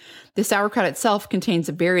activities. The sauerkraut itself contains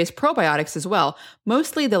various probiotics as well,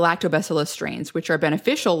 mostly the lactobacillus strains, which are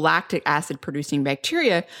beneficial lactic acid producing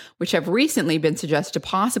bacteria, which have recently been suggested to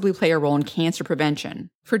possibly play a role in cancer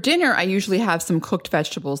prevention. For dinner, I usually have some cooked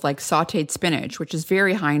vegetables like sauteed spinach, which is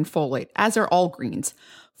very high in folate, as are all greens.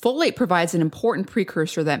 Folate provides an important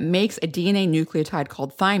precursor that makes a DNA nucleotide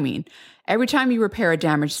called thymine. Every time you repair a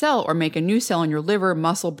damaged cell or make a new cell in your liver,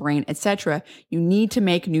 muscle, brain, etc., you need to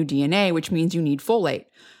make new DNA, which means you need folate.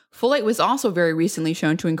 Folate was also very recently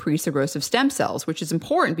shown to increase the growth of stem cells, which is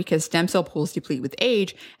important because stem cell pools deplete with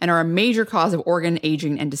age and are a major cause of organ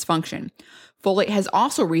aging and dysfunction. Folate has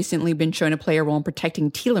also recently been shown to play a role in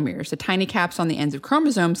protecting telomeres, the tiny caps on the ends of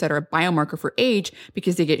chromosomes that are a biomarker for age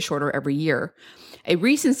because they get shorter every year. A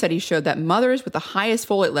recent study showed that mothers with the highest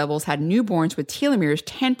folate levels had newborns with telomeres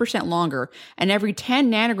 10% longer, and every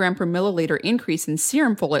 10 nanogram per milliliter increase in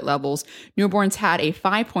serum folate levels, newborns had a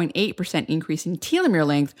 5.8% increase in telomere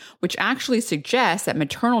length, which actually suggests that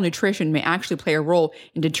maternal nutrition may actually play a role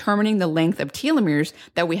in determining the length of telomeres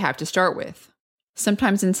that we have to start with.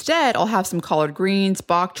 Sometimes instead, I'll have some collard greens,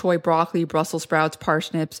 bok choy, broccoli, Brussels sprouts,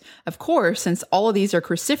 parsnips. Of course, since all of these are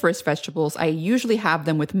cruciferous vegetables, I usually have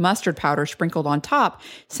them with mustard powder sprinkled on top,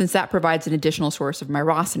 since that provides an additional source of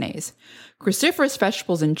myrosinase. Cruciferous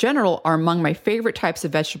vegetables in general are among my favorite types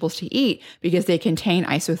of vegetables to eat because they contain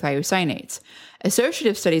isothiocyanates.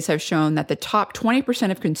 Associative studies have shown that the top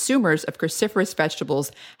 20% of consumers of cruciferous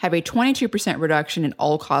vegetables have a 22% reduction in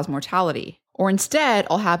all-cause mortality. Or instead,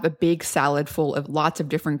 I'll have a big salad full of lots of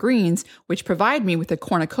different greens, which provide me with a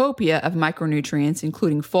cornucopia of micronutrients,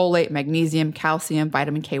 including folate, magnesium, calcium,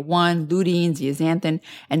 vitamin K1, lutein, zeaxanthin,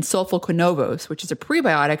 and sulfoquinolvos, which is a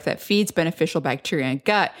prebiotic that feeds beneficial bacteria in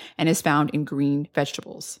gut and is found in green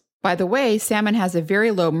vegetables. By the way, salmon has a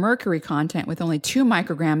very low mercury content with only 2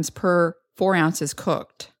 micrograms per 4 ounces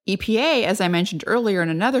cooked. EPA, as I mentioned earlier in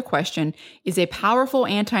another question, is a powerful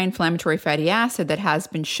anti-inflammatory fatty acid that has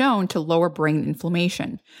been shown to lower brain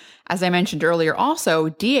inflammation. As I mentioned earlier also,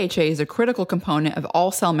 DHA is a critical component of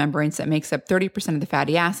all cell membranes that makes up 30% of the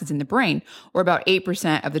fatty acids in the brain, or about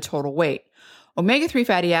 8% of the total weight. Omega-3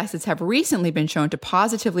 fatty acids have recently been shown to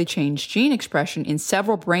positively change gene expression in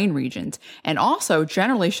several brain regions, and also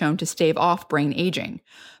generally shown to stave off brain aging.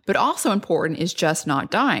 But also important is just not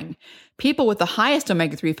dying. People with the highest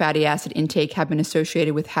omega-3 fatty acid intake have been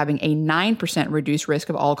associated with having a 9% reduced risk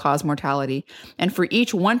of all-cause mortality. And for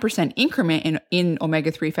each 1% increment in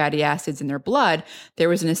omega-3 fatty acids in their blood, there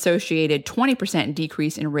was an associated 20%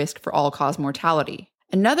 decrease in risk for all-cause mortality.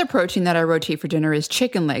 Another protein that I rotate for dinner is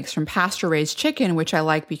chicken legs from pasture-raised chicken, which I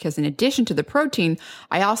like because in addition to the protein,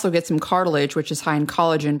 I also get some cartilage, which is high in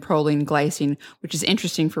collagen, proline, glycine, which is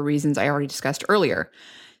interesting for reasons I already discussed earlier.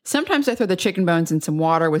 Sometimes I throw the chicken bones in some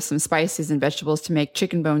water with some spices and vegetables to make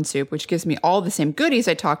chicken bone soup, which gives me all the same goodies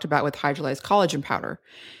I talked about with hydrolyzed collagen powder.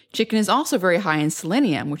 Chicken is also very high in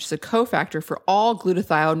selenium, which is a cofactor for all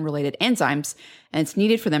glutathione-related enzymes, and it's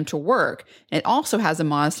needed for them to work. And it also has a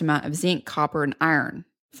modest amount of zinc, copper, and iron.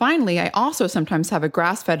 Finally, I also sometimes have a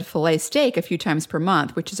grass-fed filet steak a few times per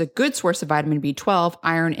month, which is a good source of vitamin B12,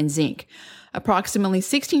 iron, and zinc. Approximately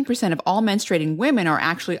 16% of all menstruating women are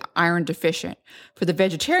actually iron deficient. For the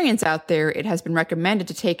vegetarians out there, it has been recommended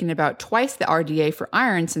to take in about twice the RDA for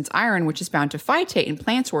iron, since iron, which is bound to phytate in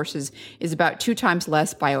plant sources, is about 2 times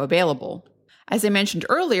less bioavailable. As I mentioned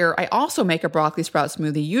earlier, I also make a broccoli sprout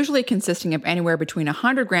smoothie, usually consisting of anywhere between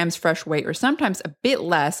 100 grams fresh weight or sometimes a bit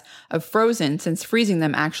less of frozen, since freezing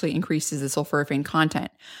them actually increases the sulforaphane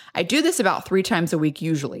content. I do this about 3 times a week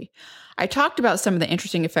usually. I talked about some of the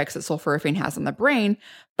interesting effects that sulforaphane has on the brain,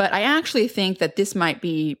 but I actually think that this might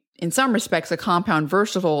be, in some respects, a compound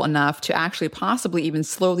versatile enough to actually possibly even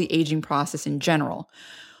slow the aging process in general.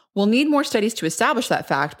 We'll need more studies to establish that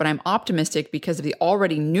fact, but I'm optimistic because of the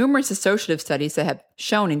already numerous associative studies that have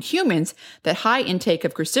shown in humans that high intake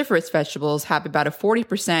of cruciferous vegetables have about a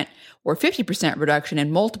 40% or 50% reduction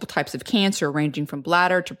in multiple types of cancer, ranging from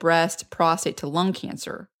bladder to breast, prostate to lung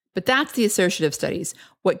cancer. But that's the associative studies.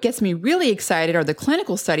 What gets me really excited are the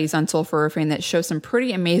clinical studies on sulforaphane that show some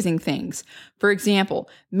pretty amazing things. For example,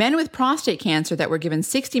 men with prostate cancer that were given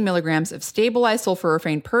 60 milligrams of stabilized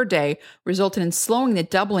sulforaphane per day resulted in slowing the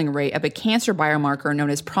doubling rate of a cancer biomarker known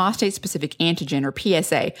as prostate-specific antigen, or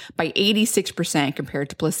PSA, by 86% compared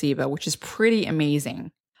to placebo, which is pretty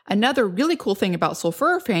amazing. Another really cool thing about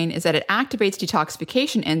sulforaphane is that it activates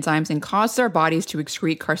detoxification enzymes and causes our bodies to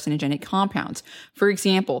excrete carcinogenic compounds. For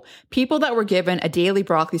example, people that were given a daily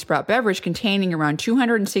broccoli sprout beverage containing around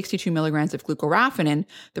 262 milligrams of glucoraphanin,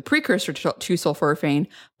 the precursor to sulforaphane,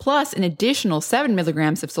 plus an additional 7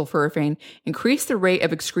 milligrams of sulforaphane, increased the rate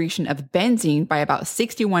of excretion of benzene by about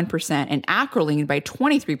 61% and acrolein by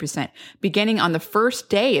 23%, beginning on the first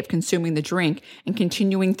day of consuming the drink and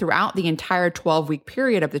continuing throughout the entire 12-week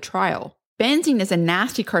period of the trial. Benzene is a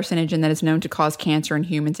nasty carcinogen that is known to cause cancer in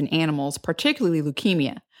humans and animals, particularly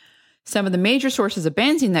leukemia. Some of the major sources of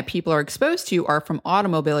benzene that people are exposed to are from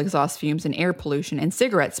automobile exhaust fumes and air pollution and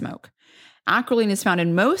cigarette smoke. Acrolein is found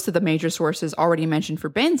in most of the major sources already mentioned for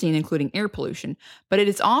benzene, including air pollution, but it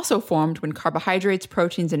is also formed when carbohydrates,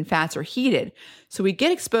 proteins, and fats are heated, so we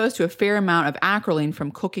get exposed to a fair amount of acrolein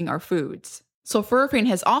from cooking our foods. Sulforaphane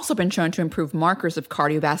has also been shown to improve markers of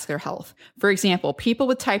cardiovascular health. For example, people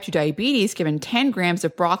with type 2 diabetes given 10 grams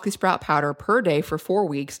of broccoli sprout powder per day for 4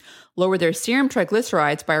 weeks lowered their serum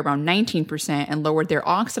triglycerides by around 19% and lowered their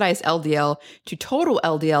oxidized LDL to total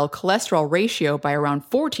LDL cholesterol ratio by around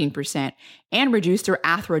 14% and reduced their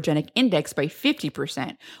atherogenic index by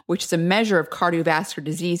 50%, which is a measure of cardiovascular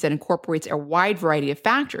disease that incorporates a wide variety of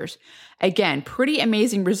factors. Again, pretty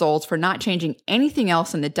amazing results for not changing anything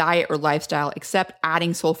else in the diet or lifestyle except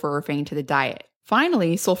adding sulforaphane to the diet.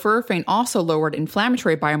 Finally, sulforaphane also lowered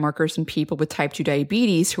inflammatory biomarkers in people with type 2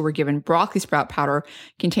 diabetes who were given broccoli sprout powder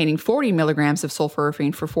containing 40 milligrams of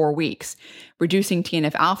sulforaphane for 4 weeks, reducing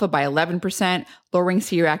TNF-alpha by 11%, lowering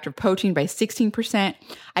C-reactive protein by 16%.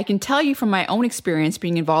 I can tell you from my own experience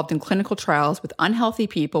being involved in clinical trials with unhealthy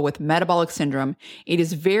people with metabolic syndrome, it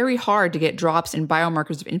is very hard to get drops in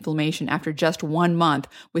biomarkers of inflammation after just 1 month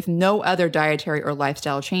with no other dietary or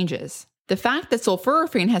lifestyle changes. The fact that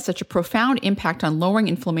sulforaphane has such a profound impact on lowering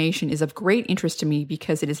inflammation is of great interest to me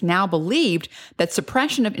because it is now believed that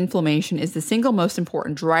suppression of inflammation is the single most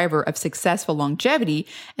important driver of successful longevity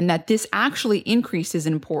and that this actually increases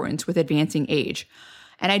in importance with advancing age.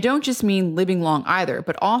 And I don't just mean living long either,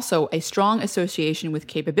 but also a strong association with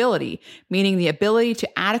capability, meaning the ability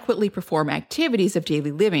to adequately perform activities of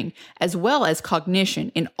daily living, as well as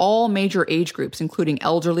cognition in all major age groups, including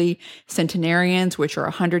elderly, centenarians, which are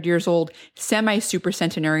 100 years old,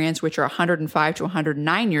 semi-supercentenarians, which are 105 to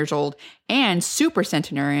 109 years old, and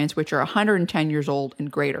supercentenarians, which are 110 years old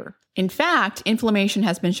and greater. In fact, inflammation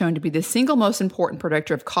has been shown to be the single most important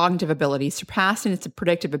predictor of cognitive ability, surpassed in its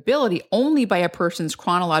predictive ability only by a person's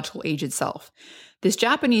chronological age itself. This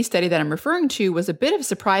Japanese study that I'm referring to was a bit of a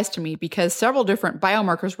surprise to me because several different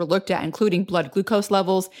biomarkers were looked at, including blood glucose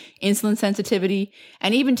levels, insulin sensitivity,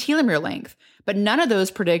 and even telomere length. But none of those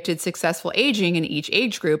predicted successful aging in each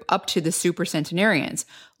age group up to the supercentenarians.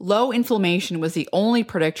 Low inflammation was the only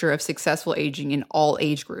predictor of successful aging in all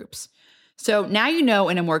age groups. So now you know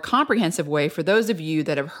in a more comprehensive way, for those of you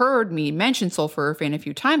that have heard me mention sulforaphane a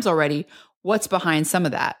few times already, what's behind some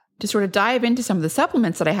of that. To sort of dive into some of the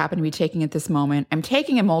supplements that I happen to be taking at this moment, I'm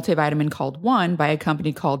taking a multivitamin called One by a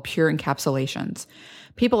company called Pure Encapsulations.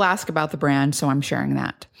 People ask about the brand, so I'm sharing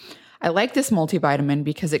that. I like this multivitamin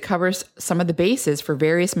because it covers some of the bases for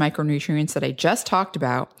various micronutrients that I just talked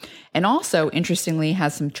about, and also, interestingly,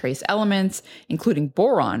 has some trace elements, including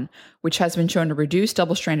boron, which has been shown to reduce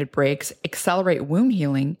double-stranded breaks, accelerate wound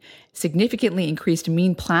healing, significantly increased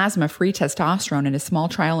mean plasma-free testosterone in a small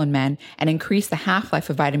trial in men, and increase the half-life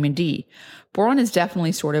of vitamin D. Boron is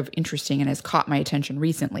definitely sort of interesting and has caught my attention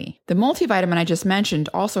recently. The multivitamin I just mentioned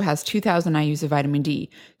also has 2,000 IUs of vitamin D,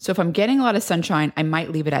 so if I'm getting a lot of sunshine, I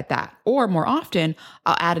might leave it at that. Or more often,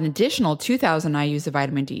 I'll add an additional 2,000 IUs of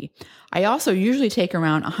vitamin D. I also usually take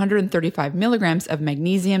around 135 milligrams of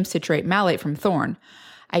magnesium citrate malate from Thorne.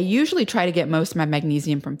 I usually try to get most of my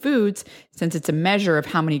magnesium from foods since it's a measure of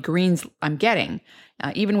how many greens I'm getting.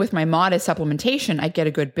 Even with my modest supplementation, I get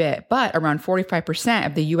a good bit, but around 45%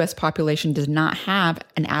 of the US population does not have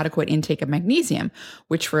an adequate intake of magnesium,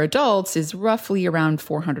 which for adults is roughly around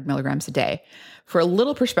 400 milligrams a day. For a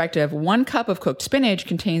little perspective, 1 cup of cooked spinach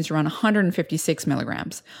contains around 156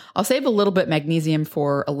 milligrams. I'll save a little bit magnesium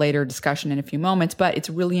for a later discussion in a few moments, but it's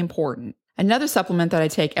really important. Another supplement that I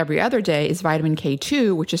take every other day is vitamin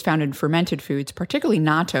K2, which is found in fermented foods, particularly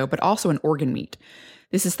natto, but also in organ meat.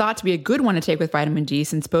 This is thought to be a good one to take with vitamin D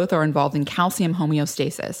since both are involved in calcium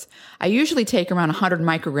homeostasis. I usually take around 100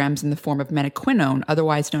 micrograms in the form of menaquinone,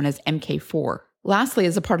 otherwise known as MK4. Lastly,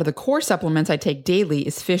 as a part of the core supplements I take daily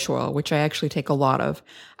is fish oil, which I actually take a lot of.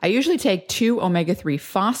 I usually take 2 omega-3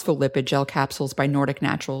 phospholipid gel capsules by Nordic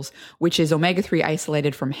Naturals, which is omega-3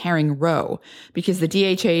 isolated from herring roe, because the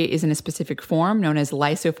DHA is in a specific form known as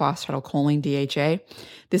lysophosphatidylcholine DHA.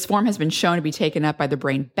 This form has been shown to be taken up by the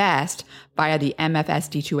brain best via the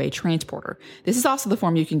MFSD2A transporter. This is also the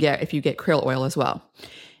form you can get if you get krill oil as well.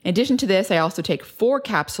 In addition to this, I also take 4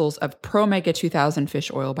 capsules of Promega 2000 fish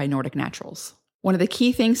oil by Nordic Naturals. One of the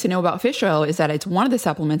key things to know about fish oil is that it's one of the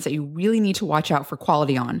supplements that you really need to watch out for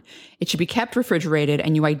quality on. It should be kept refrigerated,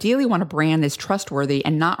 and you ideally want a brand that's trustworthy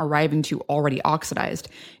and not arriving too already oxidized.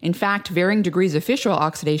 In fact, varying degrees of fish oil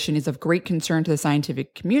oxidation is of great concern to the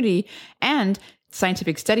scientific community and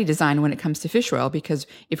scientific study design when it comes to fish oil, because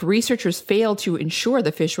if researchers fail to ensure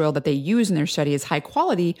the fish oil that they use in their study is high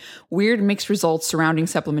quality, weird mixed results surrounding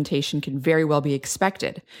supplementation can very well be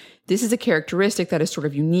expected. This is a characteristic that is sort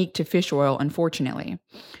of unique to fish oil, unfortunately.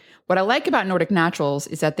 What I like about Nordic Naturals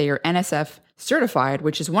is that they are NSF certified,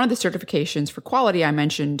 which is one of the certifications for quality I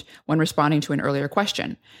mentioned when responding to an earlier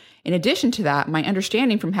question. In addition to that, my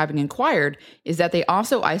understanding from having inquired is that they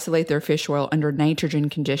also isolate their fish oil under nitrogen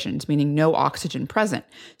conditions, meaning no oxygen present,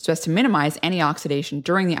 so as to minimize any oxidation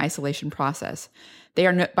during the isolation process. They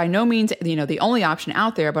are by no means, the only option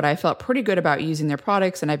out there, but I felt pretty good about using their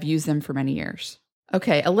products, and I've used them for many years.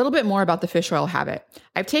 Okay, a little bit more about the fish oil habit.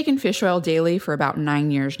 I've taken fish oil daily for about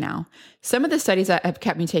 9 years now. Some of the studies that have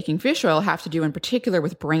kept me taking fish oil have to do in particular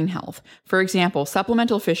with brain health. For example,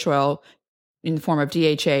 supplemental fish oil in the form of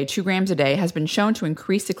DHA, 2 grams a day, has been shown to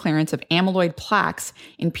increase the clearance of amyloid plaques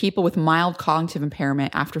in people with mild cognitive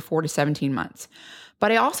impairment after 4 to 17 months.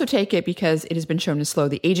 But I also take it because it has been shown to slow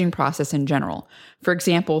the aging process in general. For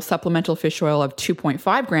example, supplemental fish oil of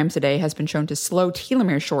 2.5 grams a day has been shown to slow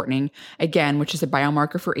telomere shortening, again, which is a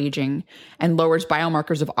biomarker for aging, and lowers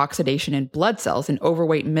biomarkers of oxidation in blood cells in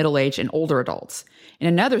overweight, middle-aged, and older adults. In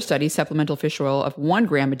another study, supplemental fish oil of 1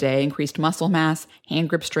 gram a day increased muscle mass, hand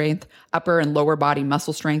grip strength, upper and lower body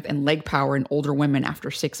muscle strength, and leg power in older women after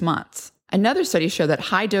 6 months. Another study showed that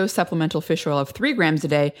high-dose supplemental fish oil of 3 grams a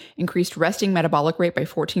day increased resting metabolic rate by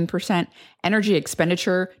 14%, energy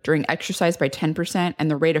expenditure during exercise by 10%, and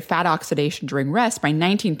the rate of fat oxidation during rest by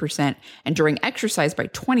 19%, and during exercise by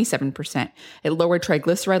 27%. It lowered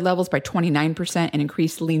triglyceride levels by 29% and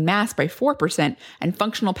increased lean mass by 4% and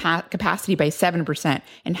functional capacity by 7%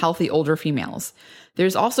 in healthy older females.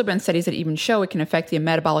 There's also been studies that even show it can affect the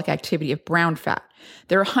metabolic activity of brown fat.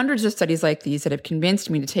 There are hundreds of studies like these that have convinced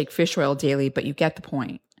me to take fish oil daily, but you get the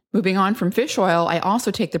point. Moving on from fish oil, I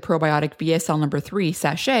also take the probiotic VSL number 3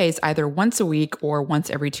 sachets either once a week or once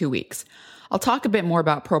every 2 weeks. I'll talk a bit more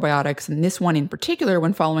about probiotics and this one in particular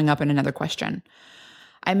when following up on another question.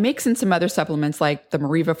 I mix in some other supplements like the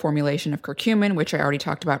Mariva formulation of curcumin, which I already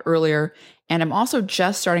talked about earlier, and I'm also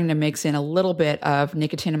just starting to mix in a little bit of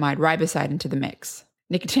nicotinamide riboside into the mix.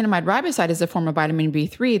 Nicotinamide riboside is a form of vitamin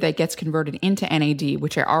B3 that gets converted into NAD,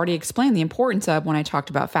 which I already explained the importance of when I talked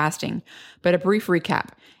about fasting. But a brief recap.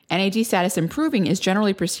 NAD status improving is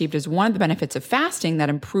generally perceived as one of the benefits of fasting that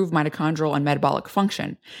improve mitochondrial and metabolic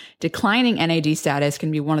function. Declining NAD status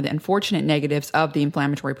can be one of the unfortunate negatives of the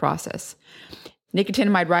inflammatory process.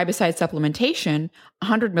 Nicotinamide riboside supplementation,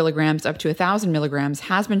 100 milligrams up to 1,000 milligrams,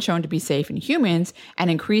 has been shown to be safe in humans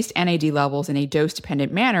and increased NAD levels in a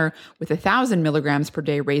dose-dependent manner, with 1,000 milligrams per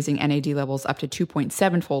day raising NAD levels up to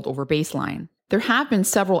 2.7-fold over baseline. There have been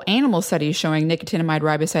several animal studies showing nicotinamide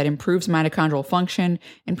riboside improves mitochondrial function,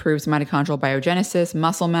 improves mitochondrial biogenesis,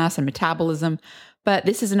 muscle mass, and metabolism, but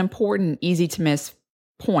this is an important, easy-to-miss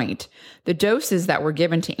point. The doses that were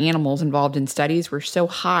given to animals involved in studies were so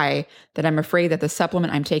high that I'm afraid that the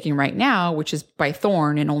supplement I'm taking right now, which is by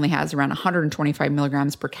Thorne and only has around 125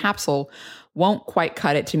 milligrams per capsule, won't quite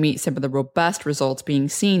cut it to meet some of the robust results being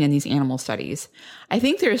seen in these animal studies. I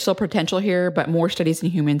think there is still potential here, but more studies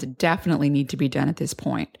in humans definitely need to be done at this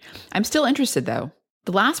point. I'm still interested though.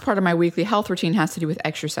 The last part of my weekly health routine has to do with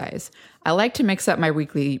exercise. I like to mix up my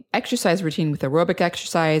weekly exercise routine with aerobic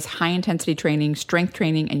exercise, high-intensity training, strength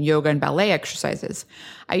training, and yoga and ballet exercises.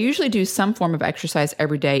 I usually do some form of exercise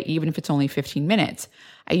every day, even if it's only 15 minutes.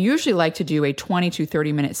 I usually like to do a 20 to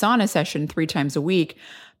 30-minute sauna session 3 times a week,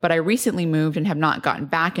 but I recently moved and have not gotten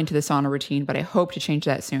back into the sauna routine, but I hope to change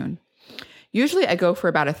that soon. Usually I go for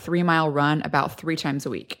about a 3-mile run about 3 times a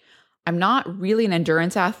week. I'm not really an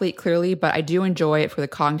endurance athlete, clearly, but I do enjoy it for the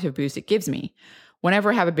cognitive boost it gives me.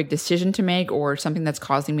 Whenever I have a big decision to make or something that's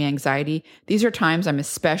causing me anxiety, these are times I'm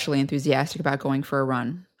especially enthusiastic about going for a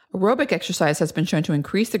run. Aerobic exercise has been shown to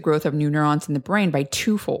increase the growth of new neurons in the brain by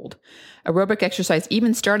 2-fold. Aerobic exercise,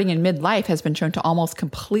 even starting in midlife, has been shown to almost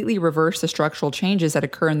completely reverse the structural changes that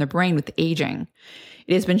occur in the brain with aging.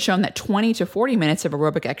 It has been shown that 20 to 40 minutes of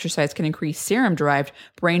aerobic exercise can increase serum-derived,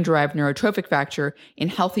 brain-derived neurotrophic factor in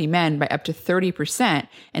healthy men by up to 30%.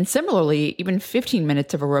 And similarly, even 15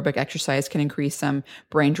 minutes of aerobic exercise can increase some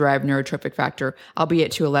brain-derived neurotrophic factor,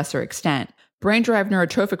 albeit to a lesser extent. Brain-derived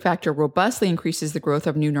neurotrophic factor robustly increases the growth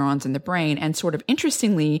of new neurons in the brain, and sort of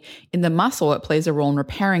interestingly, in the muscle, it plays a role in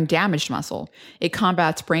repairing damaged muscle. It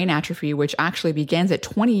combats brain atrophy, which actually begins at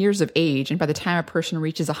 20 years of age, and by the time a person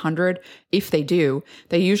reaches 100, if they do,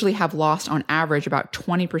 they usually have lost on average about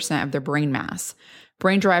 20% of their brain mass.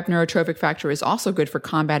 Brain-derived neurotrophic factor is also good for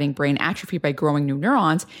combating brain atrophy by growing new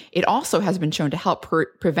neurons. It also has been shown to help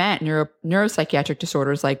prevent neuropsychiatric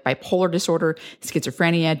disorders like bipolar disorder,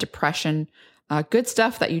 schizophrenia, depression, good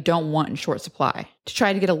stuff that you don't want in short supply. To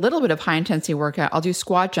try to get a little bit of high-intensity workout, I'll do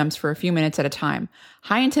squat jumps for a few minutes at a time.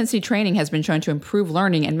 High-intensity training has been shown to improve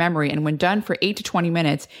learning and memory, and when done for 8 to 20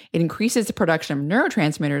 minutes, it increases the production of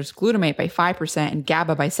neurotransmitters, glutamate by 5% and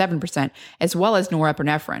GABA by 7%, as well as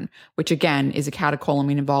norepinephrine, which again is a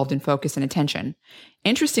catecholamine involved in focus and attention.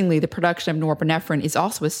 Interestingly, the production of norepinephrine is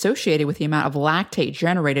also associated with the amount of lactate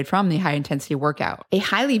generated from the high-intensity workout. A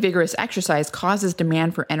highly vigorous exercise causes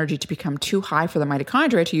demand for energy to become too high for the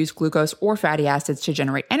mitochondria to use glucose or fatty acids to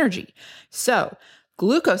generate energy. So,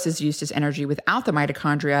 glucose is used as energy without the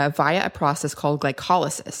mitochondria via a process called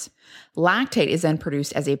glycolysis. Lactate is then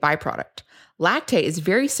produced as a byproduct. Lactate is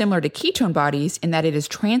very similar to ketone bodies in that it is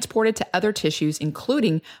transported to other tissues,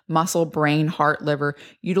 including muscle, brain, heart, liver,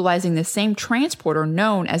 utilizing the same transporter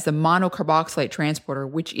known as the monocarboxylate transporter,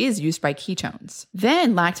 which is used by ketones.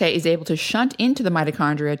 Then lactate is able to shunt into the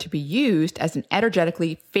mitochondria to be used as an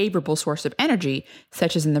energetically favorable source of energy,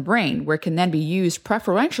 such as in the brain, where it can then be used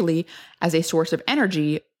preferentially as a source of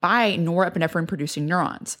energy by norepinephrine-producing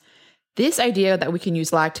neurons. This idea that we can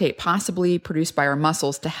use lactate possibly produced by our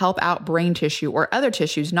muscles to help out brain tissue or other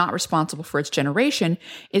tissues not responsible for its generation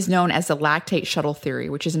is known as the lactate shuttle theory,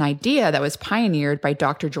 which is an idea that was pioneered by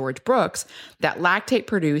Dr. George Brooks that lactate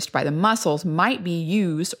produced by the muscles might be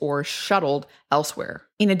used or shuttled elsewhere.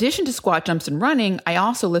 In addition to squat jumps and running, I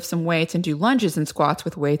also lift some weights and do lunges and squats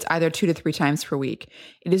with weights either 2 to 3 times per week.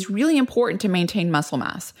 It is really important to maintain muscle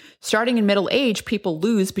mass. Starting in middle age, people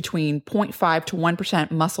lose between 0.5 to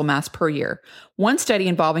 1% muscle mass per year. One study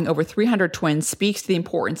involving over 300 twins speaks to the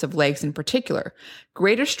importance of legs in particular.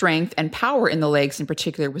 Greater strength and power in the legs in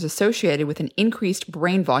particular was associated with an increased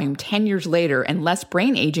brain volume 10 years later and less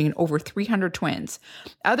brain aging in over 300 twins.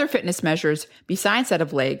 Other fitness measures besides that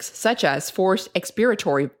of legs, such as forced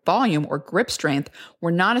expiratory volume or grip strength,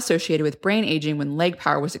 were not associated with brain aging when leg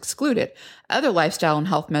power was excluded. Other lifestyle and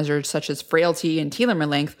health measures such as frailty and telomere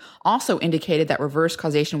length also indicated that reverse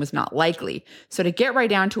causation was not likely. So to get right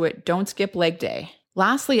down to it, don't skip leg day.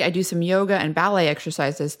 Lastly, I do some yoga and ballet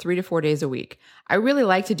exercises 3 to 4 days a week. I really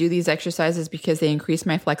like to do these exercises because they increase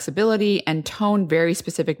my flexibility and tone very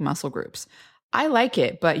specific muscle groups. I like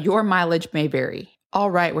it, but your mileage may vary.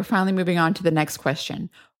 All right, we're finally moving on to the next question.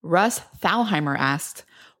 Russ Thalheimer asks,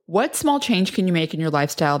 what small change can you make in your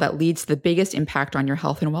lifestyle that leads to the biggest impact on your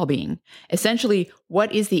health and well-being? Essentially,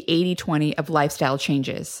 what is the 80-20 of lifestyle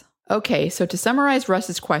changes? Okay, so to summarize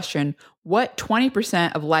Russ's question, what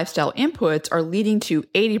 20% of lifestyle inputs are leading to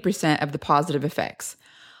 80% of the positive effects?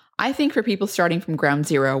 I think for people starting from ground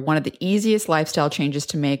zero, one of the easiest lifestyle changes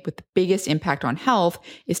to make with the biggest impact on health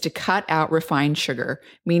is to cut out refined sugar,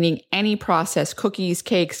 meaning any processed cookies,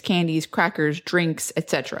 cakes, candies, crackers, drinks,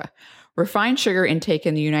 etc. Refined sugar intake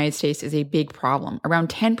in the United States is a big problem. Around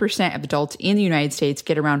 10% of adults in the United States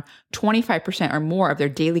get around 25% or more of their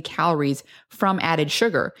daily calories from added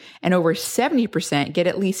sugar, and over 70% get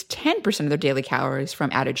at least 10% of their daily calories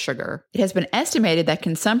from added sugar. It has been estimated that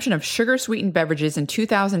consumption of sugar-sweetened beverages in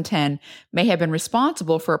 2010 may have been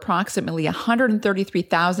responsible for approximately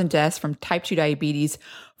 133,000 deaths from type 2 diabetes,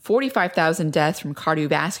 45,000 deaths from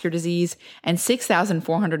cardiovascular disease, and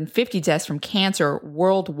 6,450 deaths from cancer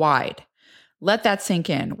worldwide. Let that sink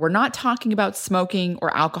in. We're not talking about smoking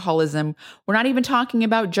or alcoholism. We're not even talking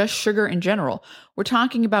about just sugar in general. We're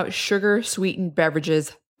talking about sugar-sweetened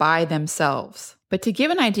beverages by themselves. But to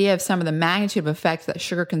give an idea of some of the magnitude of effects that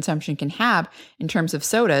sugar consumption can have in terms of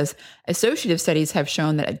sodas, associative studies have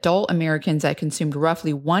shown that adult Americans that consumed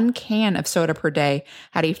roughly 1 can of soda per day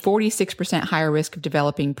had a 46% higher risk of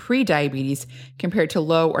developing pre-diabetes compared to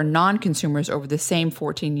low or non-consumers over the same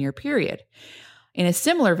 14-year period. In a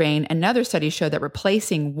similar vein, another study showed that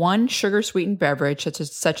replacing one sugar-sweetened beverage,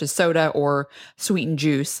 such as soda or sweetened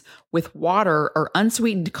juice, with water or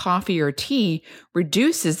unsweetened coffee or tea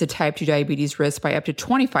reduces the type 2 diabetes risk by up to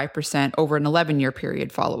 25% over an 11-year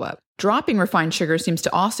period follow-up. Dropping refined sugar seems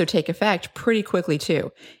to also take effect pretty quickly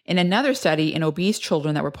too. In another study in obese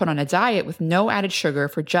children that were put on a diet with no added sugar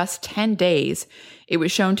for just 10 days, it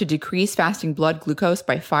was shown to decrease fasting blood glucose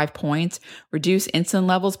by 5 points, reduce insulin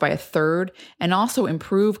levels by 1/3, and also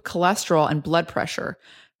improve cholesterol and blood pressure.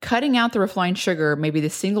 Cutting out the refined sugar may be the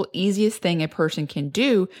single easiest thing a person can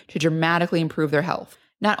do to dramatically improve their health.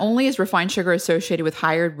 Not only is refined sugar associated with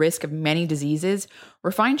higher risk of many diseases,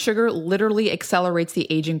 refined sugar literally accelerates the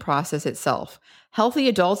aging process itself. Healthy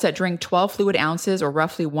adults that drink 12 fluid ounces or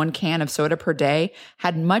roughly 1 can of soda per day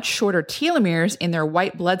had much shorter telomeres in their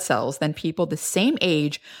white blood cells than people the same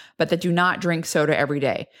age but that do not drink soda every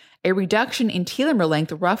day. a reduction in telomere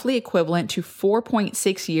length roughly equivalent to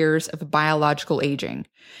 4.6 years of biological aging.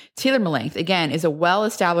 Telomere length, again, is a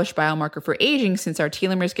well-established biomarker for aging since our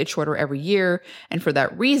telomeres get shorter every year, and for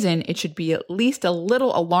that reason, it should be at least a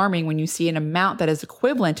little alarming when you see an amount that is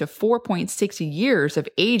equivalent to 4.6 years of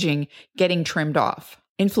aging getting trimmed off.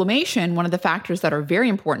 Inflammation, one of the factors that are very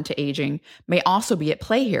important to aging, may also be at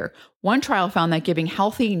play here. One trial found that giving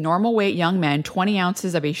healthy, normal weight young men 20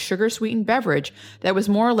 ounces of a sugar-sweetened beverage that was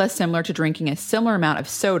more or less similar to drinking a similar amount of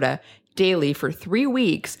soda daily for 3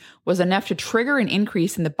 weeks was enough to trigger an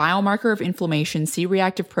increase in the biomarker of inflammation,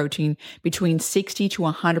 C-reactive protein, between 60 to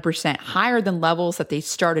 100% higher than levels that they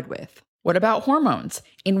started with. What about hormones?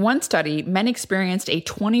 In one study, men experienced a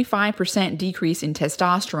 25% decrease in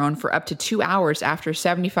testosterone for up to 2 hours after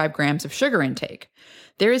 75 grams of sugar intake.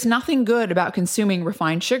 There is nothing good about consuming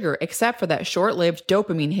refined sugar except for that short-lived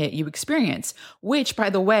dopamine hit you experience, which,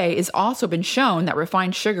 by the way, has also been shown that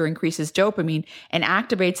refined sugar increases dopamine and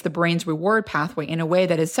activates the brain's reward pathway in a way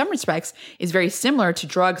that, in some respects, is very similar to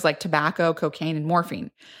drugs like tobacco, cocaine, and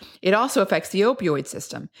morphine. It also affects the opioid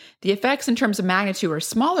system. The effects in terms of magnitude are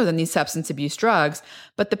smaller than these substance abuse drugs,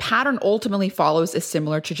 but the pattern ultimately follows a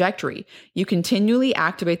similar trajectory. You continually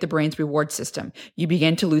activate the brain's reward system. You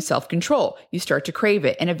begin to lose self-control. You start to crave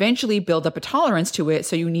it and eventually build up a tolerance to it,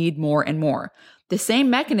 so you need more and more. The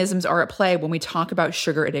same mechanisms are at play when we talk about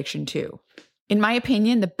sugar addiction too. In my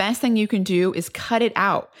opinion, the best thing you can do is cut it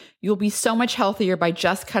out. You'll be so much healthier by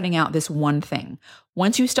just cutting out this one thing.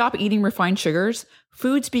 Once you stop eating refined sugars,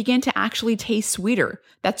 foods begin to actually taste sweeter.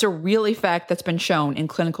 That's a real effect that's been shown in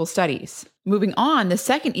clinical studies. Moving on, the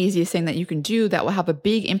second easiest thing that you can do that will have a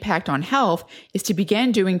big impact on health is to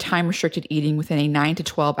begin doing time-restricted eating within a 9 to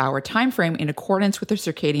 12-hour time frame in accordance with the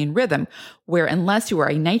circadian rhythm, where unless you are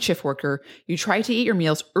a night shift worker, you try to eat your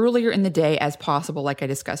meals earlier in the day as possible, like I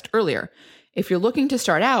discussed earlier. If you're looking to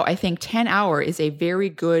start out, I think 10-hour is a very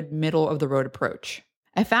good middle-of-the-road approach.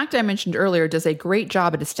 A fact I mentioned earlier does a great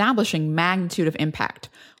job at establishing magnitude of impact.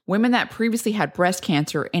 Women that previously had breast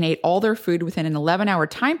cancer and ate all their food within an 11-hour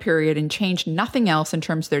time period and changed nothing else in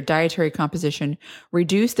terms of their dietary composition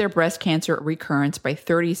reduced their breast cancer recurrence by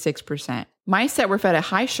 36%. Mice that were fed a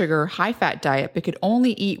high-sugar, high-fat diet but could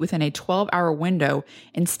only eat within a 12-hour window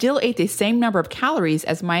and still ate the same number of calories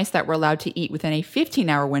as mice that were allowed to eat within a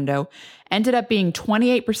 15-hour window ended up being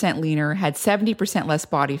 28% leaner, had 70% less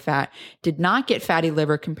body fat, did not get fatty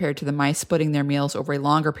liver compared to the mice splitting their meals over a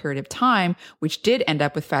longer period of time, which did end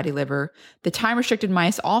up with fatty liver. The time-restricted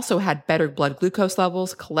mice also had better blood glucose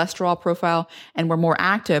levels, cholesterol profile, and were more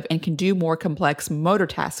active and can do more complex motor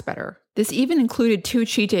tasks better. This even included 2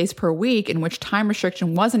 cheat days per week in which time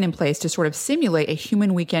restriction wasn't in place to sort of simulate a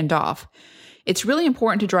human weekend off. It's really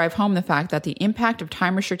important to drive home the fact that the impact of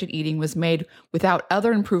time-restricted eating was made without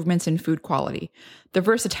other improvements in food quality. The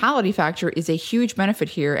versatility factor is a huge benefit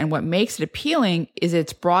here, and what makes it appealing is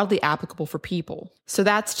it's broadly applicable for people. So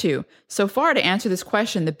that's 2. So far, to answer this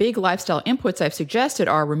question, the big lifestyle inputs I've suggested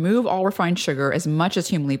are remove all refined sugar as much as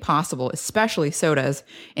humanly possible, especially sodas,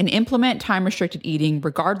 and implement time-restricted eating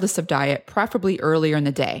regardless of diet, preferably earlier in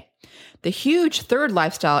the day. The huge third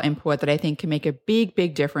lifestyle input that I think can make a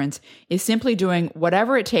big difference is simply doing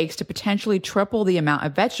whatever it takes to potentially triple the amount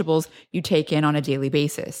of vegetables you take in on a daily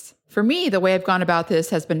basis. For me, the way I've gone about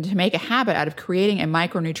this has been to make a habit out of creating a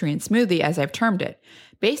micronutrient smoothie, as I've termed it.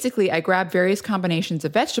 Basically, I grab various combinations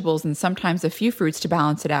of vegetables and sometimes a few fruits to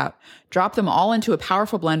balance it out, drop them all into a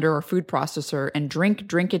powerful blender or food processor, and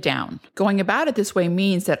drink it down. Going about it this way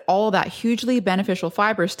means that all that hugely beneficial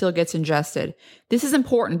fiber still gets ingested. This is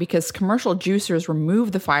important because commercial juicers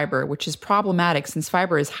remove the fiber, which is problematic since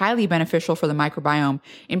fiber is highly beneficial for the microbiome,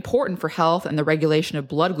 important for health and the regulation of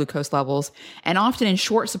blood glucose levels, and often in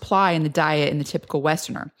short supply in the diet in the typical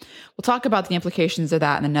Westerner. We'll talk about the implications of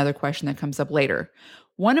that in another question that comes up later.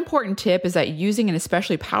 One important tip is that using an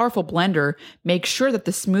especially powerful blender makes sure that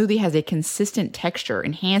the smoothie has a consistent texture,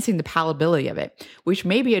 enhancing the palatability of it, which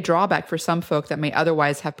may be a drawback for some folk that may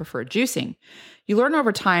otherwise have preferred juicing. You learn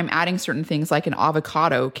over time adding certain things like an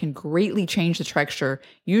avocado can greatly change the texture,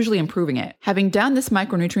 usually improving it. Having done this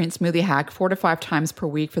micronutrient smoothie hack 4 to 5 times per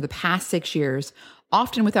week for the past 6 years,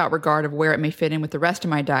 often without regard of where it may fit in with the rest of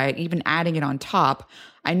my diet, even adding it on top,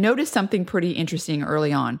 I noticed something pretty interesting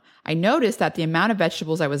early on. I noticed that the amount of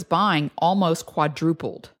vegetables I was buying almost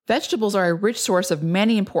quadrupled. Vegetables are a rich source of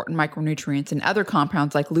many important micronutrients and other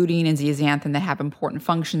compounds like lutein and zeaxanthin that have important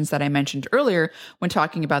functions that I mentioned earlier when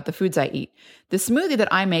talking about the foods I eat. The smoothie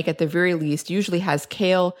that I make at the very least usually has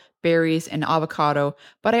kale, berries, and avocado,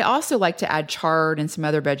 but I also like to add chard and some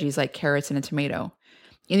other veggies like carrots and a tomato.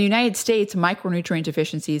 In the United States, micronutrient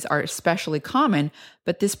deficiencies are especially common,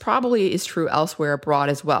 but this probably is true elsewhere abroad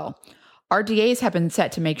as well. RDAs have been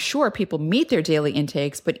set to make sure people meet their daily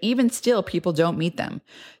intakes, but even still, people don't meet them.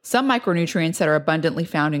 Some micronutrients that are abundantly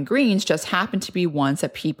found in greens just happen to be ones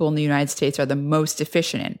that people in the United States are the most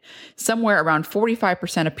deficient in. Somewhere around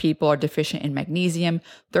 45% of people are deficient in magnesium,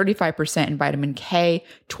 35% in vitamin K,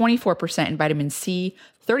 24% in vitamin C,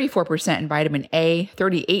 34% in vitamin A,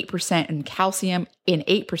 38% in calcium, and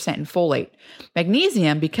 8% in folate.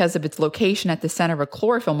 Magnesium, because of its location at the center of a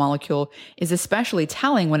chlorophyll molecule, is especially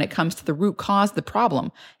telling when it comes to the root cause of the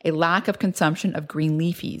problem, a lack of consumption of green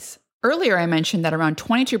leafies. Earlier, I mentioned that around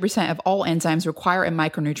 22% of all enzymes require a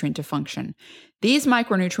micronutrient to function. These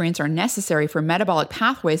micronutrients are necessary for metabolic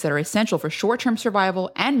pathways that are essential for short-term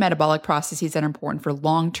survival and metabolic processes that are important for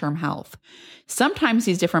long-term health. Sometimes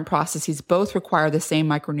these different processes both require the same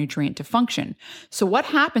micronutrient to function. So what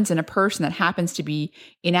happens in a person that happens to be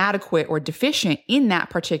inadequate or deficient in that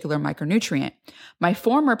particular micronutrient? My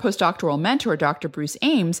former postdoctoral mentor, Dr. Bruce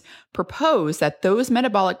Ames, proposed that those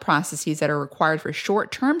metabolic processes that are required for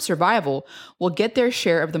short-term survival will get their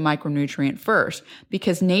share of the micronutrient first,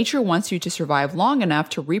 because nature wants you to survive long enough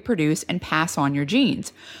to reproduce and pass on your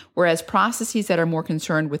genes. Whereas processes that are more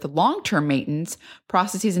concerned with long-term maintenance,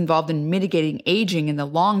 processes involved in mitigating aging in the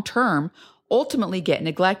long term, ultimately get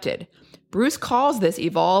neglected. Bruce calls this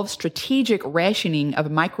evolved strategic rationing of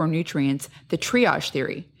micronutrients the triage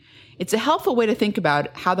theory. It's a helpful way to think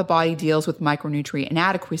about how the body deals with micronutrient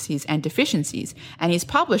inadequacies and deficiencies, and he's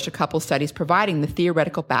published a couple studies providing the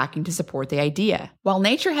theoretical backing to support the idea. While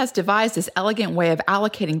nature has devised this elegant way of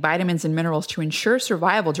allocating vitamins and minerals to ensure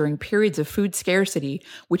survival during periods of food scarcity,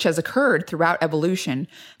 which has occurred throughout evolution,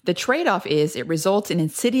 the trade-off is it results in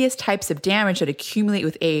insidious types of damage that accumulate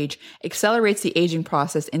with age, accelerates the aging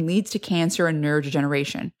process, and leads to cancer and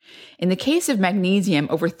neurodegeneration. In the case of magnesium,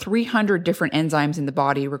 over 300 different enzymes in the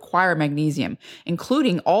body require magnesium,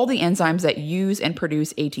 including all the enzymes that use and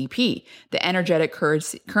produce ATP, the energetic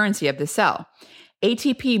currency of the cell.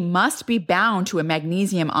 ATP must be bound to a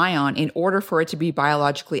magnesium ion in order for it to be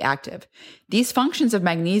biologically active. These functions of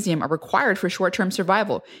magnesium are required for short-term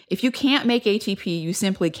survival. If you can't make ATP, you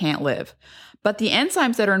simply can't live. But the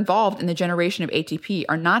enzymes that are involved in the generation of ATP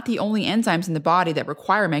are not the only enzymes in the body that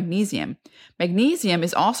require magnesium. Magnesium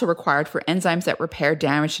is also required for enzymes that repair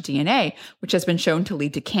damaged DNA, which has been shown to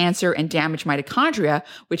lead to cancer and damaged mitochondria,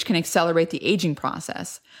 which can accelerate the aging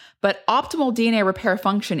process. But optimal DNA repair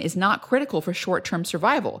function is not critical for short-term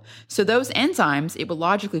survival. So those enzymes, it would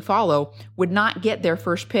logically follow, would not get their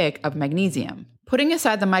first pick of magnesium. Putting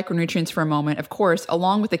aside the micronutrients for a moment, of course,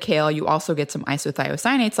 along with the kale, you also get some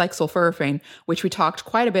isothiocyanates like sulforaphane, which we talked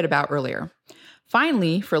quite a bit about earlier.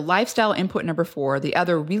 Finally, for lifestyle input number 4, the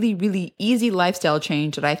other really easy lifestyle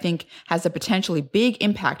change that I think has a potentially big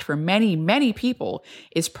impact for many people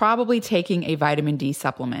is probably taking a vitamin D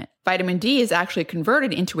supplement. Vitamin D is actually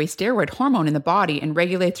converted into a steroid hormone in the body and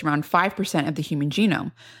regulates around 5% of the human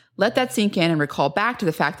genome. Let that sink in and recall back to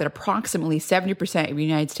the fact that approximately 70% of the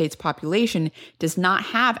United States population does not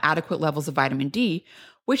have adequate levels of vitamin D,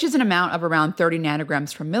 which is an amount of around 30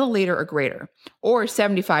 nanograms per milliliter or greater, or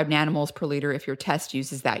 75 nanomoles per liter if your test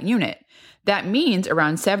uses that unit. That means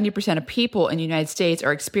around 70% of people in the United States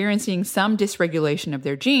are experiencing some dysregulation of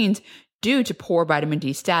their genes due to poor vitamin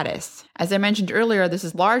D status. As I mentioned earlier, this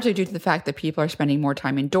is largely due to the fact that people are spending more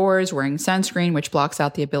time indoors, wearing sunscreen, which blocks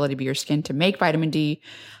out the ability of your skin to make vitamin D,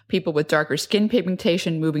 people with darker skin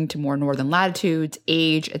pigmentation moving to more northern latitudes,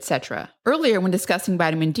 age, etc. Earlier, when discussing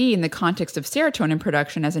vitamin D in the context of serotonin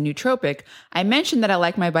production as a nootropic, I mentioned that I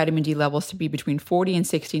like my vitamin D levels to be between 40 and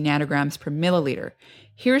 60 nanograms per milliliter.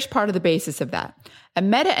 Here's part of the basis of that. A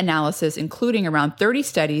meta-analysis including around 30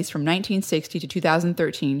 studies from 1960 to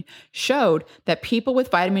 2013 showed that people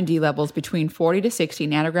with vitamin D levels between 40 to 60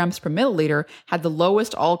 nanograms per milliliter had the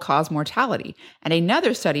lowest all-cause mortality, and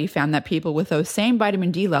another study found that people with those same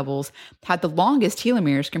vitamin D levels had the longest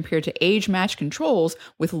telomeres compared to age-matched controls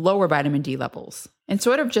with lower vitamin D levels. And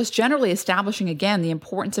sort of just generally establishing again the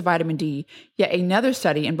importance of vitamin D, yet another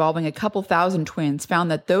study involving a couple thousand twins found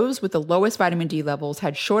that those with the lowest vitamin D levels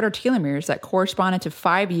had shorter telomeres that corresponded to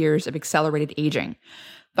 5 years of accelerated aging.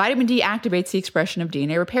 Vitamin D activates the expression of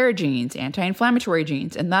DNA repair genes, anti-inflammatory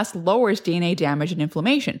genes, and thus lowers DNA damage and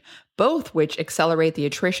inflammation, both which accelerate the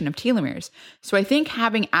attrition of telomeres. So I think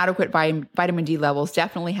having adequate vitamin D levels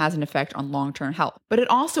definitely has an effect on long-term health. But it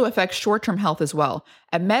also affects short-term health as well.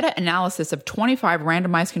 A meta-analysis of 25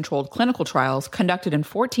 randomized controlled clinical trials conducted in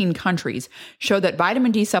 14 countries showed that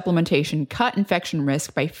vitamin D supplementation cut infection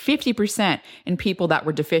risk by 50% in people that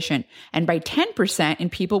were deficient and by 10% in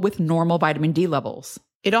people with normal vitamin D levels.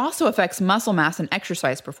 It also affects muscle mass and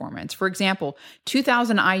exercise performance. For example,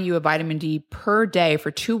 2,000 IU of vitamin D per day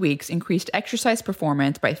for 2 weeks increased exercise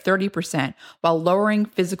performance by 30% while lowering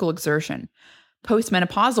physical exertion.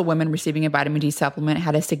 Postmenopausal women receiving a vitamin D supplement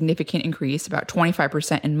had a significant increase, about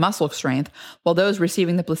 25% in muscle strength, while those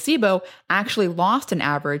receiving the placebo actually lost an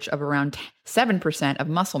average of around 7% of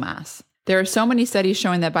muscle mass. There are so many studies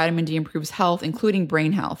showing that vitamin D improves health, including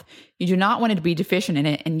brain health. You do not want to be deficient in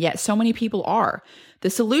it, and yet so many people are. The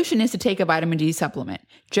solution is to take a vitamin D supplement.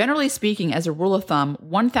 Generally speaking, as a rule of thumb,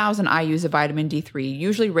 1,000 IUs of vitamin D3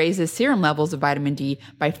 usually raises serum levels of vitamin D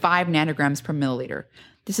by 5 nanograms per milliliter.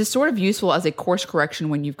 This is sort of useful as a course correction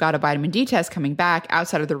when you've got a vitamin D test coming back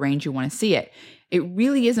outside of the range you want to see it. It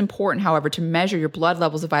really is important, however, to measure your blood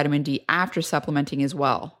levels of vitamin D after supplementing as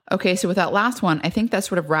well. Okay, so with that last one, I think that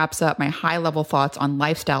sort of wraps up my high-level thoughts on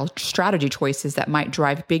lifestyle strategy choices that might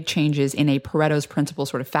drive big changes in a Pareto's principle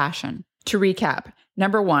sort of fashion. To recap,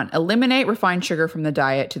 number 1, eliminate refined sugar from the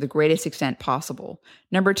diet to the greatest extent possible.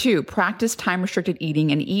 Number 2, practice time-restricted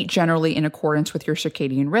eating and eat generally in accordance with your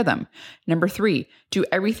circadian rhythm. Number 3, do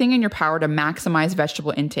everything in your power to maximize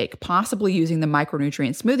vegetable intake, possibly using the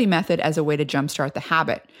micronutrient smoothie method as a way to jumpstart the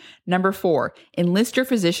habit. Number 4, enlist your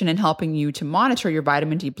physician in helping you to monitor your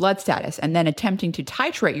vitamin D blood status and then attempting to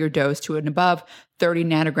titrate your dose to an above 30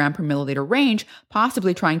 nanogram per milliliter range,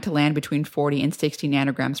 possibly trying to land between 40 and 60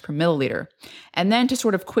 nanograms per milliliter. And then to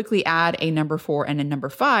sort of quickly add a number 4 and a number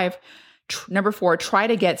 5, number 4, try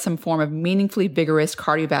to get some form of meaningfully vigorous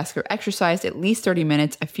cardiovascular exercise at least 30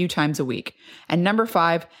 minutes a few times a week. And number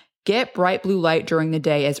 5, get bright blue light during the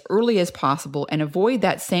day as early as possible and avoid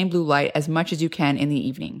that same blue light as much as you can in the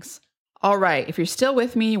evenings. All right, if you're still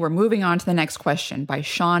with me, we're moving on to the next question by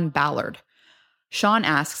Sean Ballard. Sean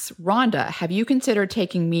asks, Rhonda, have you considered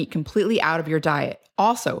taking meat completely out of your diet?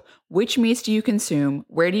 Also, which meats do you consume,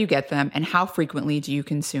 where do you get them, and how frequently do you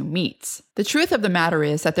consume meats? The truth of the matter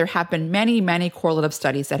is that there have been many correlative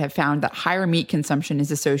studies that have found that higher meat consumption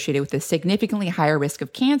is associated with a significantly higher risk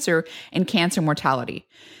of cancer and cancer mortality.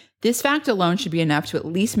 This fact alone should be enough to at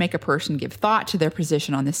least make a person give thought to their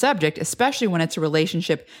position on the subject, especially when it's a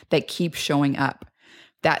relationship that keeps showing up.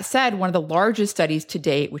 That said, one of the largest studies to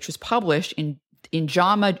date, which was published in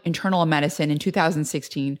JAMA Internal Medicine in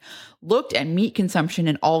 2016, looked at meat consumption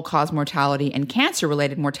and all-cause mortality and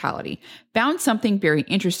cancer-related mortality, found something very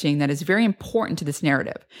interesting that is very important to this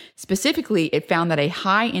narrative. Specifically, it found that a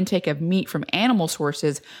high intake of meat from animal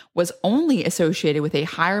sources was only associated with a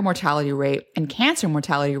higher mortality rate and cancer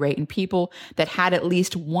mortality rate in people that had at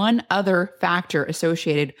least one other factor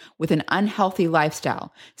associated with an unhealthy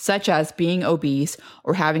lifestyle, such as being obese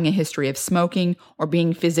or having a history of smoking or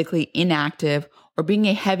being physically inactive or being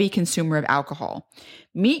a heavy consumer of alcohol.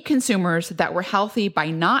 Meat consumers that were healthy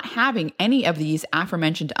by not having any of these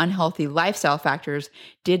aforementioned unhealthy lifestyle factors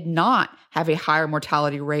did not have a higher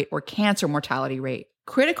mortality rate or cancer mortality rate.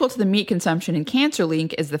 Critical to the meat consumption and cancer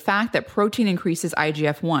link is the fact that protein increases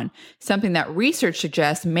IGF-1, something that research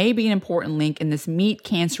suggests may be an important link in this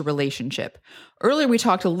meat-cancer relationship. Earlier, we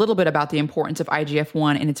talked a little bit about the importance of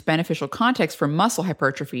IGF-1 and its beneficial context for muscle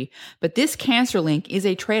hypertrophy, but this cancer link is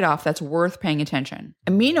a trade-off that's worth paying attention.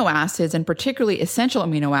 Amino acids, and particularly essential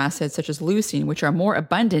amino acids such as leucine, which are more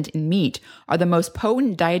abundant in meat, are the most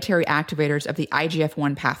potent dietary activators of the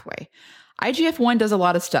IGF-1 pathway. IGF-1 does a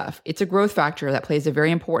lot of stuff. It's a growth factor that plays a very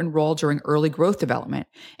important role during early growth development,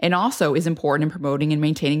 and also is important in promoting and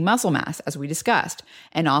maintaining muscle mass, as we discussed,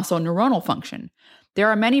 and also neuronal function. There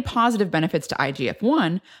are many positive benefits to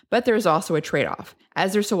IGF-1, but there is also a trade-off,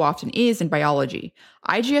 as there so often is in biology.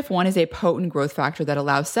 IGF-1 is a potent growth factor that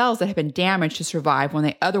allows cells that have been damaged to survive when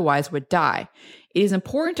they otherwise would die. It is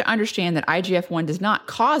important to understand that IGF-1 does not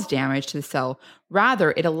cause damage to the cell.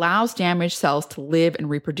 Rather, it allows damaged cells to live and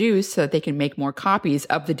reproduce so that they can make more copies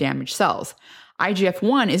of the damaged cells.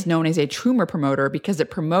 IGF-1 is known as a tumor promoter because it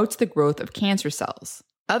promotes the growth of cancer cells.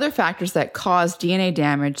 Other factors that cause DNA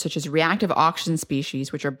damage, such as reactive oxygen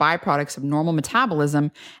species, which are byproducts of normal metabolism,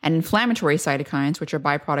 and inflammatory cytokines, which are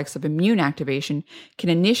byproducts of immune activation, can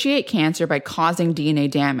initiate cancer by causing DNA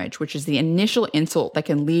damage, which is the initial insult that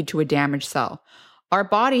can lead to a damaged cell. Our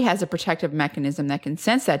body has a protective mechanism that can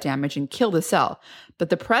sense that damage and kill the cell, but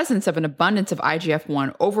the presence of an abundance of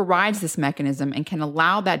IGF-1 overrides this mechanism and can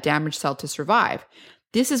allow that damaged cell to survive.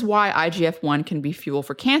 This is why IGF-1 can be fuel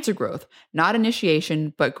for cancer growth, not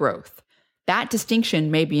initiation, but growth. That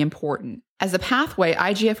distinction may be important. As a pathway,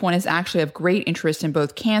 IGF-1 is actually of great interest in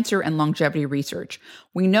both cancer and longevity research.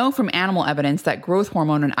 We know from animal evidence that growth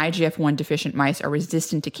hormone and IGF-1 deficient mice are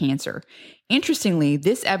resistant to cancer. Interestingly,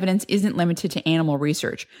 this evidence isn't limited to animal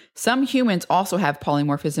research. Some humans also have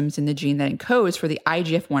polymorphisms in the gene that encodes for the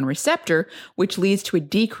IGF-1 receptor, which leads to a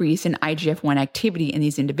decrease in IGF-1 activity in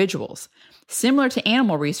these individuals. Similar to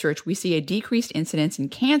animal research, we see a decreased incidence in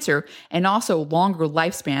cancer and also longer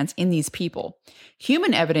lifespans in these people.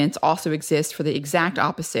 Human evidence also exists for the exact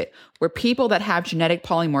opposite, where people that have genetic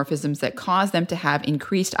polymorphisms that cause them to have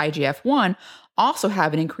increased IGF-1 also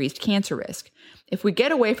have an increased cancer risk. If we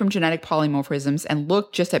get away from genetic polymorphisms and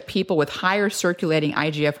look just at people with higher circulating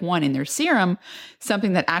IGF-1 in their serum,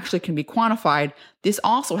 something that actually can be quantified, this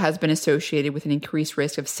also has been associated with an increased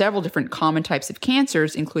risk of several different common types of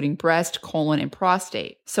cancers, including breast, colon, and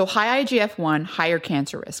prostate. So high IGF-1, higher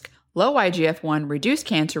cancer risk. Low IGF-1, reduced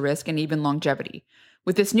cancer risk, and even longevity.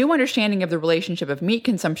 With this new understanding of the relationship of meat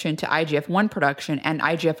consumption to IGF-1 production and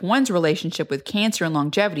IGF-1's relationship with cancer and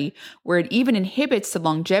longevity, where it even inhibits the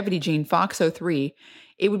longevity gene FOXO3,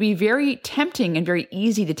 it would be very tempting and very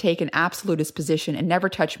easy to take an absolutist position and never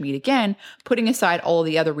touch meat again, putting aside all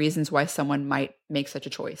the other reasons why someone might make such a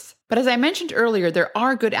choice. But as I mentioned earlier, there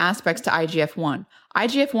are good aspects to IGF-1.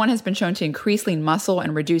 IGF-1 has been shown to increase lean muscle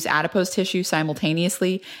and reduce adipose tissue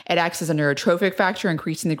simultaneously. It acts as a neurotrophic factor,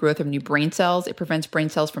 increasing the growth of new brain cells. It prevents brain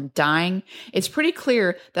cells from dying. It's pretty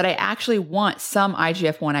clear that I actually want some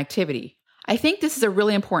IGF-1 activity. I think this is a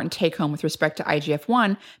really important take-home with respect to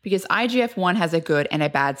IGF-1 because IGF-1 has a good and a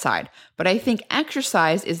bad side, but I think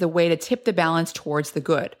exercise is the way to tip the balance towards the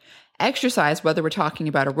good. Exercise, whether we're talking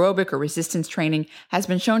about aerobic or resistance training, has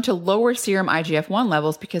been shown to lower serum IGF-1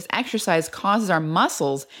 levels because exercise causes our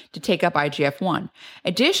muscles to take up IGF-1.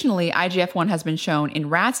 Additionally, IGF-1 has been shown in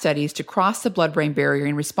rat studies to cross the blood-brain barrier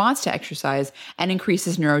in response to exercise and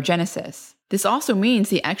increases neurogenesis. This also means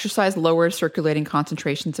the exercise lowers circulating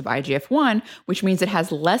concentrations of IGF-1, which means it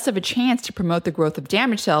has less of a chance to promote the growth of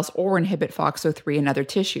damaged cells or inhibit FOXO3 in other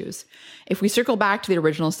tissues. If we circle back to the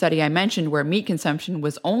original study I mentioned where meat consumption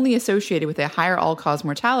was only associated with a higher all-cause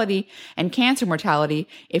mortality and cancer mortality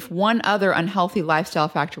if one other unhealthy lifestyle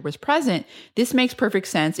factor was present, this makes perfect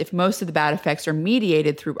sense if most of the bad effects are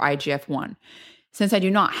mediated through IGF-1. Since I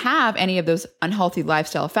do not have any of those unhealthy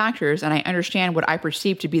lifestyle factors and I understand what I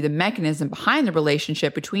perceive to be the mechanism behind the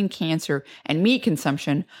relationship between cancer and meat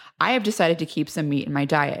consumption, I have decided to keep some meat in my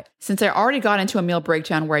diet. Since I already got into a meal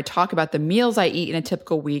breakdown where I talk about the meals I eat in a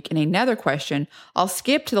typical week in another question, I'll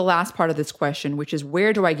skip to the last part of this question, which is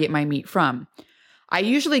where do I get my meat from? I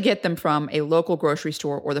usually get them from a local grocery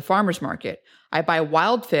store or the farmer's market. I buy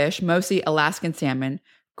wild fish, mostly Alaskan salmon,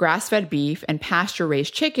 grass-fed beef, and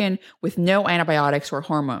pasture-raised chicken with no antibiotics or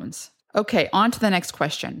hormones. Okay, on to the next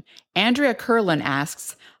question. Andrea Curlin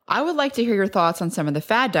asks, I would like to hear your thoughts on some of the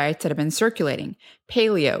fad diets that have been circulating.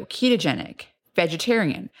 Paleo, ketogenic,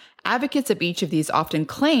 vegetarian. Advocates of each of these often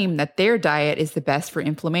claim that their diet is the best for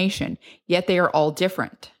inflammation, yet they are all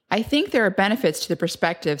different. I think there are benefits to the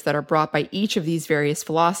perspectives that are brought by each of these various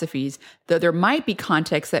philosophies, though there might be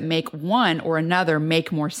contexts that make one or another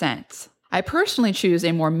make more sense. I personally choose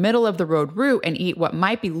a more middle-of-the-road route and eat what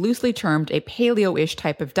might be loosely termed a paleo-ish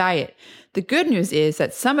type of diet. The good news is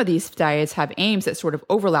that some of these diets have aims that sort of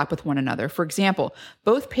overlap with one another. For example,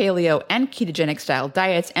 both paleo and ketogenic-style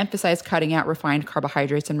diets emphasize cutting out refined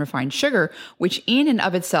carbohydrates and refined sugar, which in and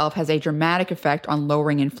of itself has a dramatic effect on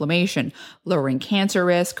lowering inflammation, lowering cancer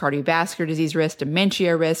risk, cardiovascular disease risk,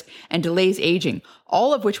 dementia risk, and delays aging,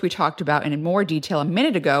 all of which we talked about in more detail a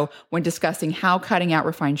minute ago when discussing how cutting out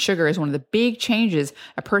refined sugar is one of the big changes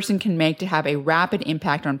a person can make to have a rapid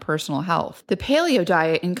impact on personal health. The paleo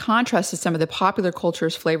diet, in contrast to some of the popular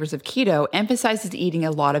culture's flavors of keto, emphasizes eating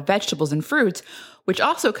a lot of vegetables and fruits, which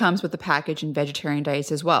also comes with the package in vegetarian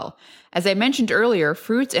diets as well. As I mentioned earlier,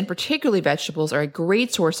 fruits and particularly vegetables are a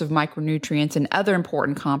great source of micronutrients and other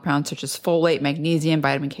important compounds such as folate, magnesium,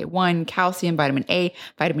 vitamin K1, calcium, vitamin A,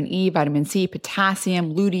 vitamin E, vitamin C,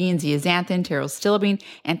 potassium, lutein, zeaxanthin, pterostilbene,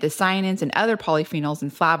 anthocyanins, and other polyphenols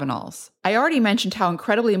and flavonols. I already mentioned how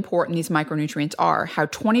incredibly important these micronutrients are, how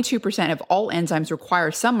 22% of all enzymes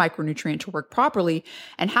require some micronutrient to work properly,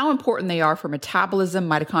 and how important they are for metabolism,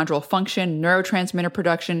 mitochondrial function, neurotransmitter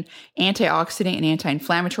production, antioxidant and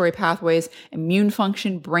anti-inflammatory pathways, immune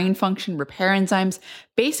function, brain function, repair enzymes,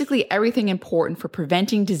 basically everything important for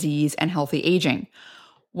preventing disease and healthy aging.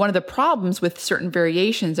 One of the problems with certain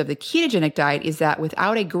variations of the ketogenic diet is that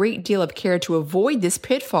without a great deal of care to avoid this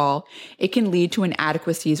pitfall, it can lead to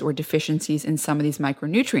inadequacies or deficiencies in some of these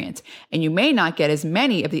micronutrients, and you may not get as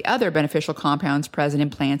many of the other beneficial compounds present in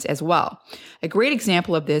plants as well. A great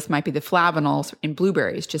example of this might be the flavonols in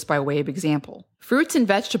blueberries, just by way of example. Fruits and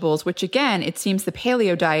vegetables, which again, it seems the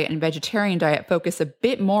paleo diet and vegetarian diet focus a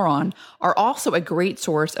bit more on, are also a great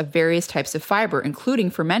source of various types of fiber, including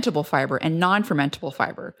fermentable fiber and non-fermentable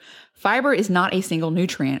fiber. Fiber is not a single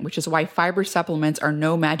nutrient, which is why fiber supplements are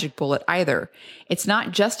no magic bullet either. It's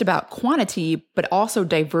not just about quantity, but also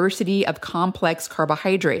diversity of complex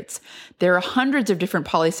carbohydrates. There are hundreds of different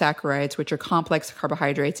polysaccharides, which are complex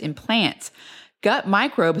carbohydrates in plants. Gut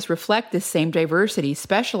microbes reflect this same diversity,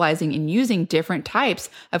 specializing in using different types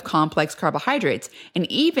of complex carbohydrates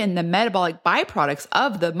and even the metabolic byproducts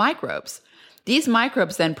of the microbes. These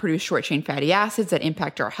microbes then produce short-chain fatty acids that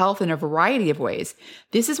impact our health in a variety of ways.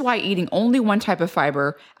 This is why eating only one type of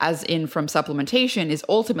fiber, as in from supplementation, is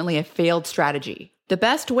ultimately a failed strategy. The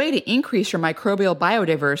best way to increase your microbial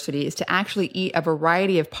biodiversity is to actually eat a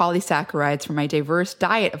variety of polysaccharides from a diverse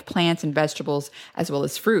diet of plants and vegetables, as well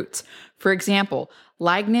as fruits. For example,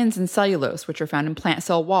 lignans and cellulose, which are found in plant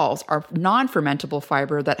cell walls, are non-fermentable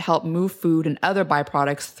fiber that help move food and other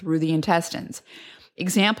byproducts through the intestines.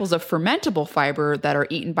 Examples of fermentable fiber that are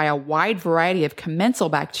eaten by a wide variety of commensal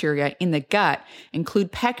bacteria in the gut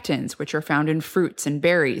include pectins, which are found in fruits and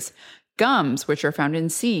berries, gums, which are found in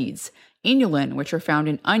seeds, inulin, which are found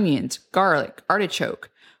in onions, garlic, artichoke,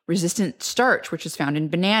 resistant starch, which is found in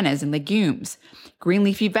bananas and legumes. Green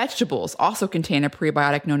leafy vegetables also contain a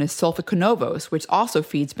prebiotic known as sulfocanovos, which also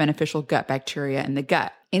feeds beneficial gut bacteria in the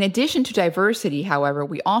gut. In addition to diversity, however,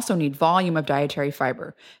 we also need volume of dietary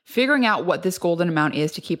fiber. Figuring out what this golden amount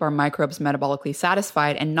is to keep our microbes metabolically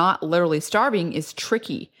satisfied and not literally starving is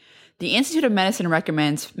tricky. The Institute of Medicine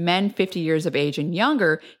recommends men 50 years of age and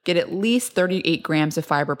younger get at least 38 grams of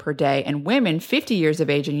fiber per day, and women 50 years of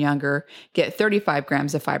age and younger get 35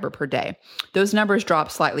 grams of fiber per day. Those numbers drop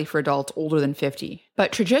slightly for adults older than 50.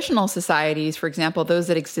 But traditional societies, for example, those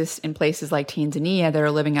that exist in places like Tanzania that are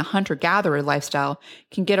living a hunter-gatherer lifestyle,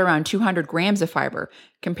 can get around 200 grams of fiber,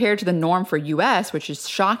 compared to the norm for US, which is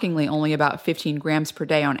shockingly only about 15 grams per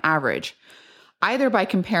day on average. Either by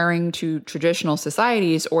comparing to traditional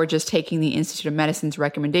societies or just taking the Institute of Medicine's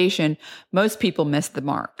recommendation, most people miss the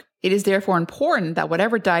mark. It is therefore important that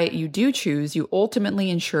whatever diet you do choose, you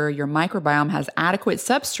ultimately ensure your microbiome has adequate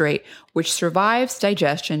substrate which survives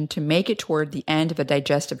digestion to make it toward the end of the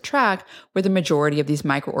digestive tract where the majority of these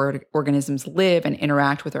microorganisms live and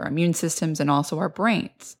interact with our immune systems and also our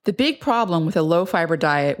brains. The big problem with a low-fiber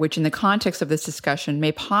diet, which in the context of this discussion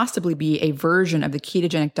may possibly be a version of the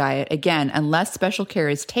ketogenic diet, again, unless special care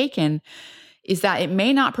is taken, is that it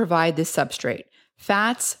may not provide this substrate.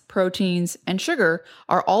 Fats, proteins, and sugar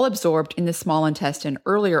are all absorbed in the small intestine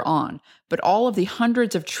earlier on, but all of the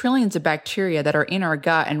hundreds of trillions of bacteria that are in our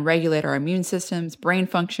gut and regulate our immune systems, brain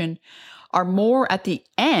function, are more at the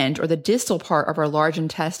end or the distal part of our large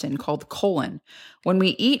intestine called the colon. When we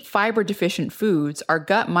eat fiber-deficient foods, our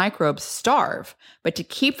gut microbes starve, but to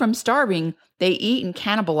keep from starving, they eat and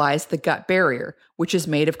cannibalize the gut barrier, which is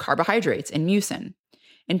made of carbohydrates and mucin.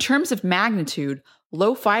 In terms of magnitude,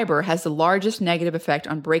 low fiber has the largest negative effect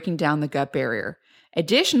on breaking down the gut barrier.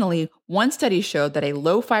 Additionally, one study showed that a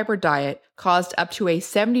low-fiber diet caused up to a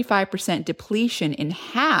 75% depletion in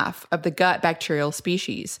half of the gut bacterial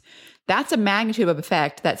species. That's a magnitude of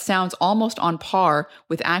effect that sounds almost on par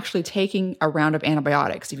with actually taking a round of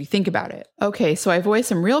antibiotics, if you think about it. Okay, so I voiced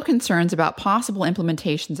some real concerns about possible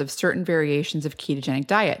implementations of certain variations of ketogenic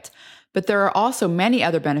diet. But there are also many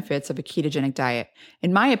other benefits of a ketogenic diet.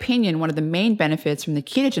 In my opinion, one of the main benefits from the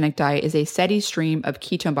ketogenic diet is a steady stream of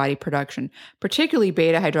ketone body production, particularly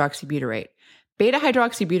beta-hydroxybutyrate.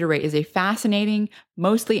 Beta-hydroxybutyrate is a fascinating,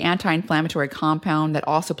 mostly anti-inflammatory compound that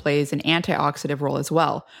also plays an antioxidant role as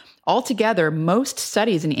well. Altogether, most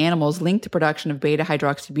studies in animals link the production of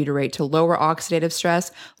beta-hydroxybutyrate to lower oxidative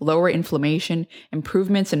stress, lower inflammation,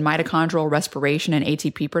 improvements in mitochondrial respiration and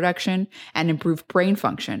ATP production, and improved brain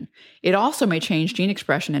function. It also may change gene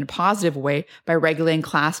expression in a positive way by regulating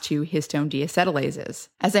class 2 histone deacetylases.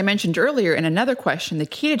 As I mentioned earlier in another question, the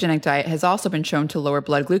ketogenic diet has also been shown to lower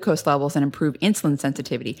blood glucose levels and improve insulin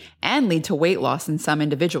sensitivity, and lead to weight loss in some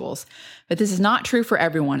individuals. But this is not true for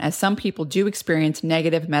everyone, as some people do experience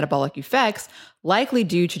negative metabolic effects, likely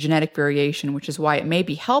due to genetic variation, which is why it may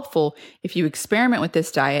be helpful if you experiment with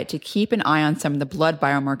this diet to keep an eye on some of the blood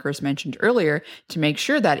biomarkers mentioned earlier to make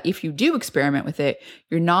sure that if you do experiment with it,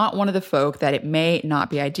 you're not one of the folk that it may not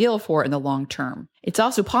be ideal for in the long term. It's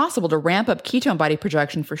also possible to ramp up ketone body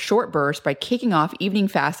production for short bursts by kicking off evening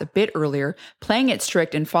fasts a bit earlier, playing it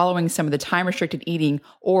strict, and following some of the time-restricted eating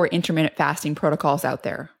or intermittent fasting protocols out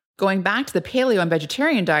there. Going back to the paleo and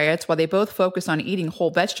vegetarian diets, while they both focus on eating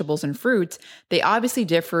whole vegetables and fruits, they obviously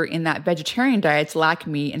differ in that vegetarian diets lack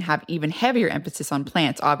meat and have even heavier emphasis on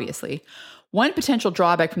plants, obviously. One potential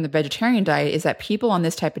drawback from the vegetarian diet is that people on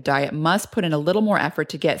this type of diet must put in a little more effort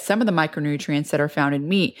to get some of the micronutrients that are found in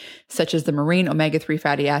meat, such as the marine omega-3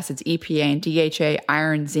 fatty acids EPA and DHA,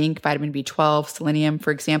 iron, zinc, vitamin B12, selenium,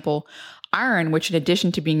 for example. Iron, which in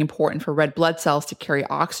addition to being important for red blood cells to carry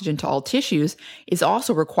oxygen to all tissues, is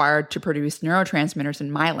also required to produce neurotransmitters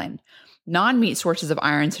and myelin. Non-meat sources of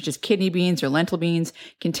iron, such as kidney beans or lentil beans,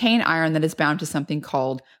 contain iron that is bound to something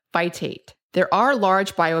called phytate. There are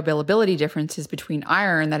large bioavailability differences between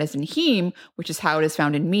iron that is in heme, which is how it is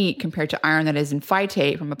found in meat, compared to iron that is in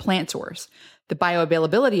phytate from a plant source. The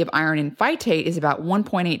bioavailability of iron in phytate is about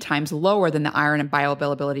 1.8 times lower than the iron and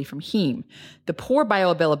bioavailability from heme. The poor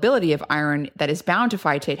bioavailability of iron that is bound to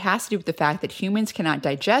phytate has to do with the fact that humans cannot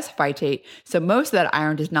digest phytate, so most of that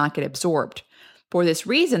iron does not get absorbed. For this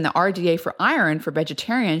reason, the RDA for iron for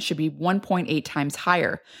vegetarians should be 1.8 times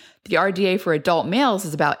higher. The RDA for adult males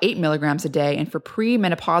is about 8 milligrams a day, and for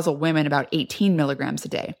premenopausal women, about 18 milligrams a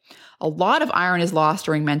day. A lot of iron is lost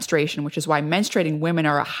during menstruation, which is why menstruating women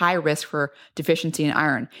are at high risk for deficiency in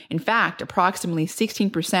iron. In fact, approximately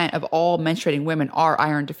 16% of all menstruating women are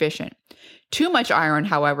iron deficient. Too much iron,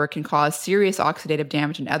 however, can cause serious oxidative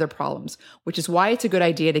damage and other problems, which is why it's a good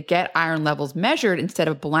idea to get iron levels measured instead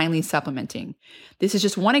of blindly supplementing. This is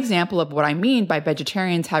just one example of what I mean by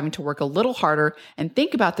vegetarians having to work a little harder and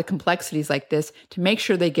think about the complexities like this to make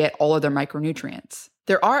sure they get all of their micronutrients.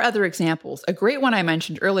 There are other examples. A great one I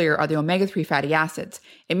mentioned earlier are the omega-3 fatty acids.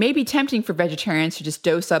 It may be tempting for vegetarians to just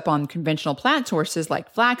dose up on conventional plant sources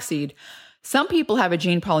like flaxseed. Some people have a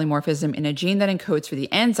gene polymorphism in a gene that encodes for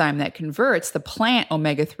the enzyme that converts the plant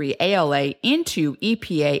omega-3 ALA into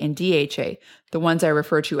EPA and DHA, the ones I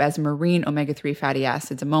referred to as marine omega-3 fatty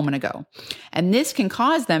acids a moment ago. And this can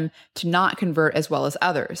cause them to not convert as well as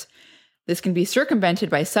others. This can be circumvented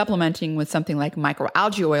by supplementing with something like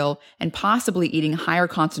microalgae oil and possibly eating higher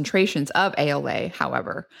concentrations of ALA,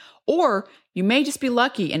 however. Or you may just be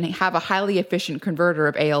lucky and have a highly efficient converter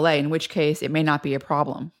of ALA, in which case it may not be a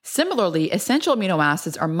problem. Similarly, essential amino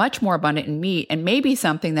acids are much more abundant in meat and may be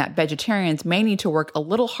something that vegetarians may need to work a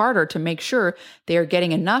little harder to make sure they are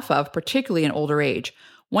getting enough of, particularly in older age.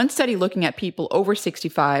 One study looking at people over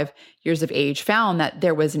 65 years of age found that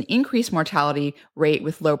there was an increased mortality rate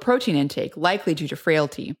with low protein intake, likely due to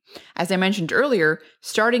frailty. As I mentioned earlier,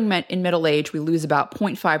 starting in middle age, we lose about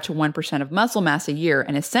 0.5 to 1% of muscle mass a year,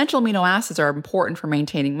 and essential amino acids are important for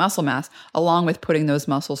maintaining muscle mass, along with putting those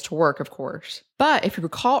muscles to work, of course. But if you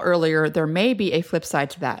recall earlier, there may be a flip side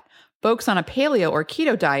to that. Folks on a paleo or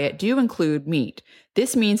keto diet do include meat.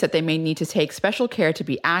 This means that they may need to take special care to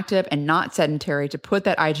be active and not sedentary to put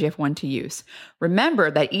that IGF-1 to use. Remember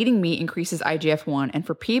that eating meat increases IGF-1, and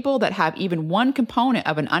for people that have even one component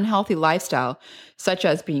of an unhealthy lifestyle, such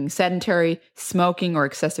as being sedentary, smoking or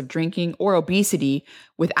excessive drinking, or obesity,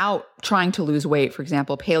 without trying to lose weight, for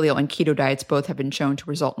example, paleo and keto diets both have been shown to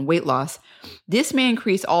result in weight loss, this may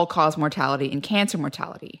increase all-cause mortality and cancer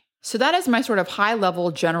mortality. So that is my sort of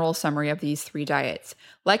high-level general summary of these three diets.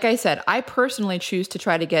 Like I said, I personally choose to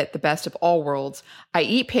try to get the best of all worlds. I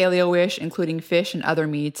eat paleo-ish, including fish and other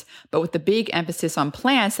meats, but with the big emphasis on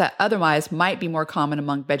plants that otherwise might be more common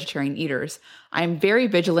among vegetarian eaters. I am very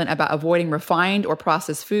vigilant about avoiding refined or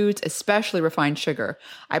processed foods, especially refined sugar.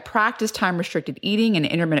 I practice time-restricted eating and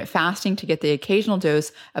intermittent fasting to get the occasional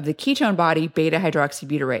dose of the ketone body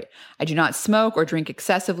beta-hydroxybutyrate. I do not smoke or drink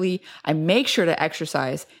excessively. I make sure to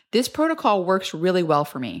exercise. This protocol works really well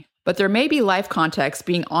for me. But there may be life contexts,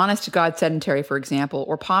 being honest to God sedentary, for example,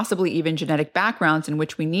 or possibly even genetic backgrounds in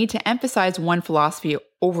which we need to emphasize one philosophy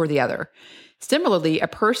over the other. Similarly, a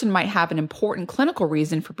person might have an important clinical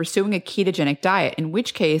reason for pursuing a ketogenic diet, in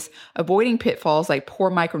which case avoiding pitfalls like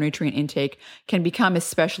poor micronutrient intake can become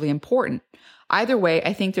especially important. Either way,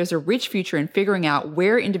 I think there's a rich future in figuring out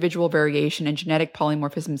where individual variation and genetic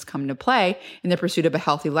polymorphisms come into play in the pursuit of a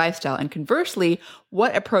healthy lifestyle, and conversely,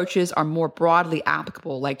 what approaches are more broadly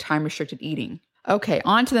applicable, like time-restricted eating. Okay,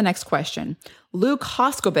 on to the next question. Luke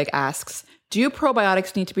Hoskovic asks, do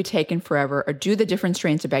probiotics need to be taken forever, or do the different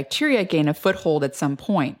strains of bacteria gain a foothold at some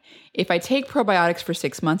point? If I take probiotics for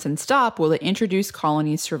 6 months and stop, will it introduce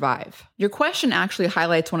colonies survive? Your question actually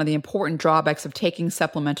highlights one of the important drawbacks of taking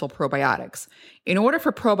supplemental probiotics. In order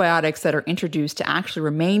for probiotics that are introduced to actually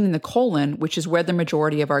remain in the colon, which is where the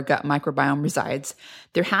majority of our gut microbiome resides,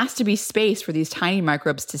 there has to be space for these tiny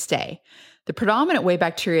microbes to stay. The predominant way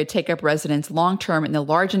bacteria take up residence long-term in the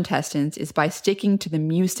large intestines is by sticking to the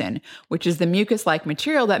mucin, which is the mucus-like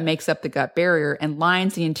material that makes up the gut barrier and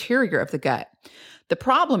lines the interior of the gut. The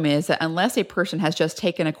problem is that unless a person has just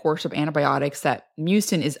taken a course of antibiotics, that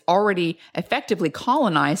mucin is already effectively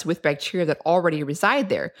colonized with bacteria that already reside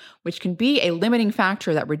there, which can be a limiting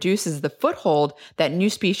factor that reduces the foothold that new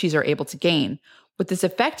species are able to gain. What this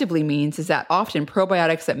effectively means is that often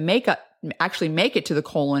probiotics that actually make it to the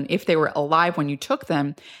colon, if they were alive when you took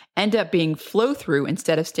them, end up being flow-through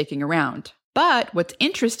instead of sticking around. But what's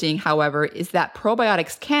interesting, however, is that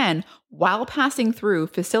probiotics can, while passing through,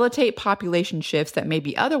 facilitate population shifts that may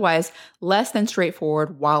be otherwise less than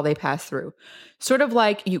straightforward while they pass through. Sort of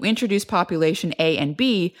like you introduce population A and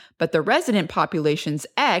B, but the resident population's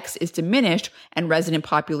X is diminished and resident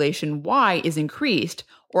population Y is increased.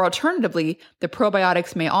 Or alternatively, the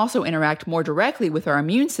probiotics may also interact more directly with our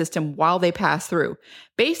immune system while they pass through.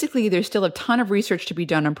 Basically, there's still a ton of research to be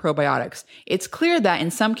done on probiotics. It's clear that in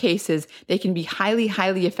some cases, they can be highly,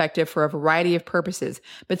 highly effective for a variety of purposes,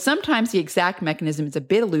 but sometimes the exact mechanism is a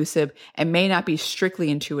bit elusive and may not be strictly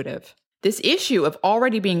intuitive. This issue of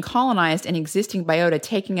already being colonized and existing biota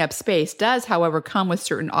taking up space does, however, come with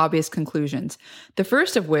certain obvious conclusions. The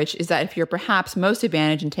first of which is that if you're perhaps most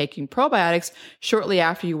advantaged in taking probiotics shortly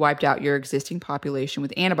after you wiped out your existing population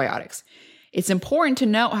with antibiotics. It's important to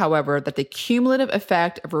note, however, that the cumulative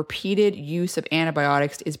effect of repeated use of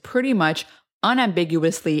antibiotics is pretty much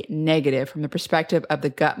unambiguously negative from the perspective of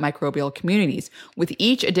the gut microbial communities, with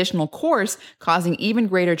each additional course causing even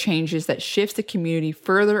greater changes that shifts the community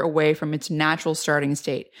further away from its natural starting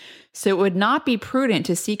state. So it would not be prudent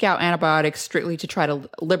to seek out antibiotics strictly to try to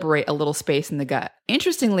liberate a little space in the gut.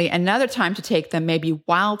 Interestingly, another time to take them may be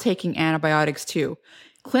while taking antibiotics too.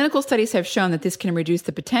 Clinical studies have shown that this can reduce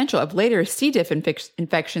the potential of later C. diff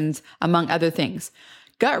infections, among other things.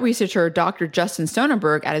 Gut researcher Dr. Justin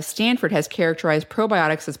Sonnenberg out of Stanford has characterized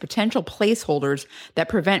probiotics as potential placeholders that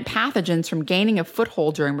prevent pathogens from gaining a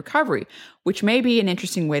foothold during recovery, which may be an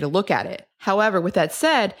interesting way to look at it. However, with that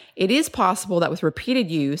said, it is possible that with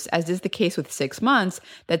repeated use, as is the case with 6 months,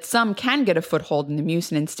 that some can get a foothold in the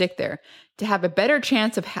mucin and stick there. To have a better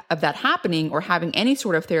chance of that happening or having any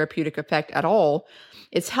sort of therapeutic effect at all,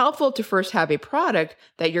 it's helpful to first have a product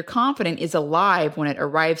that you're confident is alive when it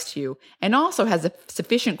arrives to you and also has a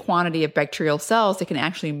sufficient quantity of bacterial cells that can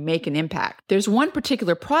actually make an impact. There's one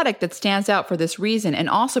particular product that stands out for this reason and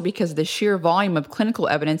also because of the sheer volume of clinical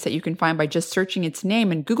evidence that you can find by just searching its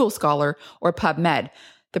name in Google Scholar or PubMed.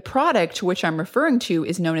 The product to which I'm referring to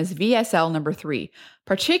is known as VSL number 3,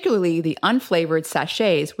 particularly the unflavored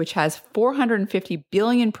sachets, which has 450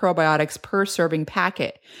 billion probiotics per serving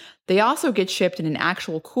packet. They also get shipped in an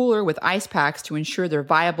actual cooler with ice packs to ensure they're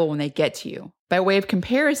viable when they get to you. By way of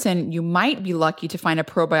comparison, you might be lucky to find a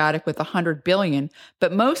probiotic with 100 billion,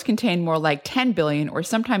 but most contain more like 10 billion or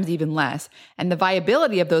sometimes even less, and the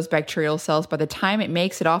viability of those bacterial cells by the time it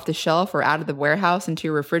makes it off the shelf or out of the warehouse into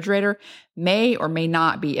your refrigerator may or may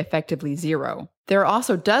not be effectively zero. There are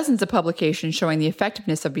also dozens of publications showing the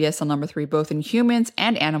effectiveness of BSL number 3 both in humans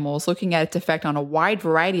and animals, looking at its effect on a wide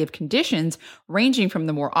variety of conditions, ranging from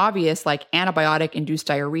the more obvious like antibiotic-induced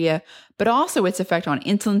diarrhea, but also its effect on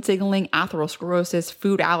insulin signaling, atherosclerosis,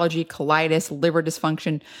 food allergy, colitis, liver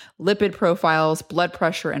dysfunction, lipid profiles, blood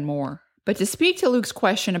pressure, and more. But to speak to Luke's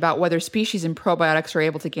question about whether species in probiotics are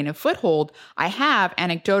able to gain a foothold, I have,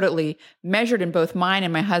 anecdotally, measured in both mine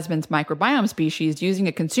and my husband's microbiome species using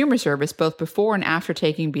a consumer service both before and after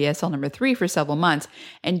taking BSL number 3 for several months,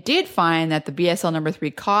 and did find that the BSL number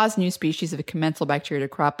 3 caused new species of commensal bacteria to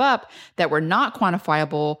crop up that were not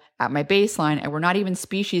quantifiable at my baseline and were not even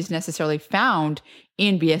species necessarily found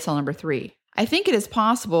in BSL number 3. I think it is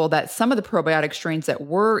possible that some of the probiotic strains that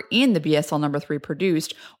were in the BSL number 3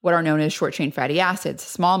 produced what are known as short-chain fatty acids,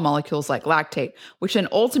 small molecules like lactate, which then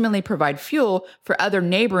ultimately provide fuel for other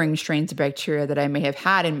neighboring strains of bacteria that I may have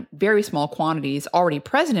had in very small quantities already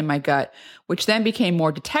present in my gut, which then became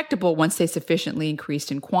more detectable once they sufficiently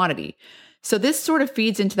increased in quantity. So this sort of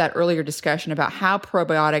feeds into that earlier discussion about how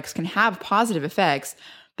probiotics can have positive effects.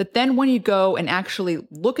 But then when you go and actually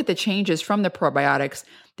look at the changes from the probiotics,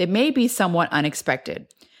 they may be somewhat unexpected.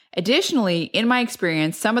 Additionally, in my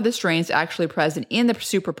experience, some of the strains actually present in the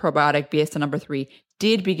super probiotic BSL number 3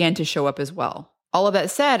 did begin to show up as well. All of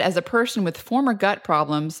that said, as a person with former gut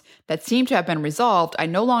problems that seem to have been resolved, I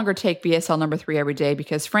no longer take BSL number 3 every day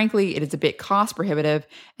because frankly, it is a bit cost prohibitive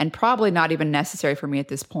and probably not even necessary for me at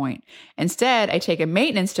this point. Instead, I take a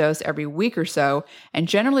maintenance dose every week or so and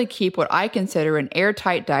generally keep what I consider an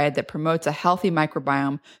airtight diet that promotes a healthy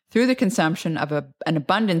microbiome through the consumption of an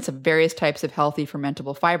abundance of various types of healthy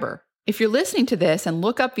fermentable fiber. If you're listening to this and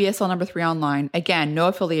look up VSL number 3 online, again, no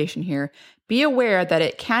affiliation here, be aware that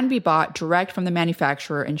it can be bought direct from the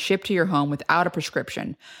manufacturer and shipped to your home without a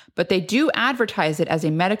prescription. But they do advertise it as a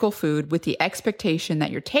medical food with the expectation that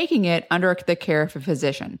you're taking it under the care of a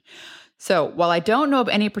physician. So while I don't know of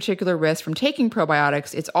any particular risk from taking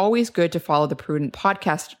probiotics, it's always good to follow the prudent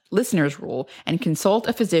podcast listeners rule and consult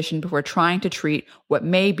a physician before trying to treat what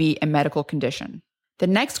may be a medical condition. The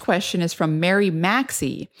next question is from Mary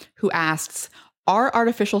Maxey, who asks, are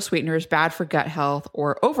artificial sweeteners bad for gut health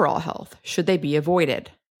or overall health? Should they be avoided?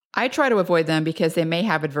 I try to avoid them because they may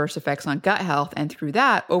have adverse effects on gut health and through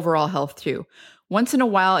that, overall health too. Once in a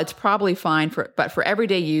while, it's probably fine, but for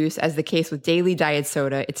everyday use, as the case with daily diet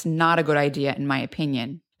soda, it's not a good idea in my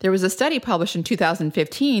opinion. There was a study published in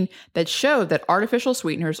 2015 that showed that artificial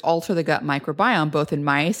sweeteners alter the gut microbiome both in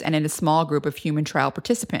mice and in a small group of human trial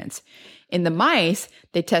participants. In the mice,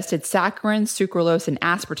 they tested saccharin, sucralose, and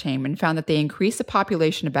aspartame and found that they increased the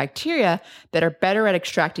population of bacteria that are better at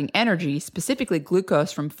extracting energy, specifically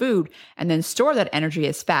glucose, from food, and then store that energy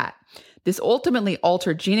as fat. This ultimately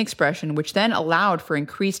altered gene expression, which then allowed for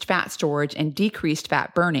increased fat storage and decreased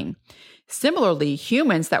fat burning. Similarly,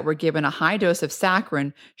 humans that were given a high dose of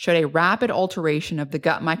saccharin showed a rapid alteration of the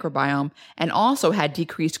gut microbiome and also had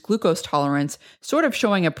decreased glucose tolerance, sort of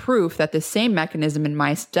showing a proof that the same mechanism in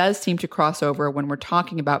mice does seem to cross over when we're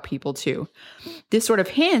talking about people too. This sort of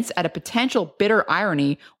hints at a potential bitter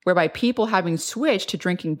irony whereby people having switched to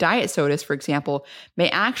drinking diet sodas, for example, may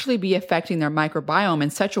actually be affecting their microbiome in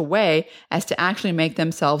such a way as to actually make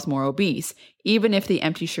themselves more obese, even if the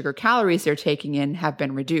empty sugar calories they're taking in have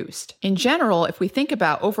been reduced. In general, if we think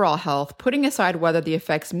about overall health, putting aside whether the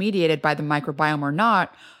effects mediated by the microbiome or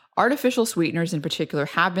not, artificial sweeteners in particular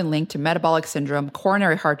have been linked to metabolic syndrome,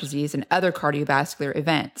 coronary heart disease, and other cardiovascular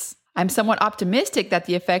events. I'm somewhat optimistic that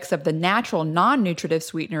the effects of the natural non-nutritive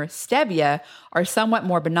sweetener stevia are somewhat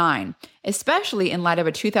more benign, especially in light of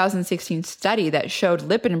a 2016 study that showed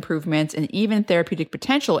lipid improvements and even therapeutic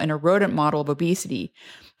potential in a rodent model of obesity.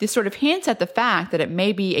 This sort of hints at the fact that it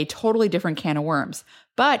may be a totally different can of worms.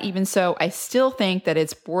 But even so, I still think that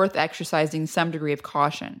it's worth exercising some degree of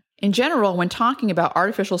caution. In general, when talking about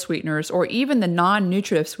artificial sweeteners or even the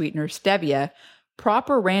non-nutritive sweetener stevia,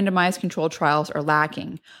 proper randomized controlled trials are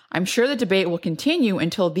lacking. I'm sure the debate will continue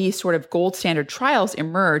until these sort of gold standard trials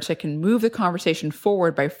emerge that can move the conversation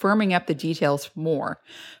forward by firming up the details more.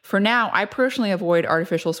 For now, I personally avoid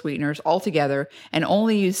artificial sweeteners altogether and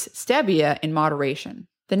only use stevia in moderation.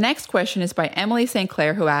 The next question is by Emily St.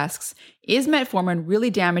 Clair, who asks, is metformin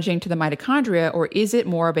really damaging to the mitochondria or is it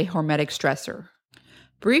more of a hormetic stressor?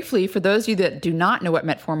 Briefly, for those of you that do not know what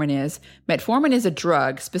metformin is a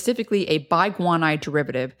drug, specifically a biguanide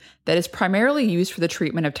derivative, that is primarily used for the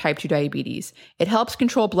treatment of type 2 diabetes. It helps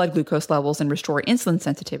control blood glucose levels and restore insulin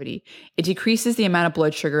sensitivity. It decreases the amount of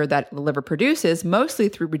blood sugar that the liver produces, mostly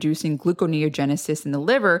through reducing gluconeogenesis in the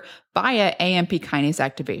liver via AMP kinase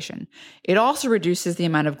activation. It also reduces the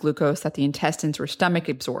amount of glucose that the intestines or stomach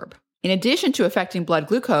absorb. In addition to affecting blood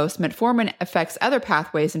glucose, metformin affects other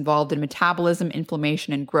pathways involved in metabolism,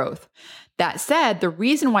 inflammation, and growth. That said, the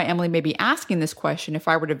reason why Emily may be asking this question, if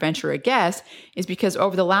I were to venture a guess, is because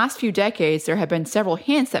over the last few decades, there have been several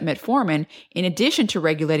hints that metformin, in addition to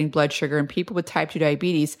regulating blood sugar in people with type 2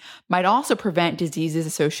 diabetes, might also prevent diseases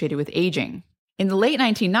associated with aging. In the late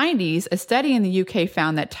 1990s, a study in the UK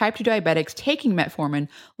found that type 2 diabetics taking metformin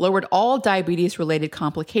lowered all diabetes-related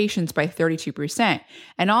complications by 32%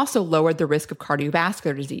 and also lowered the risk of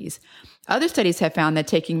cardiovascular disease. Other studies have found that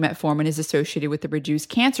taking metformin is associated with the reduced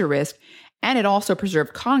cancer risk, and it also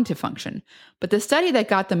preserved cognitive function. But the study that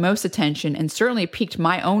got the most attention and certainly piqued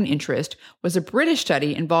my own interest was a British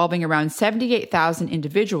study involving around 78,000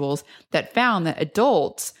 individuals that found that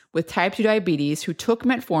adults with type 2 diabetes who took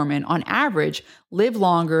metformin on average live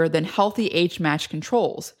longer than healthy age-matched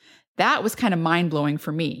controls. That was kind of mind-blowing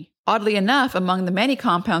for me. Oddly enough, among the many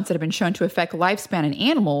compounds that have been shown to affect lifespan in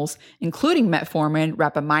animals, including metformin,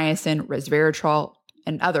 rapamycin, resveratrol,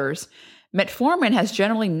 and others, metformin has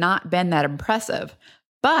generally not been that impressive.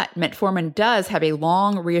 But metformin does have a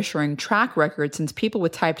long, reassuring track record since people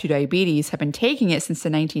with type 2 diabetes have been taking it since the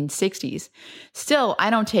 1960s. Still,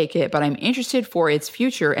 I don't take it, but I'm interested for its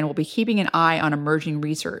future and will be keeping an eye on emerging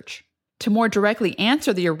research. To more directly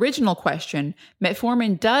answer the original question,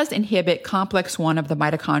 metformin does inhibit complex 1 of the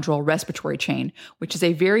mitochondrial respiratory chain, which is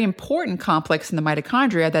a very important complex in the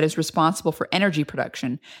mitochondria that is responsible for energy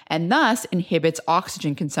production, and thus inhibits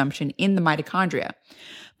oxygen consumption in the mitochondria.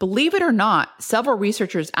 Believe it or not, several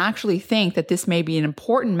researchers actually think that this may be an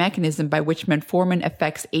important mechanism by which metformin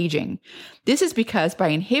affects aging. This is because by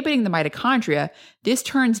inhibiting the mitochondria, This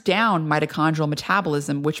turns down mitochondrial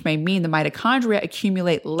metabolism, which may mean the mitochondria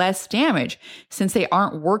accumulate less damage since they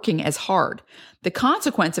aren't working as hard. The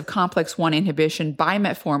consequence of complex 1 inhibition by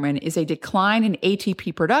metformin is a decline in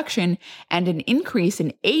ATP production and an increase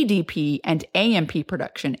in ADP and AMP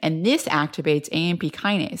production, and this activates AMP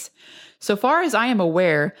kinase. So far as I am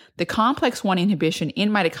aware, the complex 1 inhibition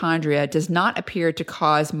in mitochondria does not appear to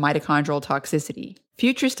cause mitochondrial toxicity.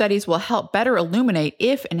 Future studies will help better illuminate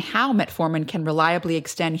if and how metformin can reliably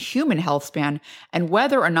extend human health span and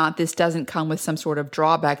whether or not this doesn't come with some sort of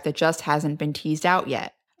drawback that just hasn't been teased out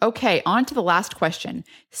yet. Okay, on to the last question.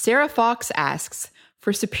 Sarah Fox asks,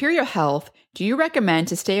 for superior health, do you recommend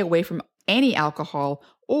to stay away from any alcohol,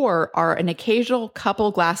 or are an occasional couple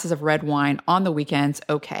glasses of red wine on the weekends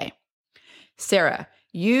okay? Sarah,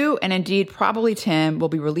 you and indeed probably Tim will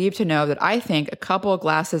be relieved to know that I think a couple of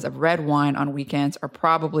glasses of red wine on weekends are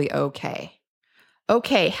probably okay.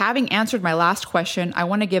 Okay, having answered my last question, I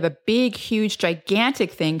want to give a big, huge,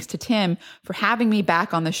 gigantic thanks to Tim for having me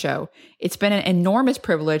back on the show. It's been an enormous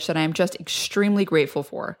privilege that I am just extremely grateful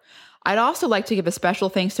for. I'd also like to give a special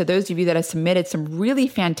thanks to those of you that have submitted some really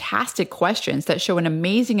fantastic questions that show an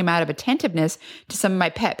amazing amount of attentiveness to some of my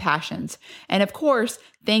pet passions. And of course,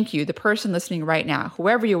 thank you, the person listening right now,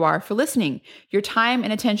 whoever you are, for listening. Your time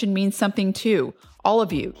and attention means something too. All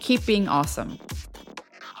of you, keep being awesome.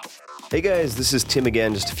 Hey guys, this is Tim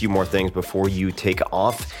again. Just a few more things before you take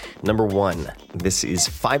off. Number one, this is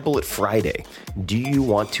 5 Bullet Friday. Do you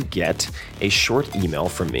want to get a short email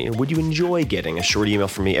from me? Would you enjoy getting a short email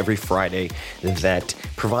from me every Friday that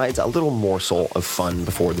provides a little morsel of fun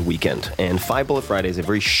before the weekend? And 5 Bullet Friday is a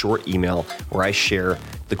very short email where I share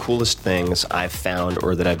the coolest things I've found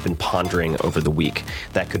or that I've been pondering over the week.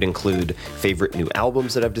 That could include favorite new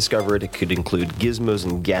albums that I've discovered. It could include gizmos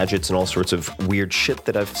and gadgets and all sorts of weird shit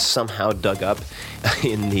that I've somehow dug up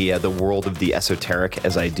in the world of the esoteric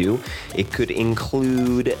as I do. It could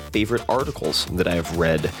include favorite articles that I've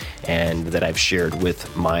read and that I've shared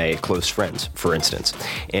with my close friends, for instance.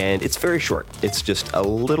 And it's very short. It's just a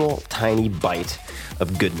little tiny bite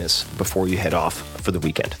of goodness before you head off for the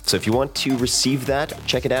weekend. So if you want to receive that,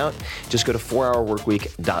 check it out. Just go to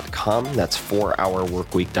 4hourworkweek.com. That's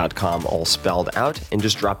 4hourworkweek.com, all spelled out, and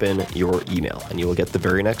just drop in your email and you will get the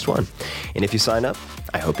very next one. And if you sign up,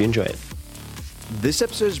 I hope you enjoy it. This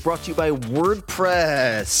episode is brought to you by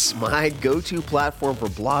WordPress, my go-to platform for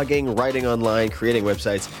blogging, writing online, creating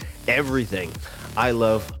websites, everything. I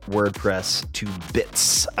love WordPress to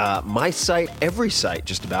bits. My site, every site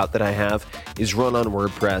just about that I have, is run on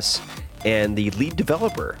WordPress, and the lead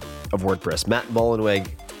developer of WordPress, Matt Mullenweg,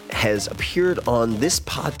 has appeared on this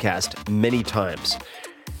podcast many times.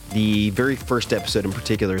 The very first episode in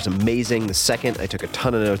particular is amazing. The second, I took a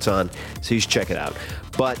ton of notes on, so you should check it out.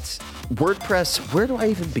 But WordPress, where do I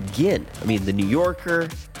even begin? I mean, The New Yorker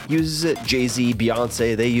uses it, Jay-Z,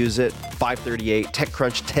 Beyonce, they use it, 538,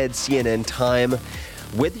 TechCrunch, TED, CNN, Time.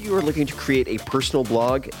 Whether you are looking to create a personal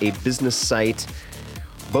blog, a business site,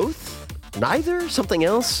 both, neither, something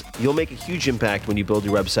else, you'll make a huge impact when you build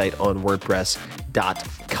your website on WordPress.com.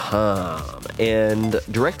 And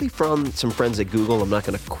directly from some friends at Google, I'm not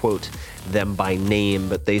going to quote them by name,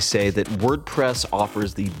 but they say that WordPress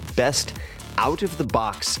offers the best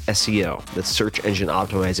out-of-the-box SEO, that's search engine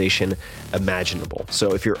optimization, imaginable.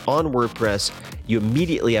 So if you're on WordPress, you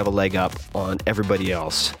immediately have a leg up on everybody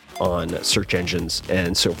else on search engines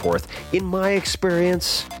and so forth. In my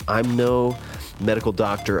experience, I'm no medical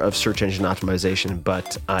doctor of search engine optimization,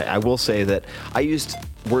 but I will say that I used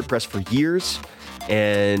WordPress for years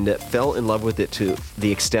and fell in love with it to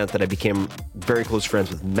the extent that I became very close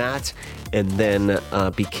friends with Matt and then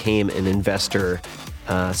became an investor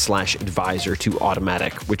slash advisor to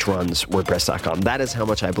Automatic, which runs WordPress.com. That is how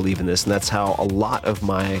much I believe in this, and that's how a lot of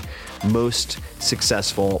my most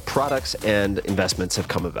successful products and investments have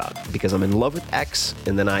come about, because I'm in love with X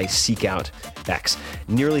and then I seek out X.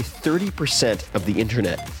 Nearly 30% of the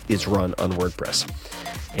internet is run on WordPress.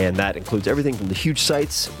 And that includes everything from the huge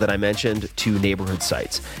sites that I mentioned to neighborhood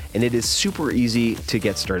sites. And it is super easy to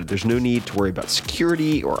get started. There's no need to worry about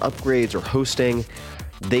security or upgrades or hosting.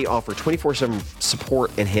 They offer 24/7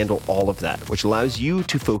 support and handle all of that, which allows you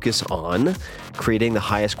to focus on creating the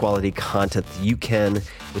highest quality content that you can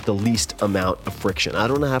with the least amount of friction. I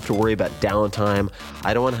don't have to worry about downtime.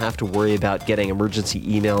 I don't have to worry about getting emergency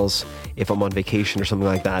emails if I'm on vacation or something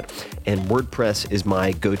like that. And WordPress is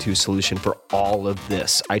my go-to solution for all of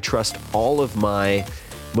this. I trust all of my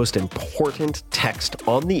most important text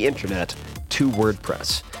on the internet to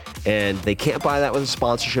WordPress. And they can't buy that with a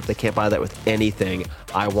sponsorship. They can't buy that with anything.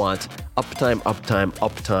 I want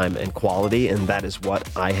uptime, and quality, and that is what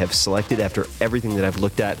I have selected after everything that I've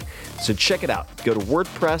looked at. So check it out. Go to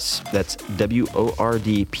WordPress, that's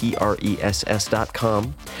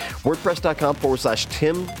WordPress.com,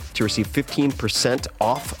 WordPress.com/Tim to receive 15%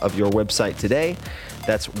 off of your website today.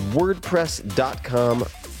 That's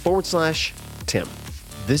WordPress.com/Tim.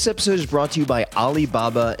 This episode is brought to you by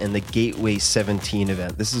Alibaba and the Gateway 17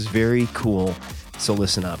 event. This is very cool, so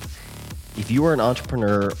listen up. If you are an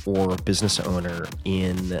entrepreneur or business owner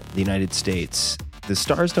in the United States, the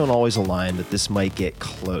stars don't always align that this might get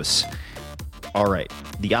close. All right,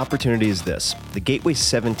 the opportunity is this. The Gateway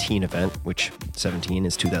 17 event, which 17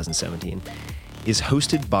 is 2017, is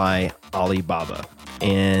hosted by Alibaba.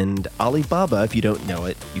 And Alibaba, if you don't know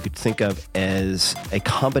it, you could think of as a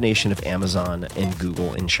combination of Amazon and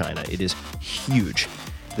Google in China. It is huge.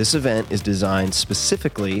 This event is designed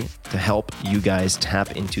specifically to help you guys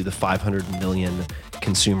tap into the 500 million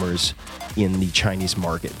consumers in the Chinese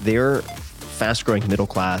market. Their fast-growing middle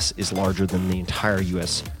class is larger than the entire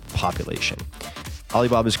U.S. population.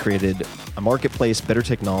 Alibaba's created a marketplace, better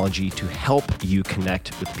technology to help you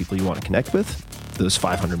connect with the people you want to connect with, those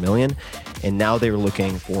 500 million, and now they're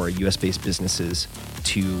looking for US-based businesses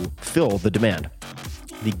to fill the demand.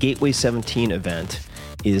 The Gateway 17 event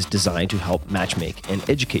is designed to help matchmake and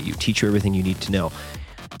educate you, teach you everything you need to know.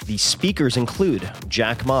 The speakers include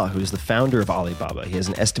Jack Ma, who is the founder of Alibaba. He has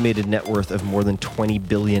an estimated net worth of more than $20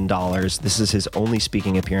 billion. This is his only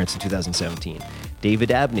speaking appearance in 2017.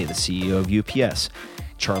 David Abney, the CEO of UPS,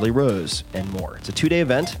 Charlie Rose, and more. It's a 2-day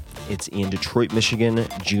event. It's in Detroit, Michigan,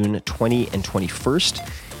 June 20 and 21st,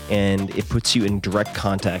 and it puts you in direct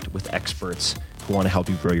contact with experts who want to help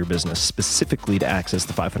you grow your business, specifically to access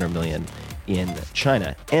the 500 million in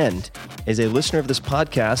China. And as a listener of this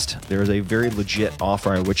podcast, there is a very legit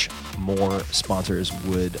offer at which more sponsors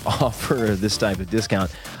would offer this type of discount.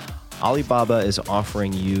 Alibaba is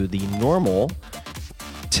offering you the normal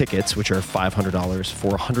tickets, which are $500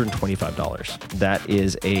 for $125. That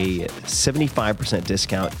is a 75%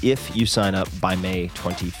 discount if you sign up by May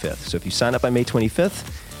 25th. So if you sign up by May 25th,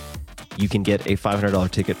 you can get a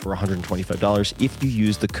 $500 ticket for $125 if you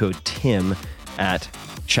use the code TIM at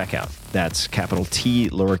checkout. That's capital T,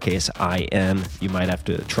 lowercase I-M. You might have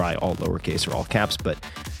to try all lowercase or all caps, but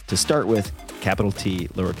to start with, capital T,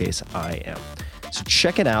 lowercase I-M. So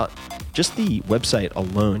check it out. Just the website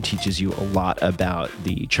alone teaches you a lot about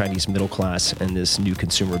the Chinese middle class and this new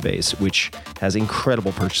consumer base, which has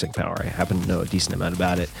incredible purchasing power. I happen to know a decent amount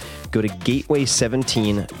about it. Go to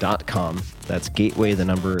gateway17.com. That's gateway, the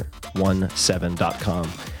number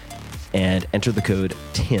 17.com. And enter the code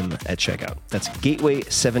TIM at checkout. That's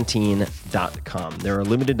gateway17.com. There are a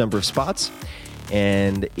limited number of spots,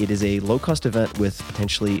 and it is a low-cost event with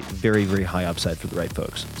potentially very, very high upside for the right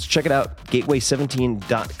folks. So check it out,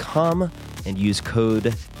 gateway17.com, and use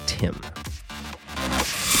code TIM.